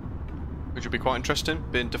 which will be quite interesting,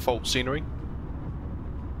 being default scenery.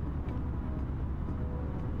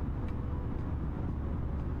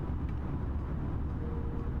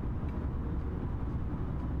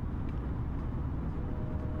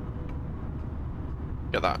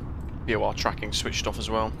 Get that VOR tracking switched off as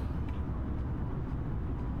well.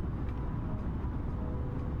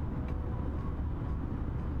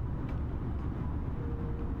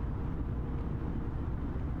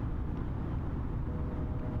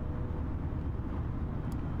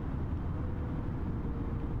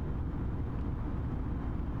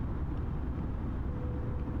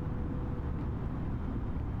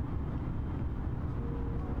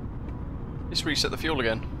 Let's reset the fuel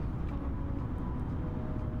again.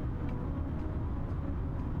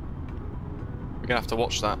 We're gonna have to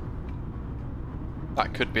watch that.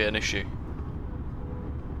 That could be an issue.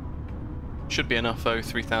 Should be enough though,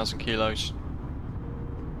 3,000 kilos.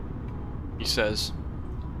 He says.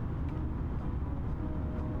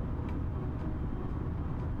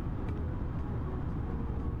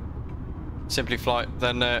 Simply Flight,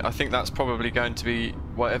 then I think that's probably going to be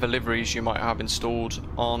whatever liveries you might have installed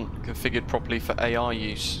aren't configured properly for AI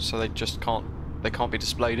use, so they just can't be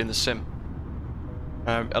displayed in the sim.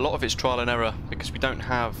 A lot of it's trial and error because we don't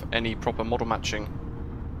have any proper model matching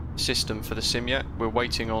system for the sim yet. We're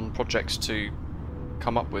waiting on projects to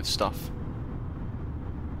come up with stuff.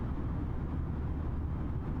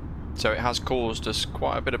 So it has caused us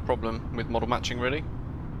quite a bit of problem with model matching really.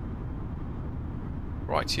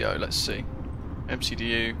 Rightio, let's see.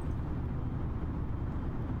 MCDU.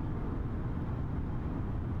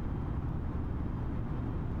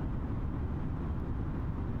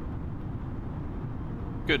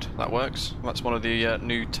 Good, that works. That's one of the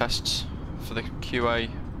new tests for the QA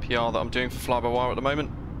PR that I'm doing for flybywire at the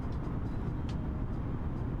moment.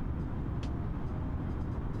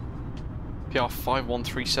 PR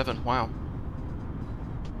 5137, wow.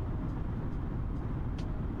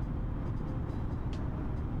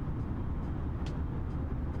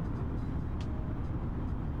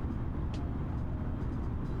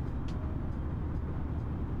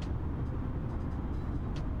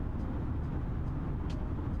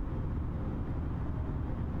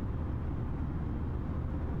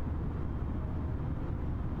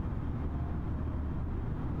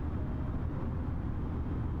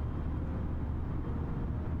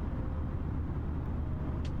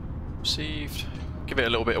 Received. Give it a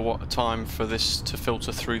little bit of time for this to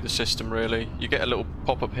filter through the system really. You get a little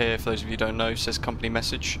pop-up here, for those of you who don't know, says company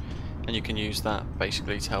message, and you can use that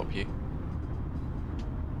basically to help you.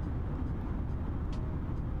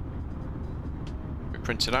 We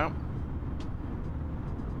print it out.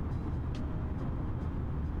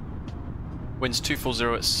 Winds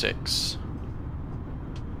 240 at 6.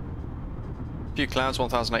 Few clouds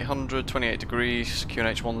 1800, 28 degrees,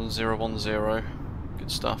 QNH 1010.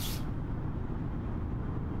 Good stuff.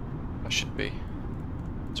 That should be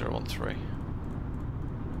 013.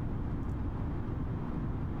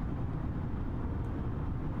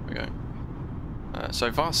 we go.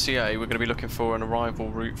 So VCBI, we're going to be looking for an arrival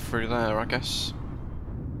route through there, I guess.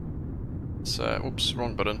 So, oops,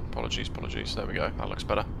 wrong button. Apologies. There we go. That looks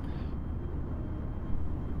better.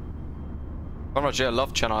 Alright, yeah,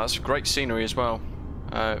 love Chennai. That's great scenery as well.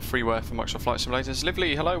 Freeware for Microsoft Flight Simulators.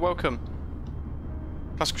 Lively, hello, welcome.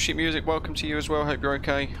 Classical sheet music, welcome to you as well. Hope you're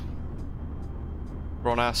okay.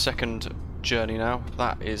 We're on our second journey now.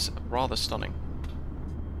 That is rather stunning.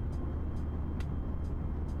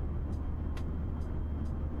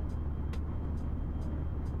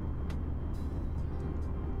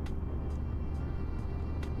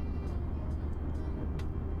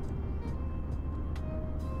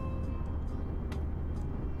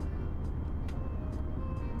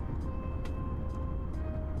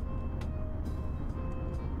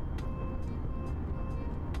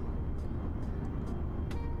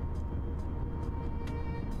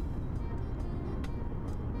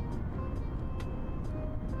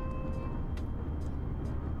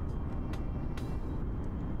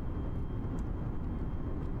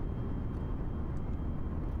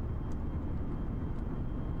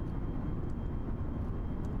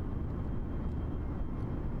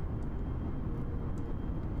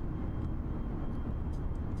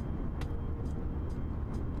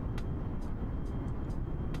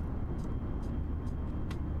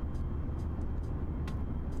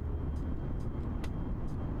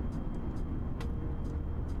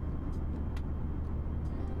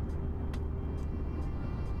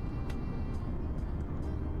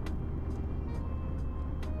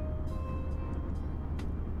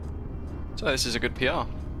 So this is a good PR.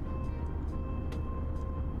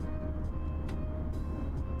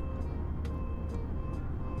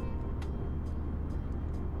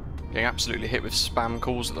 Getting absolutely hit with spam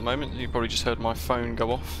calls at the moment. You probably just heard my phone go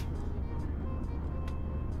off.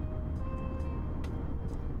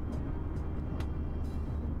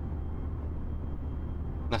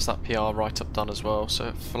 That's that PR write-up done as well.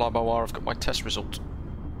 So flybywire, I've got my test result.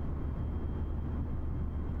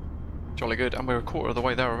 Jolly good, and we're a quarter of the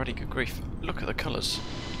way there already. Good grief! Look at the colours.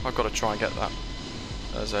 I've got to try and get that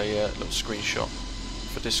as a little screenshot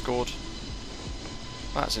for Discord.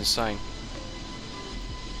 That's insane.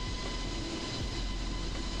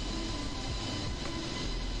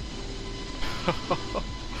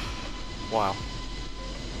 Wow.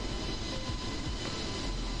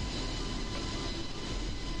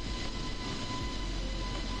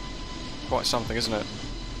 Quite something, isn't it?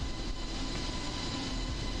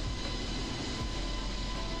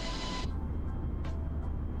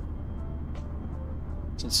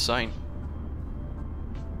 It's insane.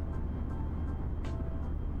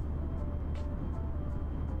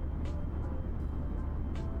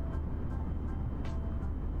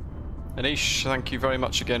 Anish, thank you very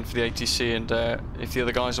much again for the ATC, and if the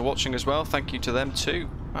other guys are watching as well, thank you to them too.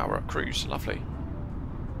 Wow, we're at cruise, lovely.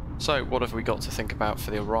 So, what have we got to think about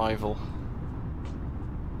for the arrival?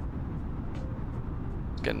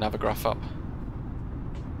 Let's get Navigraph up.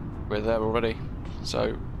 We're there already.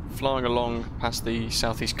 So, flying along past the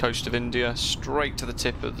southeast coast of India, straight to the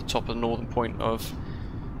tip at the top of the northern point of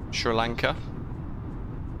Sri Lanka.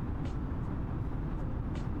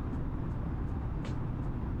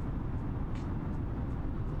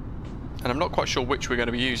 And I'm not quite sure which we're going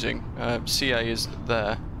to be using. CA is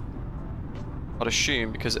there. I'd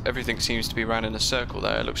assume, because everything seems to be ran in a circle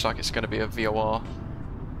there, it looks like it's going to be a VOR,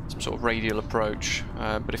 some sort of radial approach.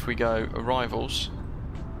 But if we go arrivals,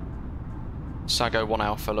 Sago 1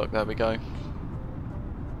 Alpha, look, there we go.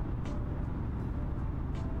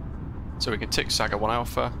 So we can tick Sago 1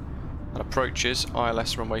 Alpha, and approaches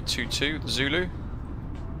ILS runway 22, Zulu.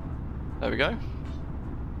 There we go.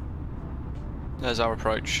 There's our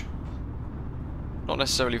approach. Not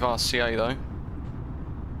necessarily via CA though.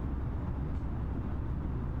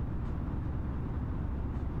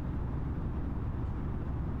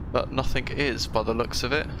 But nothing is by the looks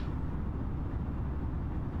of it.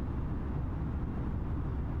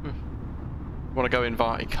 Want to go in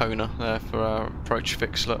via Icona there for our approach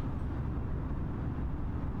fix, look.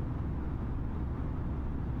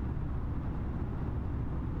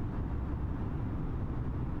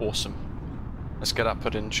 Awesome. Let's get that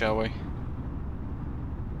put in, shall we?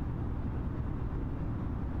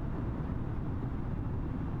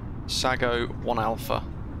 Sago 1 Alpha.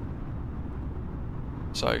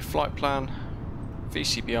 So flight plan,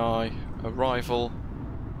 VCBI, arrival,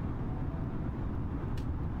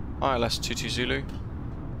 ILS 22 Zulu,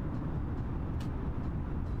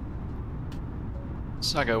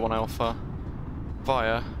 Sago 1 Alpha,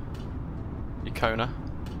 via Icona.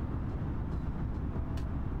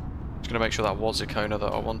 Just going to make sure that was Icona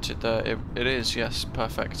that I wanted there. It is, yes,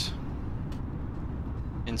 perfect.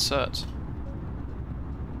 Insert.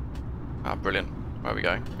 Ah, brilliant. Where are we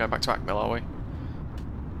going? Going back to AKMIL, are we?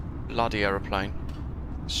 Bloody aeroplane.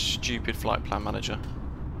 Stupid flight plan manager.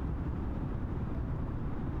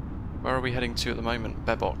 Where are we heading to at the moment?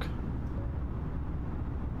 Bebok.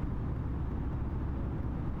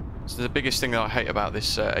 So the biggest thing that I hate about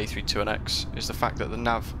this A32NX is the fact that the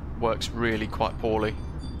nav works really quite poorly.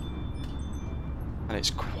 And it's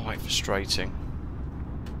quite frustrating.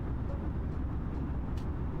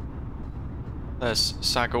 There's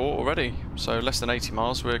Sagor already, so less than 80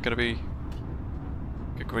 miles, we're going to be...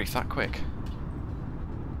 Good grief, that quick.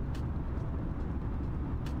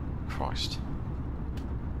 Christ.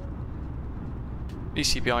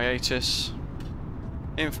 VCBI ATIS,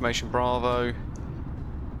 information Bravo,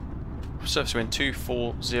 surface wind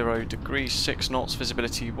 240 degrees, 6 knots,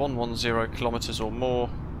 visibility 110 kilometers or more.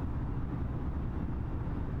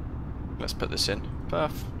 Let's put this in.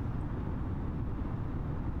 Perf.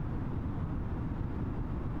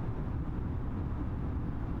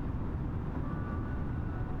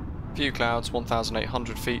 View clouds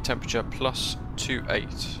 1,800 feet, temperature plus 28.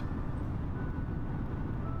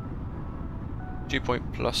 Dew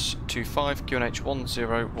point plus 25, QNH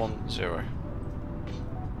 1010.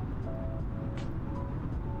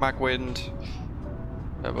 Mag wind,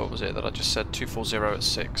 what was it that I just said? 240 at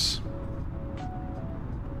 6.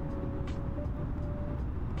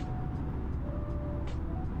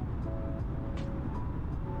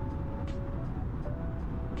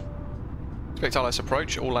 Expect ILS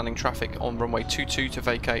approach, all landing traffic on runway 22 to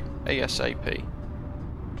vacate ASAP.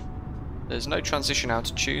 There's no transition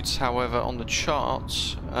altitudes, however on the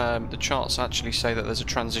charts actually say that there's a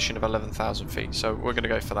transition of 11,000 feet, so we're going to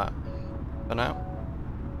go for that for now.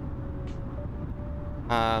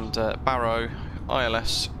 And Barrow,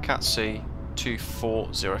 ILS, Cat C,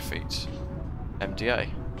 240 feet,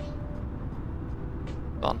 MDA.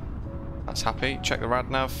 Done. That's happy. Check the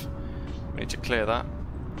rad nav. We need to clear that.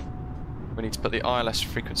 We need to put the ILS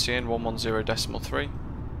frequency in, 110.3.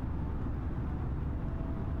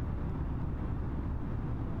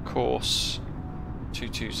 Course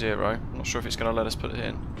 220. I'm not sure if it's going to let us put it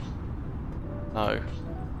in. No.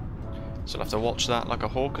 So I'll have to watch that like a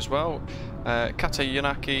hawk as well. Kata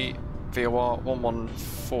Yanaki VOR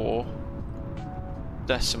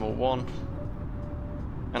 114.1.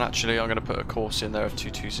 And actually I'm going to put a course in there of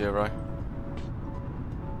 220.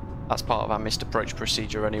 That's part of our missed approach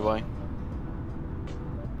procedure anyway.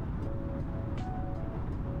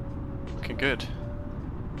 Looking good.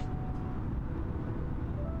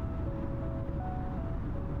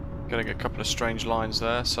 Getting a couple of strange lines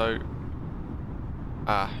there, so...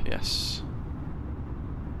 Ah, yes.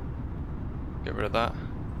 Get rid of that.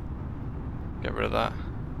 Get rid of that.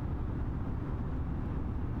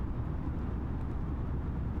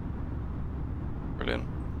 Brilliant.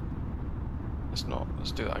 Let's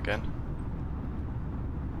do that again.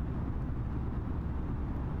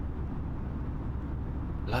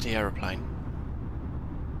 Bloody aeroplane.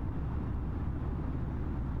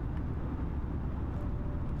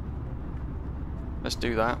 Let's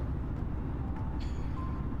do that.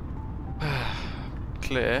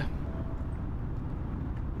 Clear.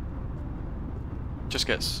 Just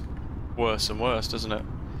gets worse and worse, doesn't it?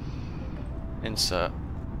 Insert.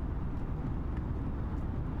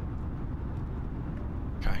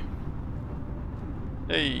 Okay.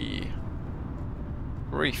 Hey.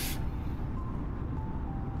 Reef.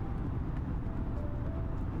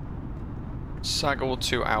 Sagor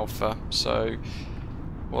to Alpha. So,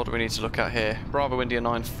 what do we need to look at here? Bravo India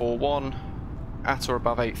 941 at or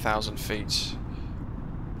above 8,000 feet.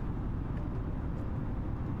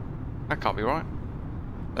 That can't be right.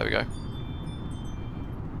 There we go.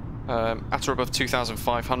 At or above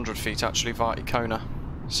 2,500 feet actually via Icona.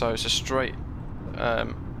 So it's a straight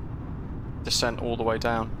descent all the way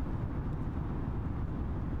down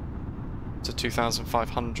to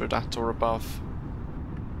 2,500 at or above.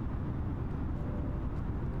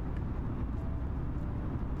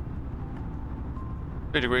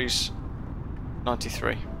 Degrees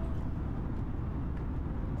 93.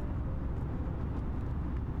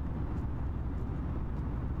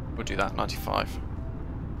 We'll do that 95.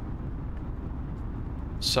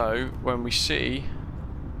 So when we see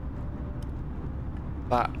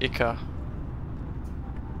that ICA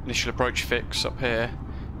initial approach fix up here,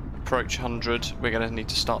 approach 100, we're going to need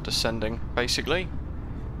to start descending basically,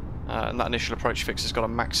 and that initial approach fix has got a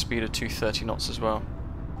max speed of 230 knots as well.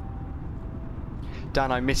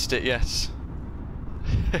 Dan, I missed it, yes.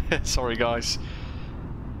 Sorry guys.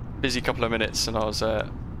 Busy couple of minutes and I was not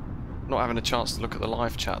having a chance to look at the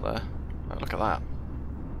live chat there. Oh, look at that.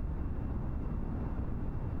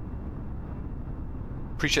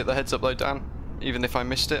 Appreciate the heads up though, Dan. Even if I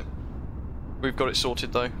missed it, we've got it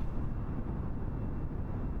sorted though.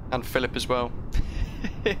 And Philip as well.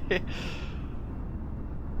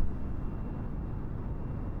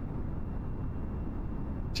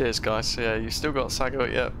 Cheers guys. Yeah, you still got Sago,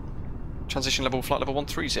 yeah. Transition level, flight level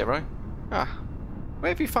 130. Ah,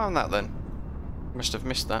 where have you found that then? Must have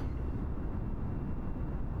missed that.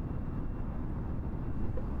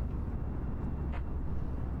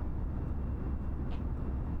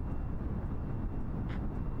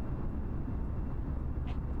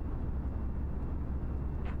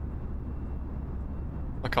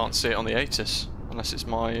 I can't see it on the ATIS, unless it's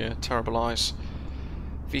my terrible eyes.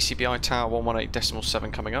 VCBI Tower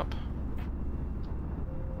 118.7 coming up.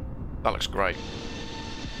 That looks great.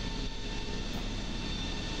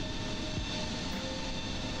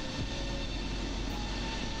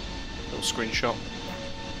 Little screenshot.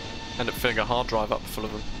 End up filling a hard drive up full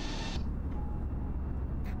of them.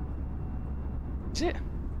 Is it?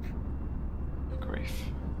 Good grief.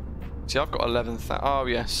 See, I've got 11,000. Oh,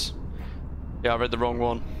 yes. Yeah, I read the wrong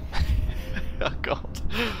one. Oh, God.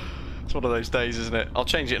 It's one of those days, isn't it? I'll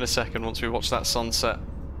change it in a second once we watch that sunset.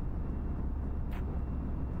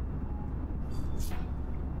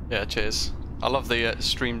 Yeah, cheers. I love the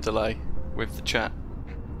stream delay with the chat.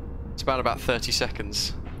 It's about 30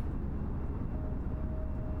 seconds.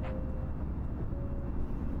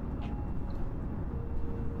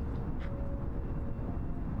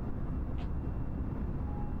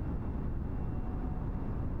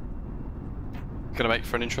 Gonna make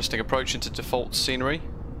for an interesting approach into default scenery.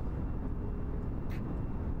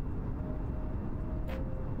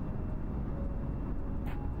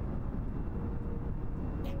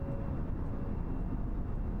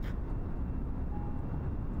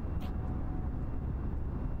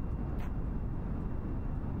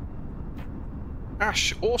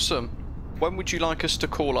 Ash, awesome. When would you like us to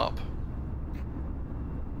call up?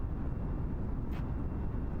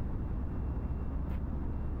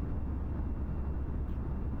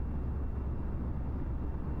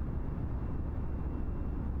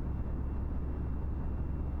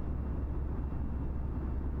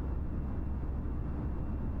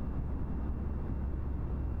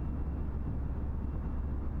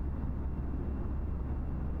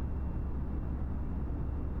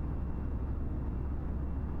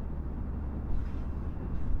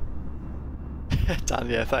 Dan,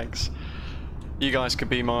 yeah, thanks. You guys could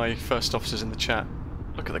be my first officers in the chat.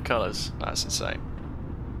 Look at the colours, that's insane.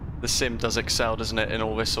 The sim does excel, doesn't it, in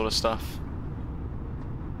all this sort of stuff.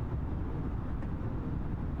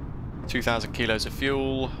 2,000 kilos of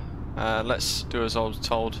fuel. Let's do as I was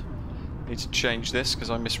told. Need to change this because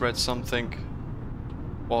I misread something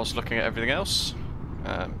whilst looking at everything else.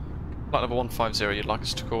 Flight level 150 you'd like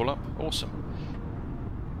us to call up. Awesome.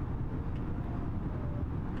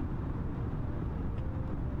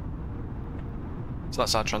 So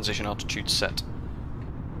that's our transition altitude set.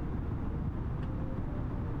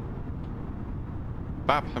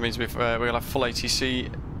 Bab, that means we'll have full ATC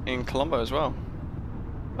in Colombo as well.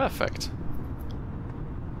 Perfect.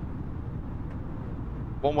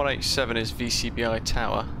 1187 is VCBI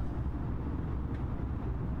Tower.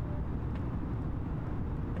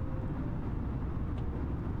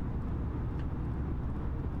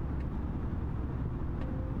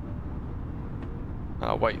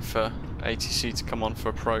 I'll wait for ATC to come on for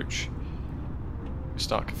approach.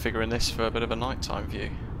 Start configuring this for a bit of a nighttime view.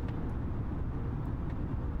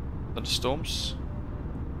 Thunderstorms.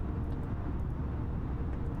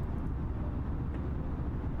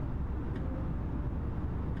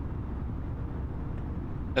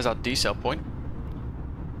 There's our decel point.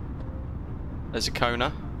 There's a Kona,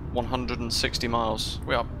 160 miles.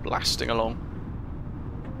 We are blasting along.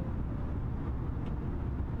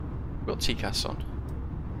 We've got TCAS on.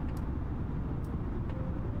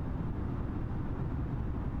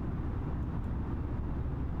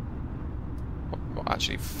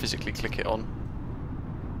 Actually physically click it on.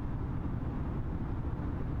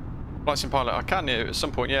 Flight pilot, I can at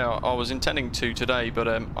some point, yeah, I was intending to today, but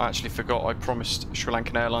I actually forgot I promised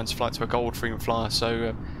SriLankan Airlines flight to a gold frequent flyer,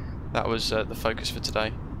 so that was the focus for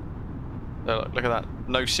today. Look at that,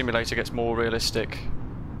 no simulator gets more realistic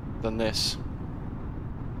than this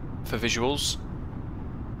for visuals.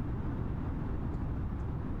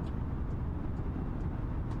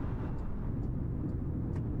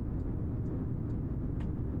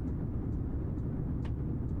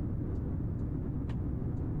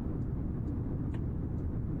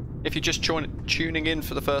 If you're just tuning in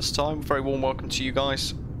for the first time, very warm welcome to you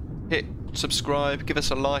guys. Hit subscribe, give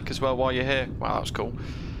us a like as well while you're here. Wow, that was cool.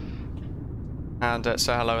 And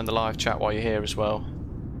say hello in the live chat while you're here as well.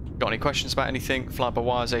 Got any questions about anything,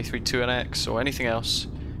 fly-by-wires A32NX or anything else,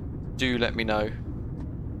 do let me know.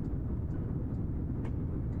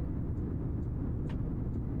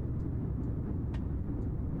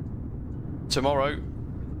 Tomorrow,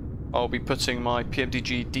 I'll be putting my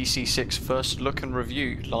PMDG DC6 first look and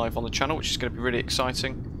review live on the channel, which is going to be really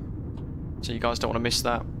exciting. So you guys don't want to miss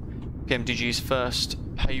that. PMDG's first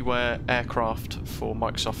payware aircraft for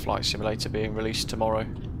Microsoft Flight Simulator being released tomorrow.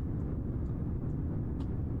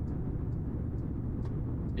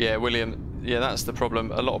 Yeah, William, yeah, that's the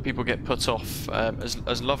problem. A lot of people get put off.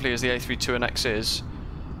 As lovely as the A32NX is,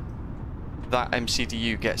 that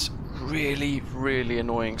MCDU gets really, really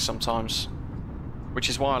annoying sometimes. Which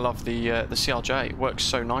is why I love the CRJ. It works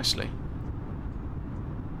so nicely.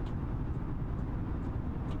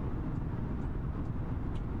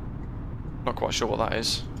 Not quite sure what that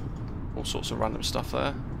is. All sorts of random stuff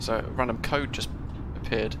there. So random code just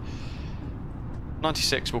appeared.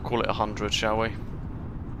 96, we'll call it 100, shall we?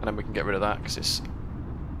 And then we can get rid of that because it's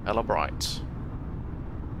hella bright.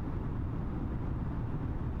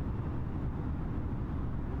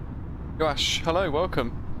 Gosh, hello,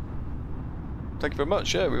 welcome. Thank you very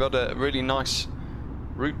much. Yeah, we've had a really nice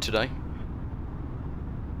route today.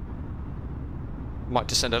 Might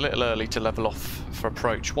descend a little early to level off for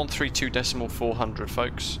approach. 132.400,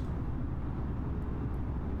 folks.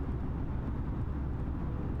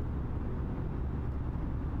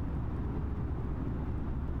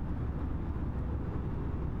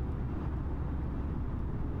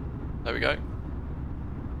 There we go.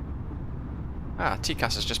 Ah,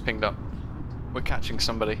 TCAS has just pinged up. We're catching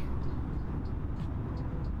somebody.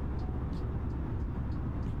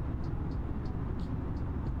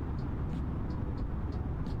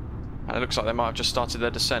 And it looks like they might have just started their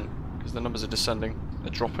descent, because the numbers are descending, they're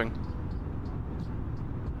dropping.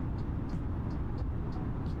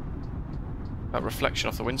 That reflection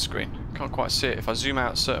off the windscreen, can't quite see it. If I zoom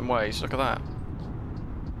out certain ways, look at that.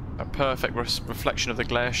 A perfect reflection of the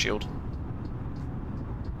glare shield.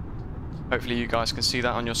 Hopefully you guys can see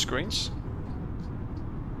that on your screens.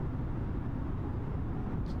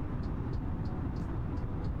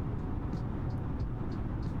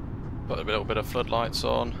 Put a little bit of floodlights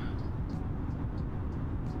on.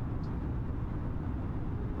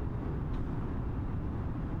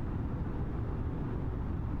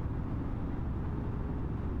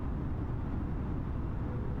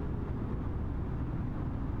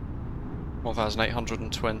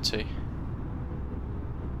 $1,820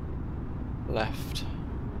 left.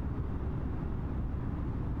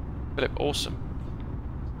 Philip, awesome.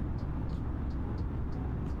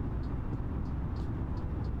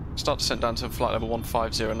 Start to send down to flight level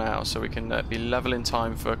 150 now, so we can be level in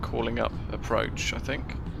time for calling up approach, I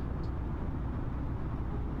think.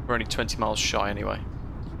 We're only 20 miles shy anyway.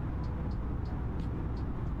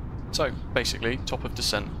 So, basically, top of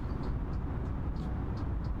descent.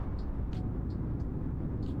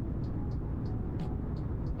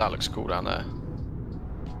 That looks cool down there.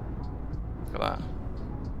 Look at that.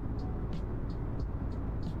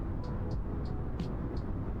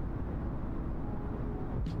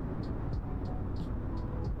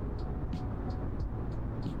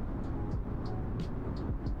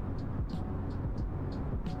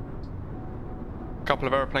 A couple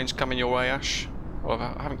of aeroplanes coming your way, Ash. Well,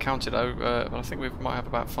 I haven't counted, but I think we might have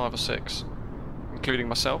about 5 or 6, including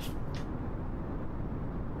myself.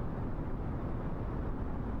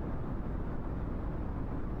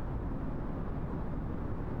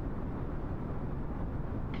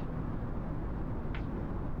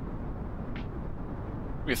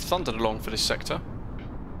 We've thundered along for this sector.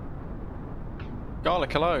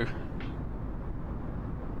 Garlic, hello.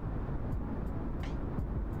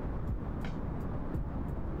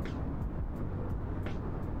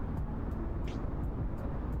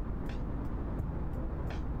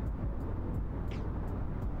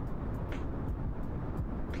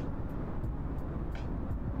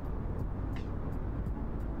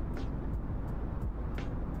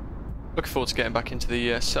 Looking forward to getting back into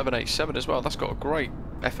the 787 as well. That's got a great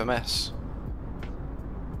FMS.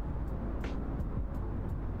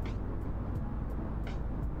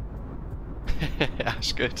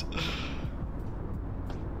 That's good.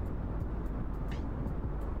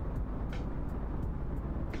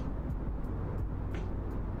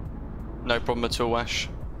 No problem at all, Ash.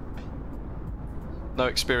 No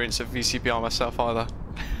experience of VCBI myself either.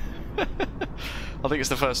 I think it's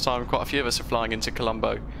the first time quite a few of us are flying into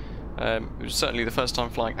Colombo. It was certainly the first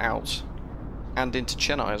time flying out and into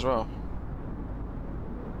Chennai as well.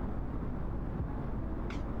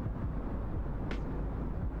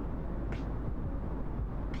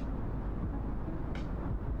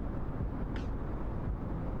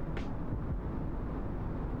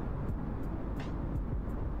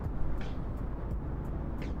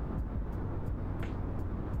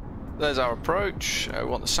 there's our approach. We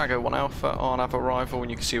want the Sago 1 Alpha on our arrival, and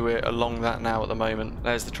you can see we're along that now at the moment.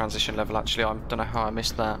 There's the transition level, actually. I don't know how I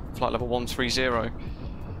missed that. Flight level 130.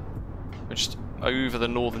 We're just over the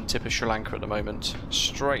northern tip of Sri Lanka at the moment.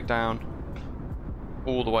 Straight down,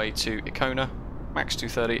 all the way to Icona. Max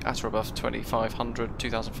 230 at or above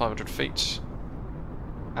 2,500 feet.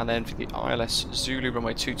 And then for the ILS Zulu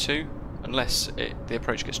runway 22, unless the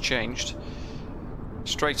approach gets changed,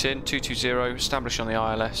 straight in, 220, establish on the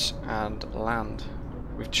ILS and land.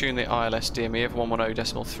 We've tuned the ILS DME of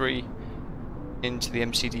 110.3 into the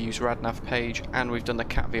MCDU's RadNav page, and we've done the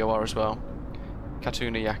CAT VOR as well.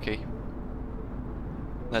 Katuna Yaki.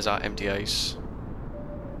 There's our MDAs.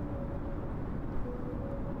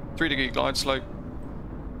 3-degree glide slope.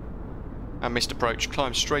 And missed approach.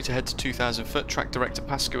 Climb straight ahead to 2,000 foot, track direct to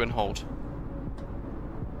Pasco and hold.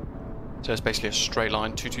 So it's basically a straight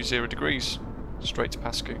line, 220 degrees. Straight to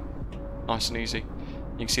Pasco. Nice and easy.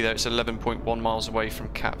 You can see there it's 11.1 miles away from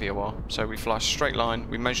CAT VOR. So we fly a straight line,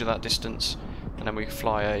 we measure that distance, and then we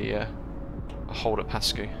fly a hold at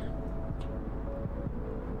Pasco.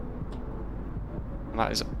 And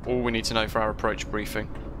that is all we need to know for our approach briefing.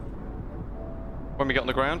 When we get on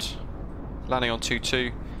the ground, landing on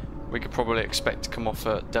 2-2, we could probably expect to come off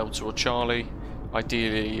at Delta or Charlie.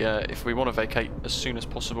 Ideally, if we want to vacate as soon as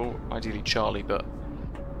possible, ideally Charlie, but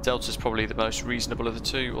Delta's probably the most reasonable of the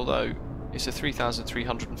two, although it's a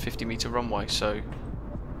 3,350 metre runway, so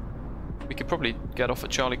we could probably get off at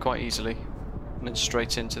Charlie quite easily and then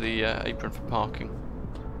straight into the apron for parking.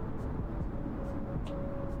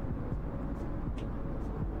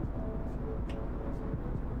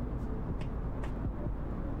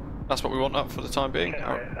 That's what we want up for the time being.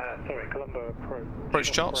 Sorry, Colombo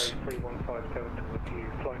approach charts. 315 Delta with you,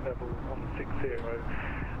 flight level 160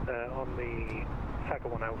 on the Saga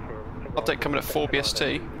 1 Alpha. Update coming at 4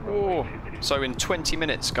 BST. Oh, so in 20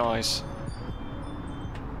 minutes, guys.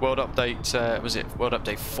 World update, was it World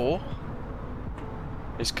Update 4?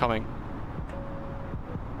 Is coming.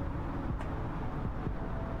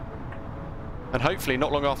 And hopefully,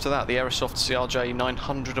 not long after that, the Aerosoft CRJ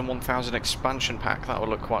 900 and 1000 expansion pack. That will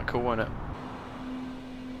look quite cool, won't it?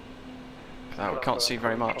 That we can't see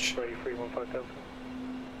very much.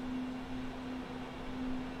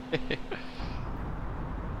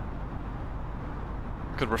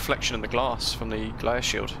 Good reflection in the glass from the glare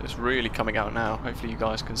shield. It's really coming out now. Hopefully you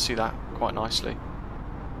guys can see that quite nicely.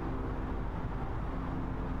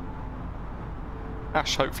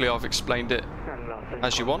 Ash, hopefully I've explained it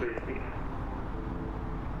as you want.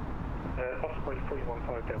 Osprey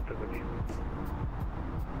 315 Delta with you.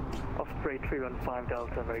 Osprey 315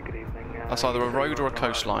 Delta, very good evening. That's either a road or a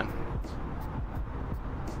coastline.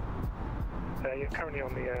 You're currently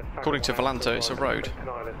on the according to Volanto, it's a road.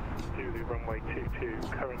 Zulu runway 22,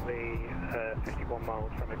 currently 51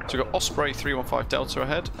 miles from the. So we've got Osprey 315 Delta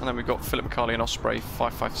ahead, and then we've got Philip McCarley and Osprey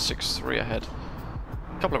 5563 ahead.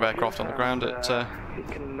 A couple of aircraft on the ground at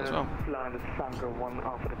as well. Fly the Saga 1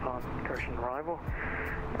 Alpha departure incursion arrival,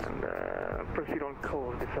 and proceed on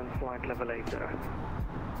course, descend flight level 80.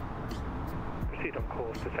 Proceed on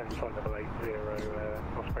course, descend flight level 80,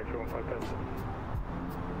 Osprey 315 Delta.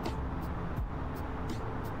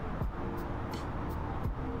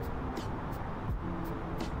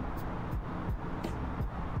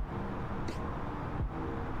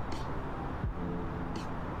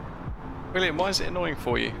 William, why is it annoying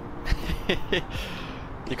for you?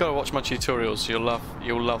 You've got to watch my tutorials. You'll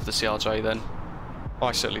love the CRJ then.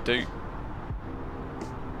 I certainly do.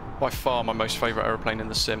 By far my most favourite aeroplane in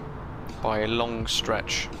the sim, by a long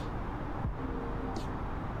stretch.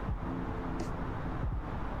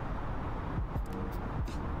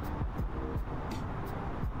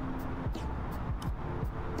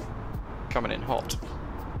 Coming in hot.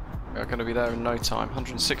 We're going to be there in no time.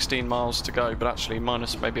 116 miles to go, but actually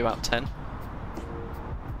minus maybe about 10.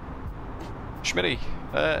 Schmitty,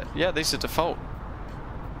 yeah, these are default.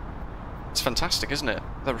 It's fantastic, isn't it?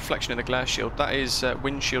 The reflection in the glare shield. That is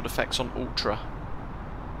windshield effects on Ultra.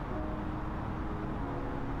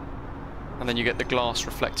 And then you get the glass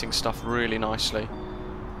reflecting stuff really nicely.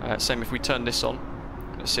 Same if we turn this on.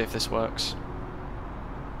 Let's see if this works.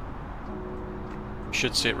 You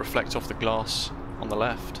should see it reflect off the glass on the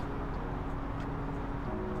left.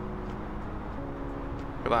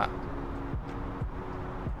 Look at that.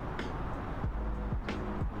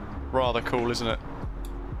 Rather cool, isn't it?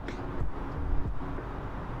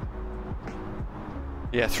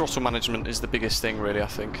 Yeah, throttle management is the biggest thing really, I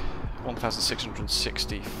think.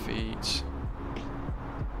 1,660 feet.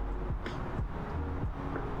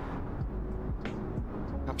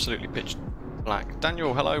 Absolutely pitch black.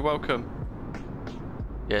 Daniel, hello, welcome.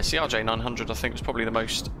 Yeah, CRJ 900 I think was probably the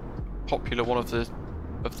most popular one of the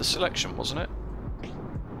selection, wasn't it?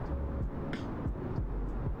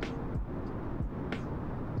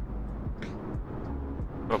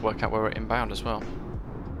 Got to work out where we're inbound as well.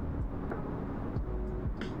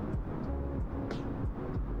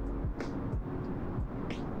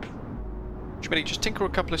 Jimmy, just tinker a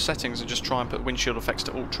couple of settings and just try and put windshield effects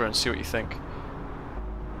to ultra and see what you think.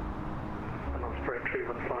 And Osprey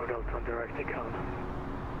 315 Delta on direct to Kona.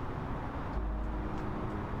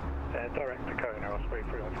 Direct to Kona, Osprey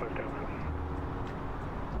 315 Delta.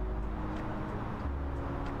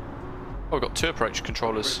 Oh, we've got two approach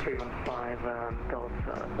controllers. 315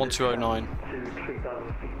 Delta. 1209. To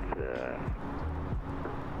 3,000 feet.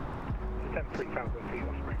 Descent 3,000 feet,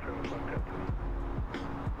 Osprey 315 Delta.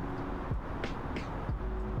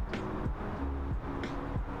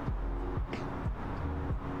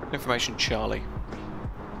 Information Charlie.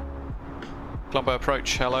 Colombo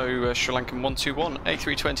approach, hello SriLankan 121,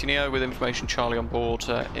 A320neo with information Charlie on board,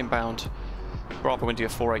 inbound, Bravo India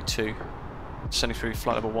 482, sending through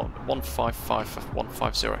flight level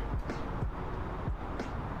 155-150.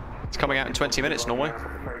 It's coming out in 20 minutes normally.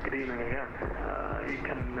 Very good evening again. You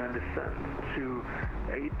can descend to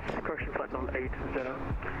 8, correction flight level 80,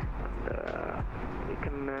 and you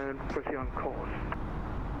can proceed on course.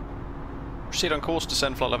 Proceed on course,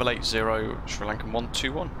 descend flight level 80, SriLankan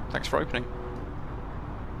 121. Thanks for opening.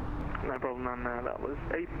 No problem, and that was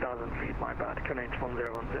 8,000 feet, my bad, QNH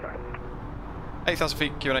 1010. 8,000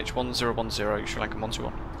 feet, QNH 1010, SriLankan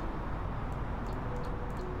 121.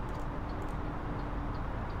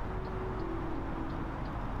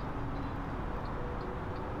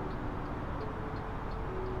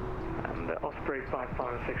 And Osprey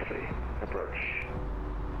 5563, approach.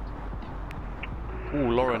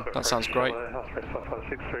 Ooh, Lauren, that sounds great. Osprey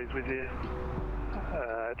 5563 is with you.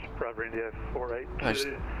 It's Bravo India 482. Those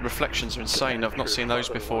reflections are insane. I've not seen those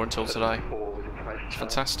before until today. It's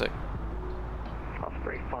fantastic.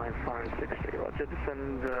 Osprey 5563, roger,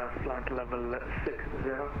 descend flight level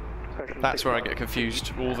 60. That's where I get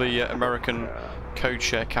confused. All the American code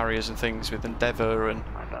share carriers and things with Endeavour and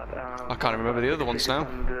I can't remember the other ones now.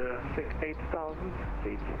 8,000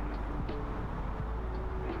 feet.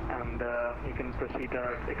 And you can proceed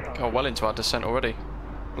directly. Oh, well into our descent already.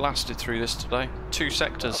 Blasted through this today. 2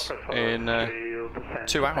 sectors in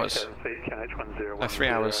 2 hours. No, 3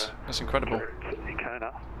 hours. That's incredible.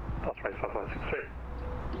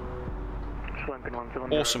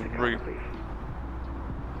 Awesome route.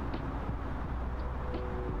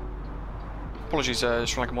 Apologies,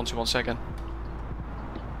 SriLankan 121, say again.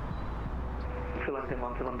 SriLankan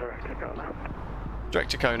 121 direct to Kona. Direct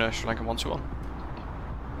to Kona, SriLankan 121.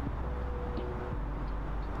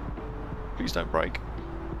 Please don't break.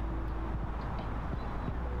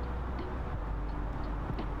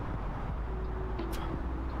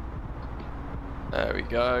 There we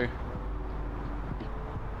go.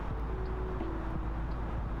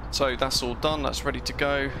 So that's all done, that's ready to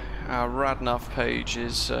go. Our RadNav page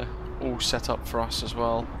is all set up for us as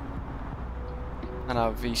well. And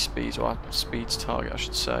our V-speeds, or our speeds target I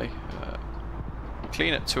should say.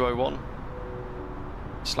 Clean at 201.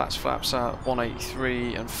 Slats flaps at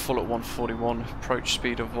 183 and full at 141. Approach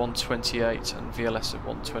speed of 128 and VLS at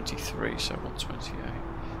 123, so 128.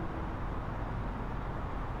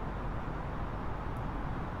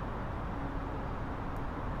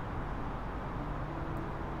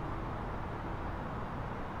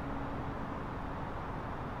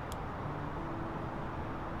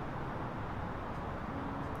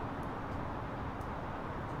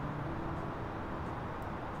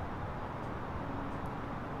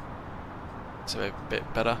 It's a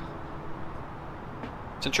bit better.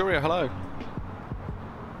 Centurio, hello.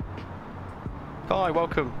 Hi,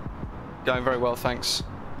 welcome. Going very well, thanks.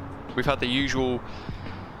 We've had the usual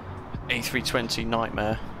A320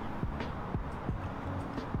 nightmare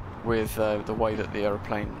with the way that the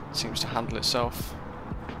aeroplane seems to handle itself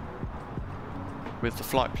with the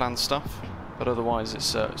flight plan stuff, but otherwise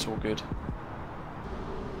it's all good.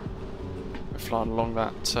 We're flying along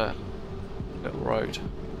that little road.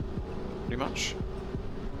 Pretty much.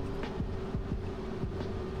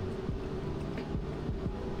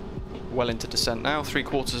 Well into descent now,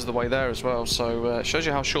 3/4 of the way there as well, so it shows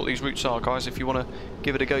you how short these routes are, guys. If you want to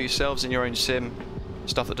give it a go yourselves in your own sim,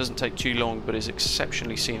 stuff that doesn't take too long but is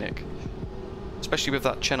exceptionally scenic, especially with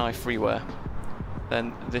that Chennai Freeware,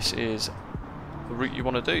 then this is the route you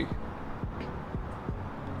want to do.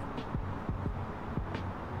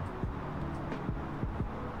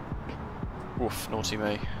 Oof, naughty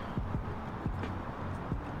me.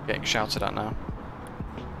 Getting shouted at now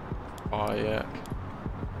by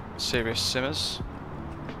serious simmers.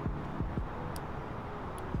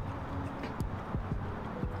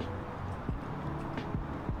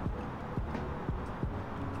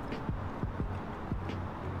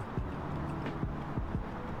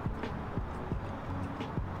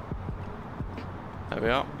 There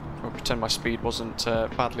we are. I'll pretend my speed wasn't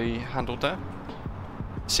badly handled there.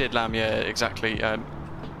 SriLankan, yeah, exactly. You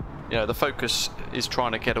know, the focus is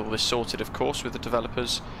trying to get all this sorted, of course, with the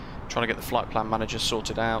developers, trying to get the flight plan manager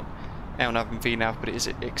sorted out, LNAV and VNAV, but it is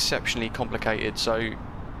exceptionally complicated, so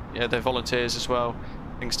yeah, they're volunteers as well,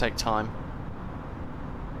 things take time.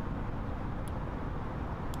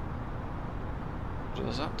 What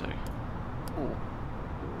does that do? Ooh.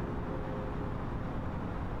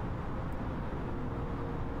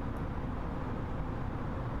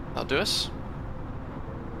 That'll do us.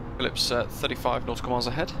 Phillips 35 nautical miles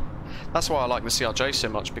ahead. That's why I like the CRJ so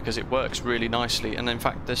much, because it works really nicely, and in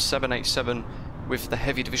fact the 787 with the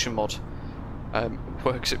heavy division mod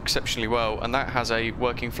works exceptionally well, and that has a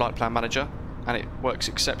working flight plan manager and it works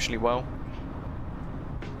exceptionally well,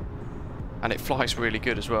 and it flies really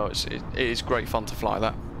good as well. It is great fun to fly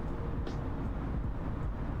that.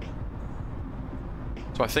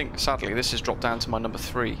 So I think sadly this has dropped down to my number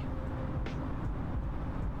 3.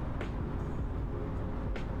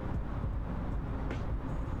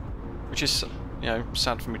 Which is, you know,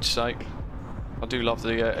 sad for me to say. I do love the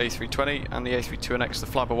A320 and the A32NX, the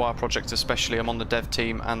flybywire project especially. I'm on the dev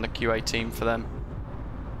team and the QA team for them.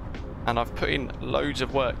 And I've put in loads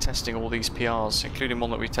of work testing all these PRs, including one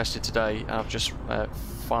that we tested today, and I've just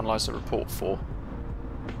finalised the report for.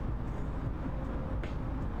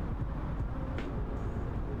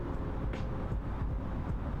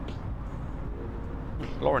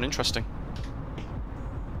 Lauren, interesting.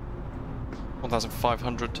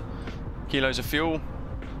 1,500 kilos of fuel.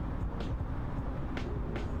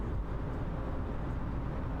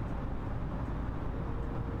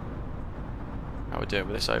 How are we doing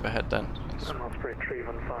with this overhead then? Osprey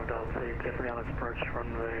 315 Delta, clear for the Alex approach,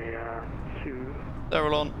 runway 2. They're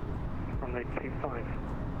all on. Runway 25.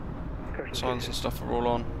 Signs and stuff are all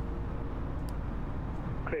on.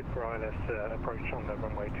 Cleared for ILS approach on the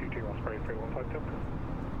runway 22 Osprey 315 Delta.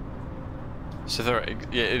 So there,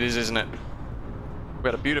 yeah, it is, isn't it? We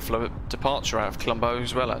had a beautiful departure out of Colombo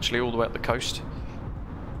as well, actually, all the way up the coast.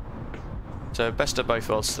 So best of both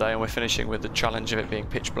worlds today, and we're finishing with the challenge of it being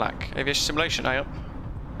pitch black. Aviation simulation, hey up.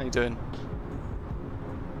 How you doing?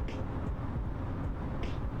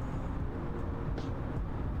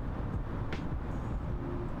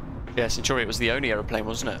 Yeah, Centurion was the only aeroplane,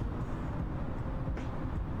 wasn't it?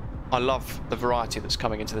 I love the variety that's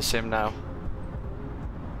coming into the sim now.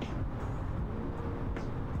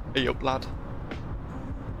 Hey up, lad.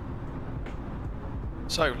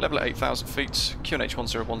 So, level at 8,000 feet, QNH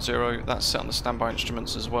 1010, that's set on the standby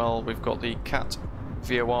instruments as well. We've got the CAT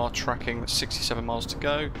VOR tracking, 67 miles to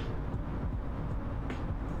go.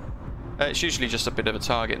 It's usually just a bit of a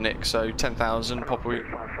target, Nick, so 10,000, pop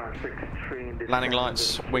landing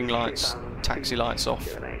lights, wing lights, taxi lights off.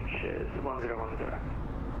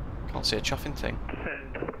 Can't see a chuffing thing.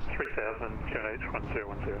 Send 3,000, QNH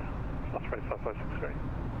 1010, that's rate 5563.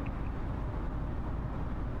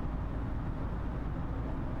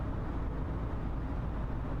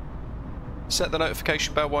 Set the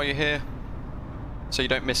notification bell while you're here, so you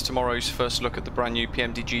don't miss tomorrow's first look at the brand new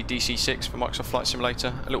PMDG DC6 for Microsoft Flight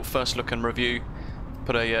Simulator. A little first look and review.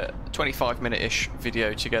 Put a 25-minute-ish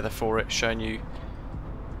video together for it, showing you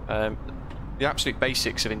the absolute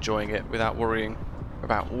basics of enjoying it without worrying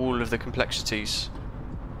about all of the complexities.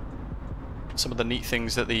 Some of the neat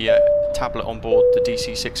things that the tablet on board the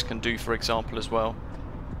DC6 can do, for example, as well.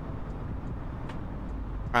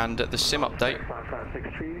 And the sim update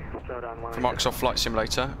for Microsoft Flight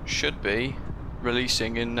Simulator should be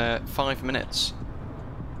releasing in 5 minutes.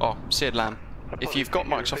 Oh, SriLankan, if you've got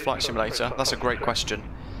Microsoft Flight Simulator, that's a great question.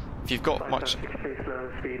 If you've got Microsoft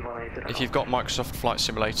Flight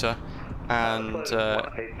Simulator and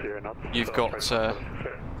you've got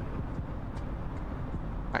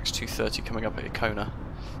Max 230 coming up at Icona,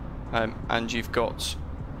 and you've got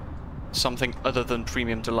something other than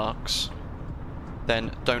Premium Deluxe,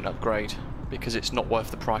 then don't upgrade, because it's not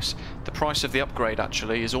worth the price. The price of the upgrade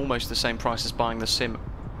actually is almost the same price as buying the sim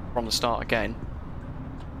from the start again,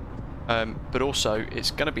 but also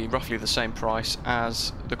it's going to be roughly the same price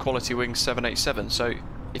as the Quality Wing 787. So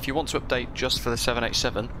if you want to update just for the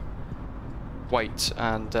 787, wait,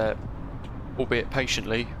 and albeit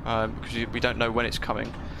patiently, because we don't know when it's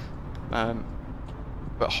coming,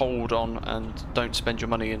 but hold on and don't spend your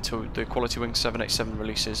money until the Quality Wing 787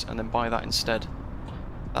 releases, and then buy that instead.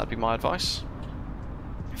 That'd be my advice.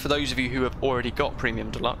 For those of you who have already got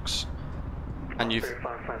Premium Deluxe, and you've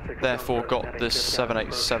therefore got this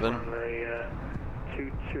 787,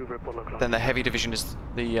 then the Heavy Division is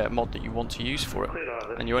the mod that you want to use for it,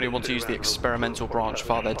 and you only want to use the experimental branch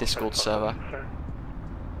via their Discord server.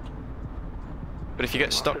 But if you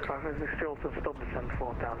get stuck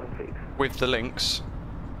with the links,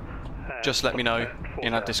 just let me know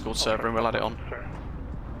in our Discord server and we'll add it on.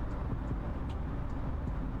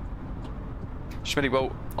 Schmitty,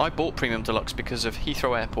 well, I bought Premium Deluxe because of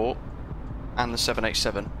Heathrow Airport and the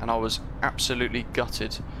 787, and I was absolutely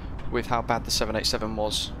gutted with how bad the 787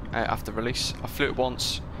 was after release. I flew it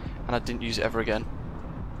once and I didn't use it ever again.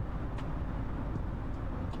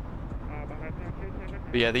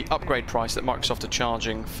 But yeah, the upgrade price that Microsoft are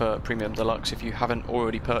charging for Premium Deluxe, if you haven't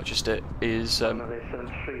already purchased it, is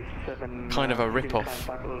kind of a rip-off,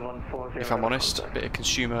 if I'm honest. A bit of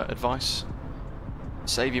consumer advice.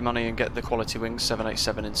 Save your money and get the Quality Wings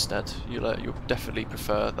 787 instead. You'll definitely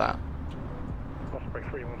prefer that.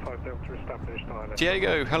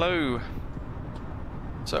 Diego, hello!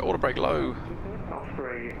 So, auto brake low.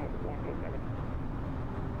 Osprey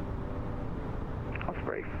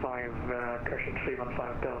 5, correction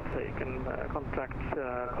 315 Delta, you can contact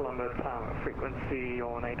Colombo Tower, frequency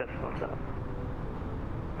on 8.7.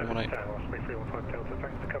 Osprey 315 Delta,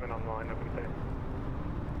 thanks for coming online, have a good day.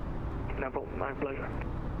 No problem, my pleasure.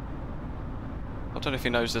 I don't know if he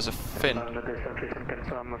knows there's a fin.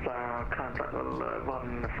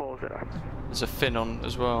 There's a fin on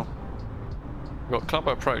as well. We've got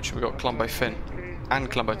Colombo Approach, we've got Colombo Fin, and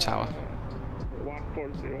Colombo Tower.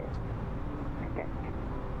 140.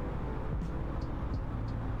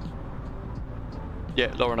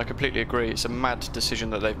 Yeah, Lauren, I completely agree. It's a mad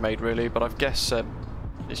decision that they've made, really, but I guess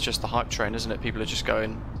it's just the hype train, isn't it? People are just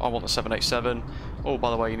going, I want the 787. Oh, by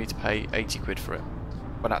the way, you need to pay 80 quid for it.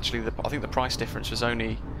 But actually, I think the price difference was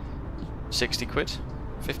only 60 quid,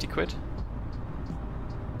 50 quid.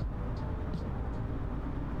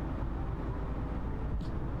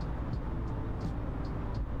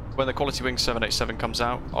 When the Quality Wings 787 comes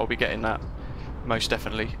out, I'll be getting that, most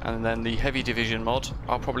definitely. And then the Heavy Division mod,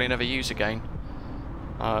 I'll probably never use again.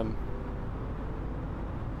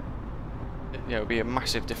 Yeah, it'll be a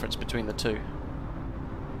massive difference between the two.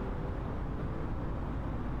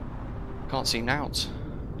 Can't see Nout.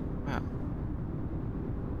 Yeah.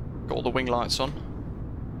 Got all the wing lights on.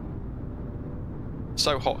 It's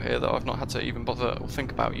so hot here that I've not had to even bother or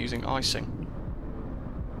think about using icing.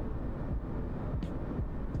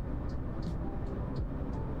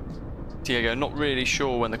 Diego, not really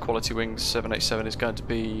sure when the Quality Wings 787 is going to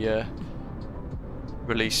be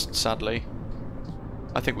released, sadly.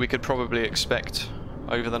 I think we could probably expect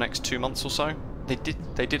over the next 2 months or so.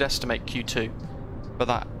 They did estimate Q2, but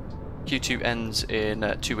that Q2 ends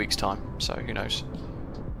in 2 weeks' time, so who knows.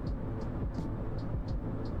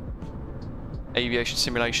 Aviation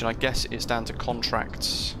simulation, I guess it's down to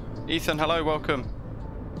contracts. Ethan, hello, welcome.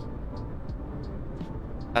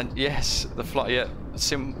 And yes, the flight, yeah,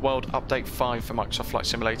 SimWorld Update 5 for Microsoft Flight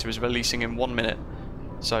Simulator is releasing in 1 minute,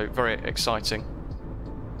 so very exciting.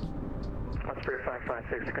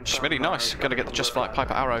 Schmitty, nice. Going to get the Just Flight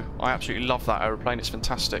Piper Arrow. I absolutely love that aeroplane. It's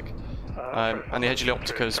fantastic. And the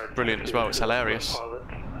Helioptica is brilliant as well. It's hilarious.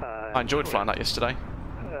 I enjoyed flying that yesterday.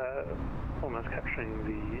 Almost capturing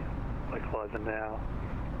the localizer now.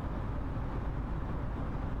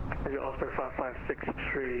 Osprey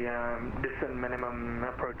 5563, descend minimum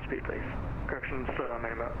approach speed, please. Correction, slow down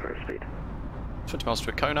minimum approach speed. 20 miles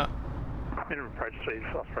to Kona. Minimum approach speed,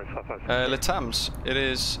 Osprey 5563. Letams, it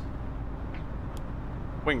is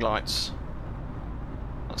wing lights.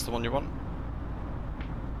 That's the one you want.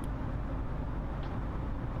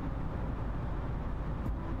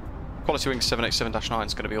 Quality Wing 787-9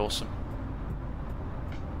 is going to be awesome.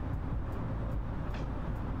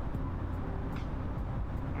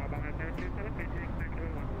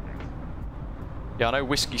 Yeah, I know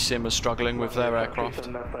Whiskey Sim was struggling with their aircraft.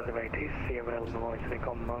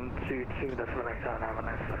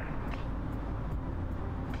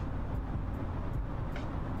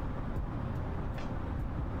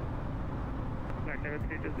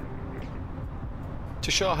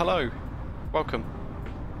 Tushar, hello. Welcome.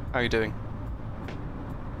 How are you doing?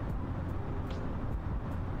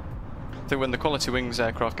 I think when the Quality Wings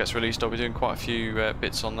aircraft gets released, I'll be doing quite a few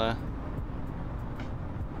bits on there.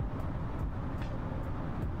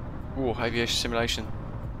 Ooh, aviation simulation.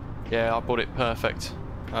 Yeah, I bought it perfect.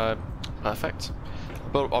 Perfect?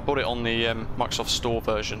 I bought it on the Microsoft Store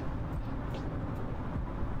version.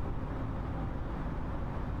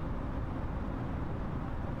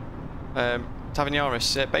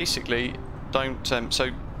 Tavignaris, basically, don't. So,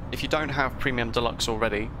 if you don't have Premium Deluxe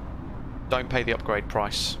already, don't pay the upgrade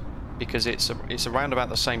price, because it's around about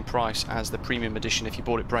the same price as the Premium Edition if you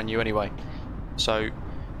bought it brand new anyway. So,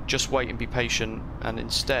 just wait and be patient, and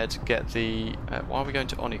instead get the. Why are we going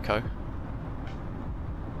to Onico?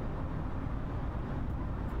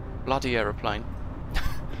 Bloody aeroplane.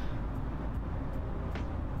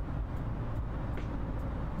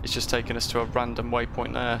 It's just taken us to a random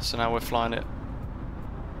waypoint there, so now we're flying it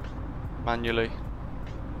manually.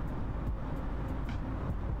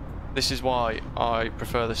 This is why I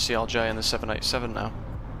prefer the CRJ and the 787 now.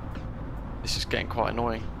 This is getting quite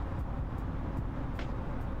annoying.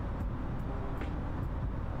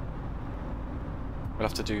 We'll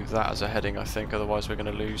have to do that as a heading, I think, otherwise we're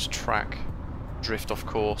going to lose track, drift off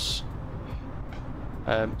course.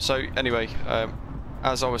 So anyway,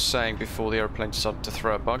 as I was saying before the aeroplane decided to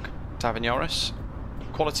throw a bug, Tavanyaris,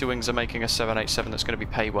 Quality Wings are making a 787 that's going to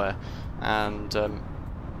be payware, and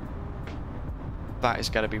that is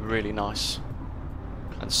going to be really nice,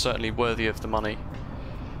 and certainly worthy of the money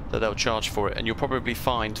that they'll charge for it. And you'll probably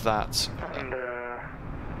find that... And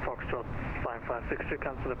Foxtrot 5562,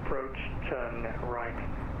 cancel approach, turn right,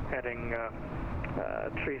 heading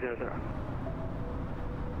 300.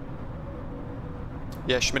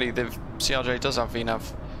 Yeah, Schmitty, the CRJ does have VNAV.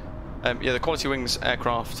 Yeah, the Quality Wings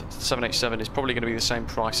aircraft 787 is probably going to be the same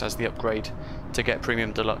price as the upgrade to get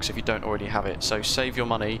Premium Deluxe if you don't already have it. So save your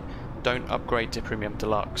money, don't upgrade to Premium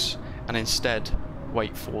Deluxe, and instead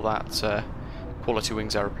wait for that Quality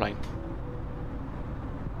Wings aeroplane.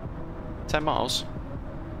 10 miles.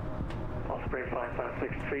 Osprey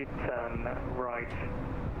 5563, turn right.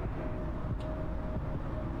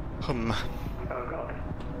 Oh God.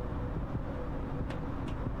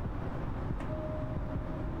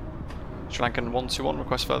 SriLankan 121,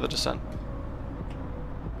 request further descent.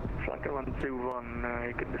 SriLankan 121,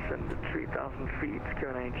 you can descend to 3,000 feet,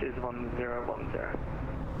 QNH is 1010.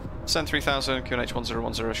 Descend 3,000, QNH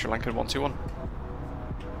 1010, SriLankan 121.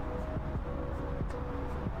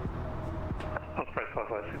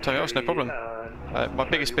 Tell you, no problem. My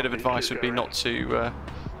biggest bit of advice would be not to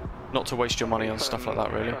waste your money on stuff like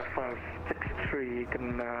that, really. 5563, you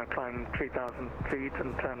can climb 3,000 feet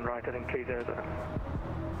and turn right heading 300.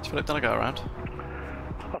 Has Philip done a go around?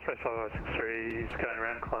 Osprey 5563, he's going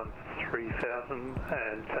around, climb 3,000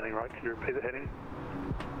 and turning right. Can you repeat the heading?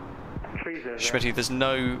 Schmitty, there's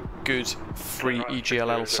no good free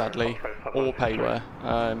EGLL, sadly, or payware.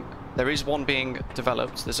 There is one being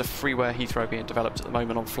developed. There's a freeware Heathrow being developed at the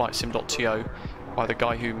moment on flightsim.to by the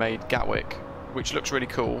guy who made Gatwick, which looks really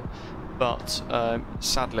cool, but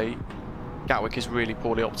sadly Gatwick is really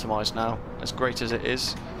poorly optimised now. As great as it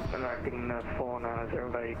is,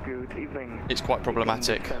 very good evening. It's quite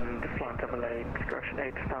problematic. Send flight direction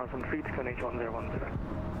 8,000 feet, QNH 1010.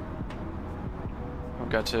 I'm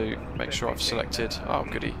going to make sure I've selected... Oh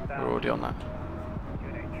goody, we're already on that.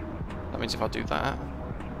 That means if I do that,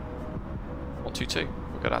 122,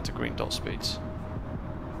 we'll go down to green dot speeds.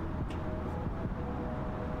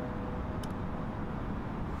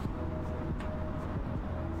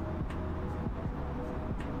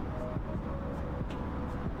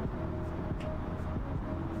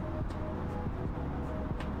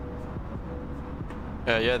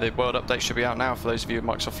 Yeah, the world update should be out now for those of you with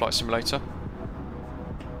Microsoft Flight Simulator.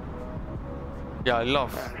 Yeah, I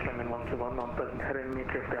love...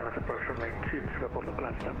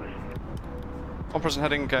 On present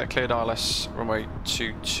heading, cleared ILS, runway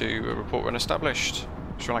 22, report run established.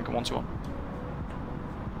 SriLankan 121.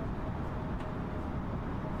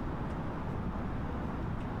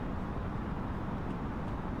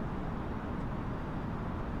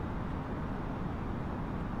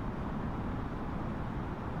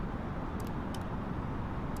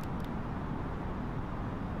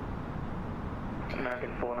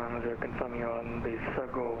 American 490, confirming you're on the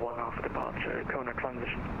Sergo 1 after departure, Kona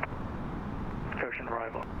transition, ocean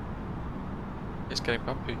arrival. It's getting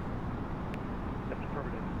bumpy. That's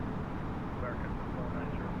affirmative. American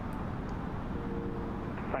 490.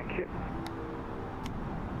 Thank you.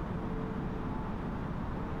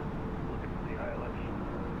 Looking for the ILS.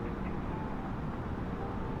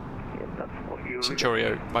 Yeah, that's what you...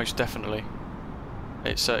 Centurio, most definitely.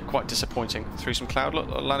 It's quite disappointing. Through some cloud, look,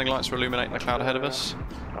 landing lights are illuminating the cloud ahead of us.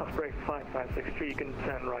 Osprey 5563, you can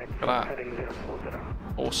turn right, Look at that. heading 040.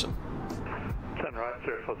 Awesome. Turn right,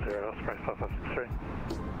 040, Osprey 5563.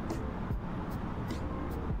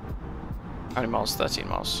 How many miles? 13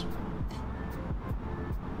 miles.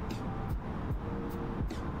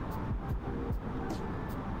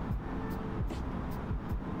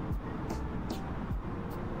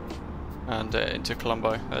 And into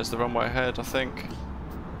Colombo. There's the runway ahead, I think.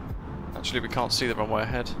 Actually, we can't see the runway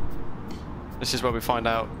ahead. This is where we find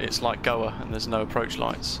out it's like Goa and there's no approach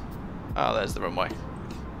lights. Ah, there's the runway.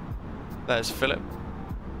 There's Philip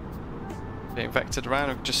being vectored around.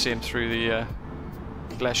 We can just see him through the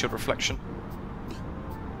glare shield reflection.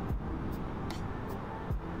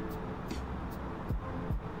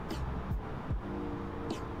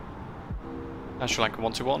 And SriLankan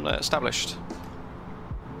 121 established.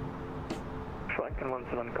 Lankan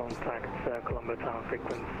 17 contact Colombo Tower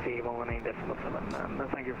frequency 118.7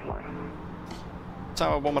 and thank you for flying.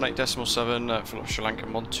 Tower 118.7 for Sri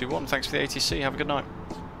Lankan 121. Thanks for the ATC. Have a good night.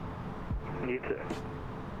 You too.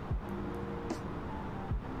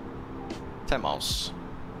 10 miles.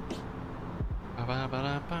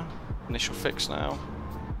 Ba-ba-ba-da-ba. Initial fix now.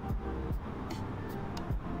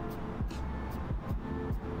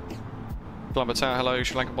 Colombo Tower, hello,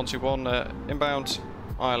 Sri Lankan 121. Inbound,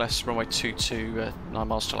 ILS runway 22, 9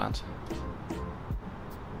 miles to land.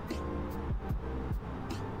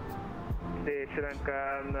 Sri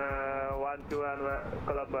Lankan 121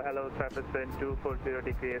 Colombo, hello, traffic 240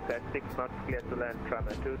 degrees at 6 knots, clear to land,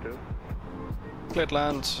 trammer 22. Cleared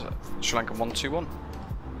land, Sri Lankan 121.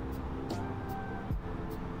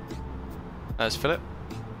 There's Philip.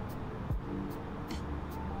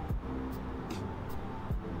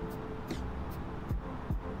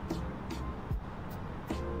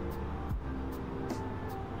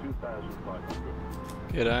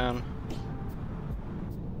 Get down.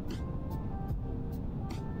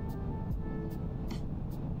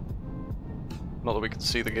 Not that we can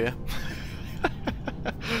see the gear.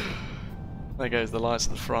 There goes the lights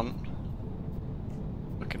at the front.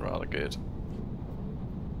 Looking rather good.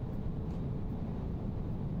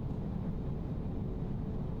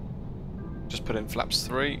 Just put in flaps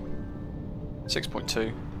 3,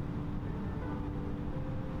 6.2.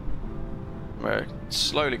 We're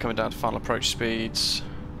slowly coming down to final approach speeds.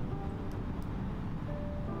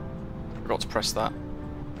 Forgot to press that.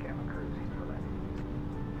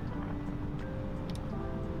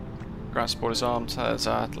 Ground support is armed. There's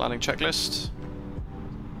our landing checklist.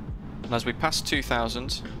 And as we pass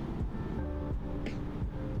 2,000,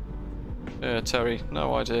 Terry,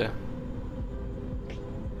 no idea.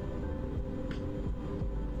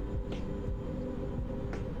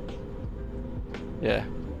 Yeah.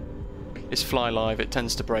 It's fly live, it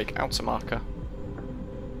tends to break outer marker.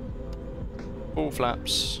 Full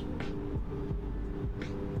flaps.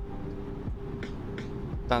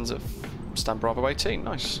 Stands at stand Bravo 18,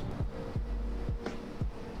 nice.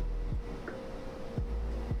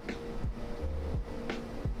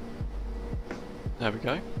 There we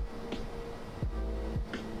go.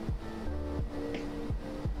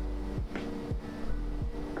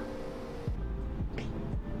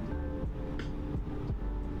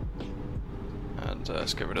 And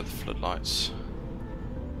let's get rid of the floodlights.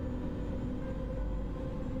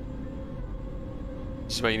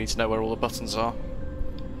 This is where you need to know where all the buttons are.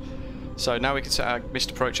 So now we can set our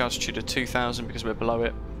missed approach altitude to 2,000 because we're below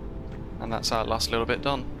it. And that's our last little bit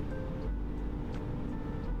done.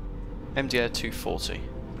 MD Air 240.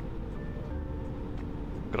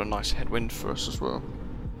 Got a nice headwind for us as well.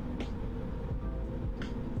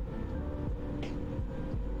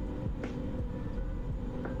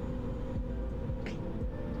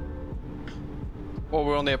 While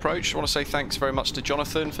we're on the approach, I want to say thanks very much to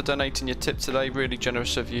Jonathan for donating your tip today, really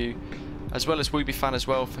generous of you. As well as WooBiFan as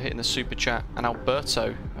well for hitting the super chat, and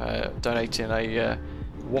Alberto donating a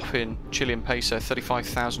whopping Chilean peso,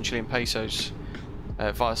 35,000 Chilean pesos.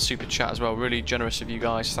 Via super chat as well, really generous of you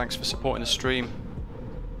guys. Thanks for supporting the stream.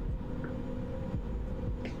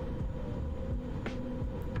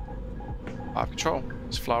 Out of control.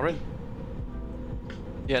 Let's fly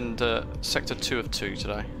in. And sector 2 of 2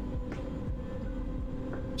 today.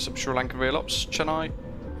 Some Sri Lankan real ops, Chennai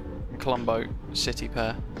and Colombo city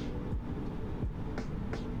pair.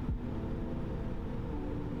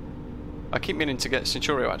 I keep meaning to get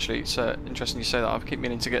Centurio actually. It's interesting you say that. I keep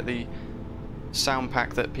meaning to get the sound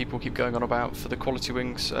pack that people keep going on about for the quality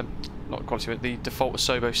wings, not quality wing, the default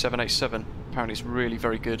Asobo 787. Apparently it's really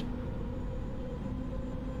very good.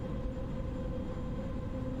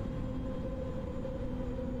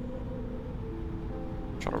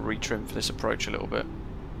 Trying to retrim for this approach a little bit.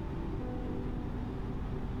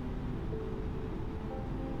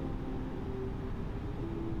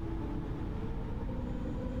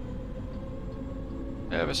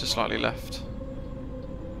 Yeah, this is slightly left.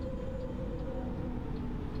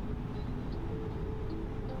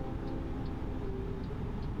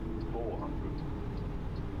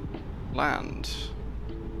 Land.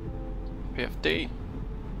 PFD.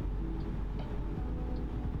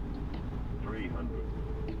 300.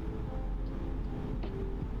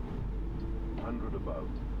 100 above.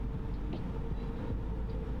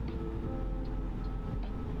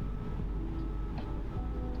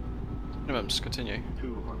 Minimums, continue.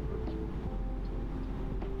 200.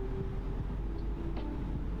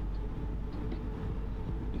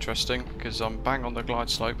 Interesting, because I'm bang on the glide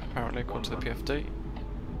slope, apparently, according to the PFD.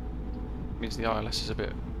 Means the ILS is a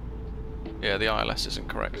bit... Yeah, the ILS isn't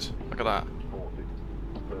correct. Look at that. 40.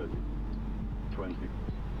 30. 20.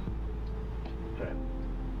 10.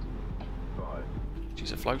 5.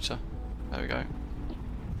 She's a floater. There we go.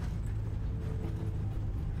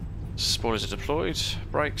 Spoilers are deployed.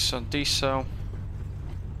 Brakes on decel.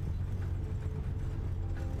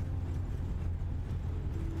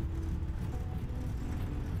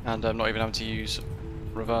 And I'm not even having to use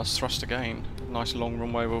reverse thrust again. Nice long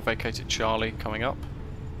runway. We'll vacate at Charlie coming up.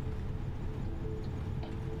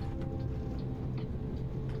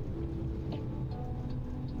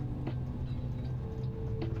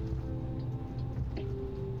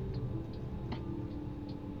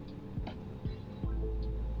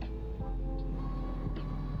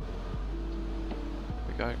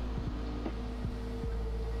 Go.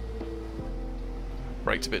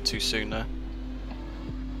 Braked a bit too soon there.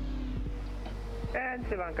 And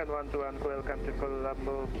SriLankan 121, welcome to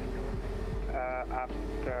Colombo.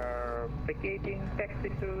 After vacating, taxi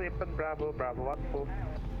to Airport Bravo, Bravo 14.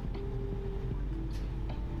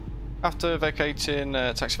 After vacating,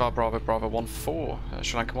 taxi via Bravo, Bravo 14,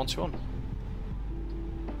 SriLankan 121.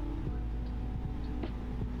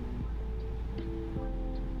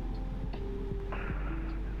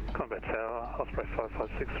 Combat Tower, Osprey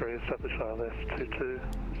 5563, establish ILS 22.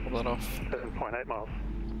 Pull that off. 7.8 miles.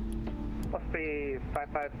 Osprey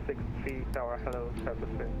 5563 Tower, hello, surface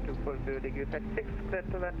wind 240 degrees at 6, clear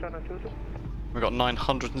to land on a 22. We've got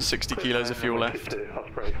 960 kilos of fuel left.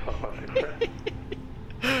 Osprey 5563.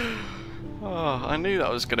 Oh, I knew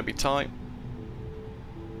that was going to be tight.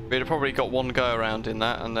 We'd have probably got one go around in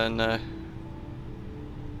that and then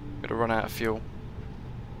we'd have run out of fuel.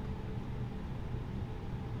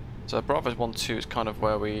 So Bravo 12 is kind of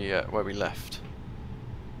where we left.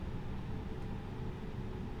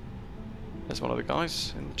 There's one of the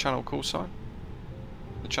guys in the channel call sign,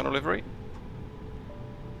 the channel livery.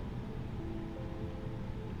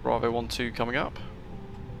 Bravo 12 coming up.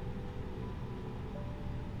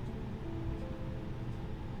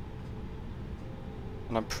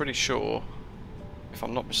 And I'm pretty sure, if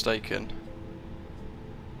I'm not mistaken,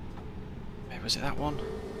 maybe was it that one?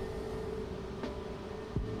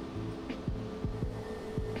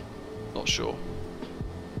 Not sure.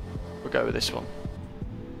 We'll go with this one.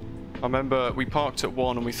 I remember we parked at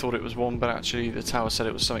 1 and we thought it was 1, but actually the tower said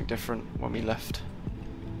it was something different when we left.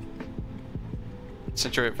 It's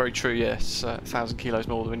very true, yes. 1,000 kilos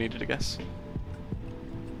more than we needed, I guess.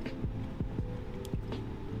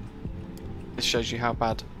 This shows you how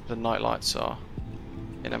bad the night lights are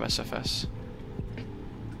in MSFS.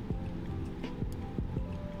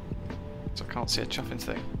 So I can't see a chuffing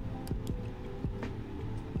thing.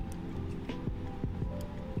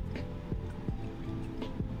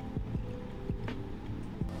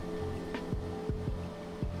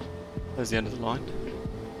 There's the end of the line.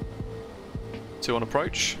 2 on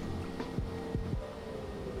approach.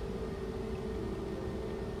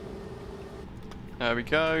 There we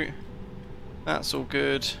go. That's all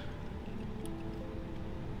good.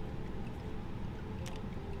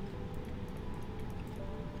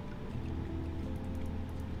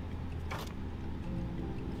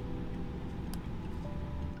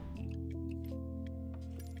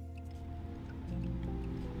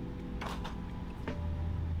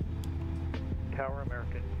 Tower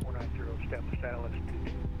American 490, established ILS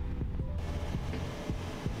 22.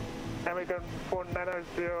 American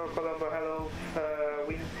 490, Colombo, hello.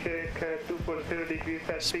 Wind check 240 degrees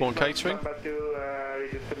at Spawn catering.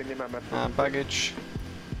 Reduce the minimum And baggage.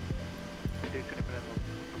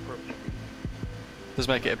 Does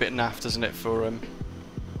make it a bit naff, doesn't it, for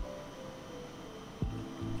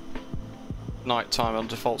night time on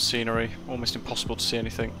default scenery. Almost impossible to see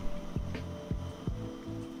anything.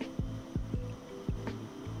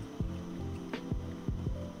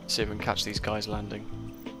 See if we can catch these guys landing.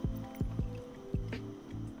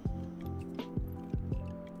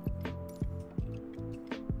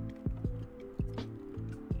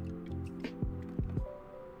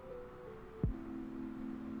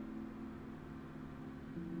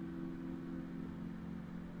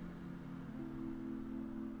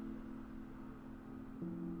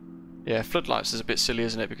 Yeah, floodlights is a bit silly,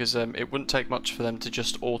 isn't it? Because it wouldn't take much for them to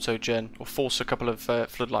just auto-gen, or force a couple of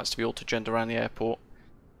floodlights to be auto-genned around the airport.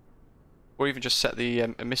 Or even just set the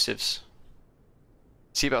emissives.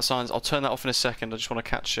 Seatbelt signs, I'll turn that off in a second. I just want to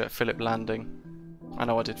catch Philip landing. I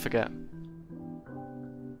know I did forget.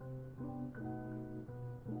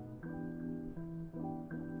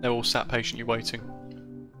 They're all sat patiently waiting.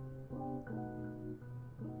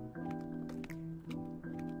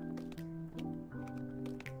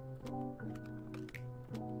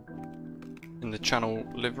 In the channel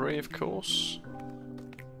livery, of course.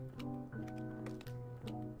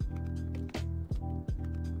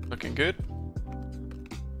 Looking good.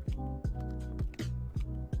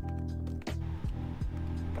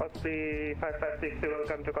 Osprey 556,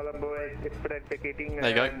 welcome to Colombo, expedite vacating there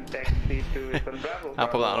you go. and taxi to Bravo. I'll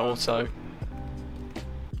put that on auto.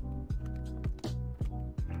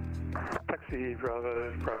 Taxi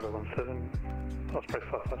Bravo 17, Osprey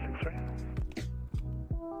 5563.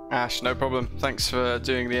 Ash, no problem. Thanks for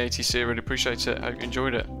doing the ATC, I really appreciate it. Hope you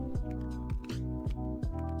enjoyed it.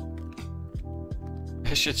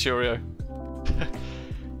 Shiturio.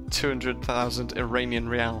 200,000 Iranian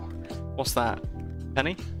rial. What's that?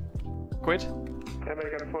 Penny? Quid?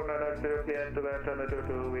 American 490, clear to land alternative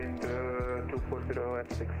to wind 240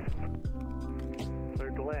 at 6.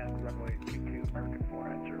 Clear to land, runway 22, American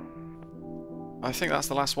 490. I think that's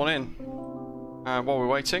the last one in. While we're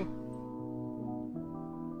waiting.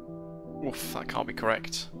 Oof, that can't be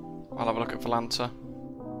correct. I'll have a look at Volanta.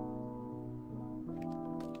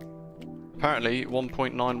 Apparently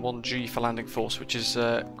 1.91 G for landing force, which is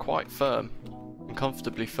quite firm and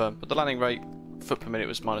comfortably firm. But the landing rate, foot per minute,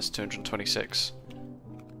 was minus 226.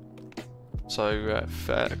 So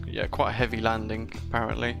yeah, quite a heavy landing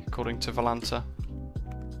apparently, according to Volanta.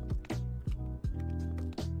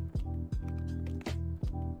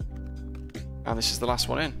 And this is the last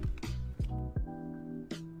one in.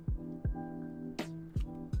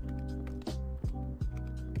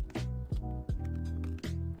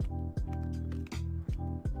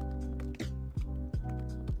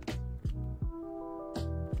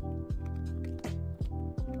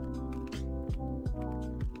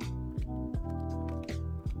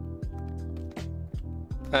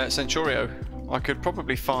 Centurio, I could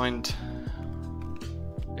probably find,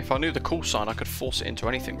 if I knew the call sign, I could force it into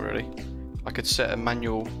anything really. I could set a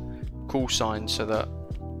manual call sign so that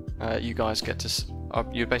you guys get to,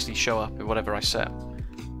 you basically show up in whatever I set.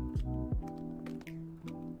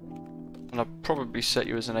 And I'd probably set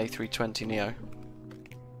you as an A320neo.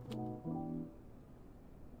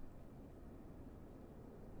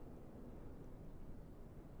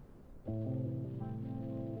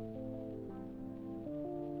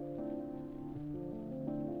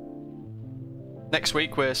 Next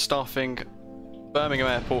week we're staffing Birmingham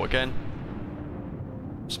Airport again.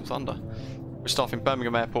 Some thunder. We're staffing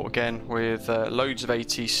Birmingham Airport again with loads of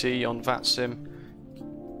ATC on VATSIM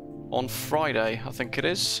on Friday, I think it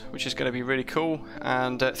is, which is going to be really cool.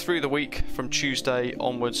 And through the week from Tuesday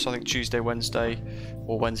onwards, I think Tuesday, Wednesday,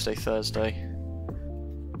 or Wednesday, Thursday.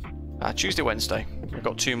 Tuesday, Wednesday. We've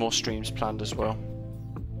got 2 more streams planned as well.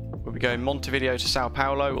 We'll be going Montevideo to Sao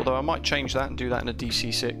Paulo, although I might change that and do that in a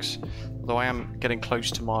DC6. Although I am getting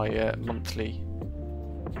close to my monthly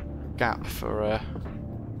gap for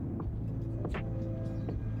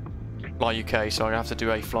Fly UK, so I have to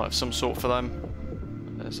do a flight of some sort for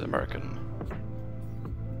them. There's American.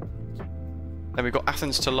 Then we've got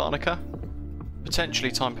Athens to Larnaca.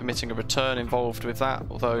 Potentially, time permitting, a return involved with that,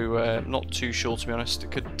 although not too sure to be honest.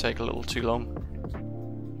 It could take a little too long.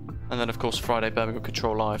 And then of course Friday, Birmingham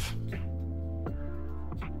Control Live.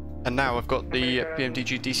 And now I've got the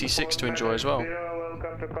PMDG DC6 to enjoy as well.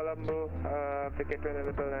 Welcome to Colombo. Ticket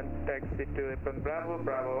available and taxi to Bravo,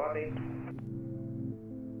 Bravo 18.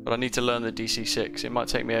 But I need to learn the DC6. It might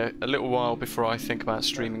take me a little while before I think about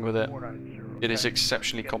streaming with it. It is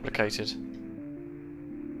exceptionally complicated.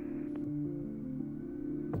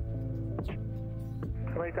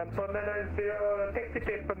 American 490, taxi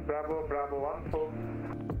to Bravo, Bravo 14.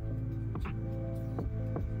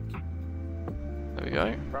 There we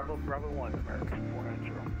go. Bravo 1, American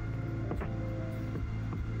 490.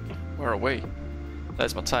 Where are we?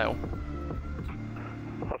 There's my tail.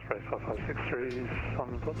 Osprey 5563 on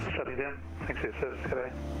the shutting down. Thanks for your service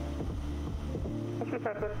today. Osprey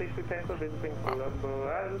 5563 for visiting Colombo.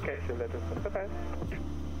 I'll catch you later. Bye-bye.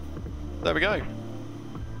 There we go.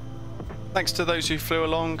 Thanks to those who flew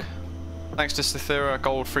along. Thanks to Cythera,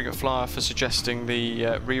 Gold Frequent Flyer, for suggesting the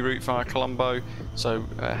reroute via Colombo. So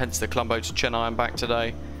hence the Colombo to Chennai and back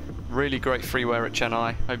today. Really great freeware at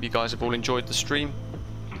Chennai. Hope you guys have all enjoyed the stream,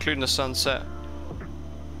 including the sunset.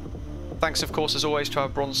 Thanks of course as always to our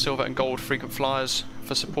Bronze, Silver and Gold Frequent Flyers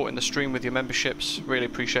for supporting the stream with your memberships. Really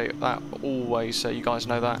appreciate that always, you guys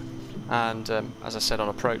know that. And as I said on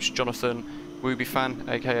approach, Jonathan, Wooby Fan,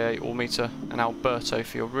 aka Allmeter, and Alberto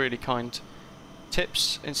for your really kind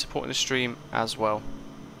tips in supporting the stream as well.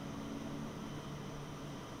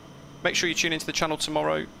 Make sure you tune into the channel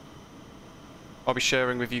tomorrow. I'll be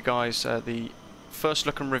sharing with you guys the first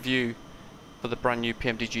look and review for the brand new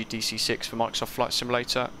PMDG DC6 for Microsoft Flight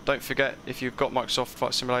Simulator. Don't forget, if you've got Microsoft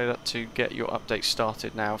Flight Simulator, to get your update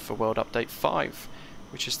started now for World Update 5,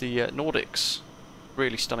 which is the Nordics.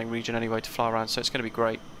 Really stunning region anyway to fly around, so it's going to be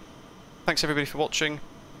great. Thanks everybody for watching.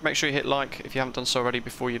 Make sure you hit like if you haven't done so already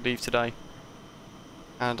before you leave today.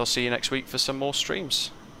 And I'll see you next week for some more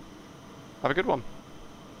streams. Have a good one.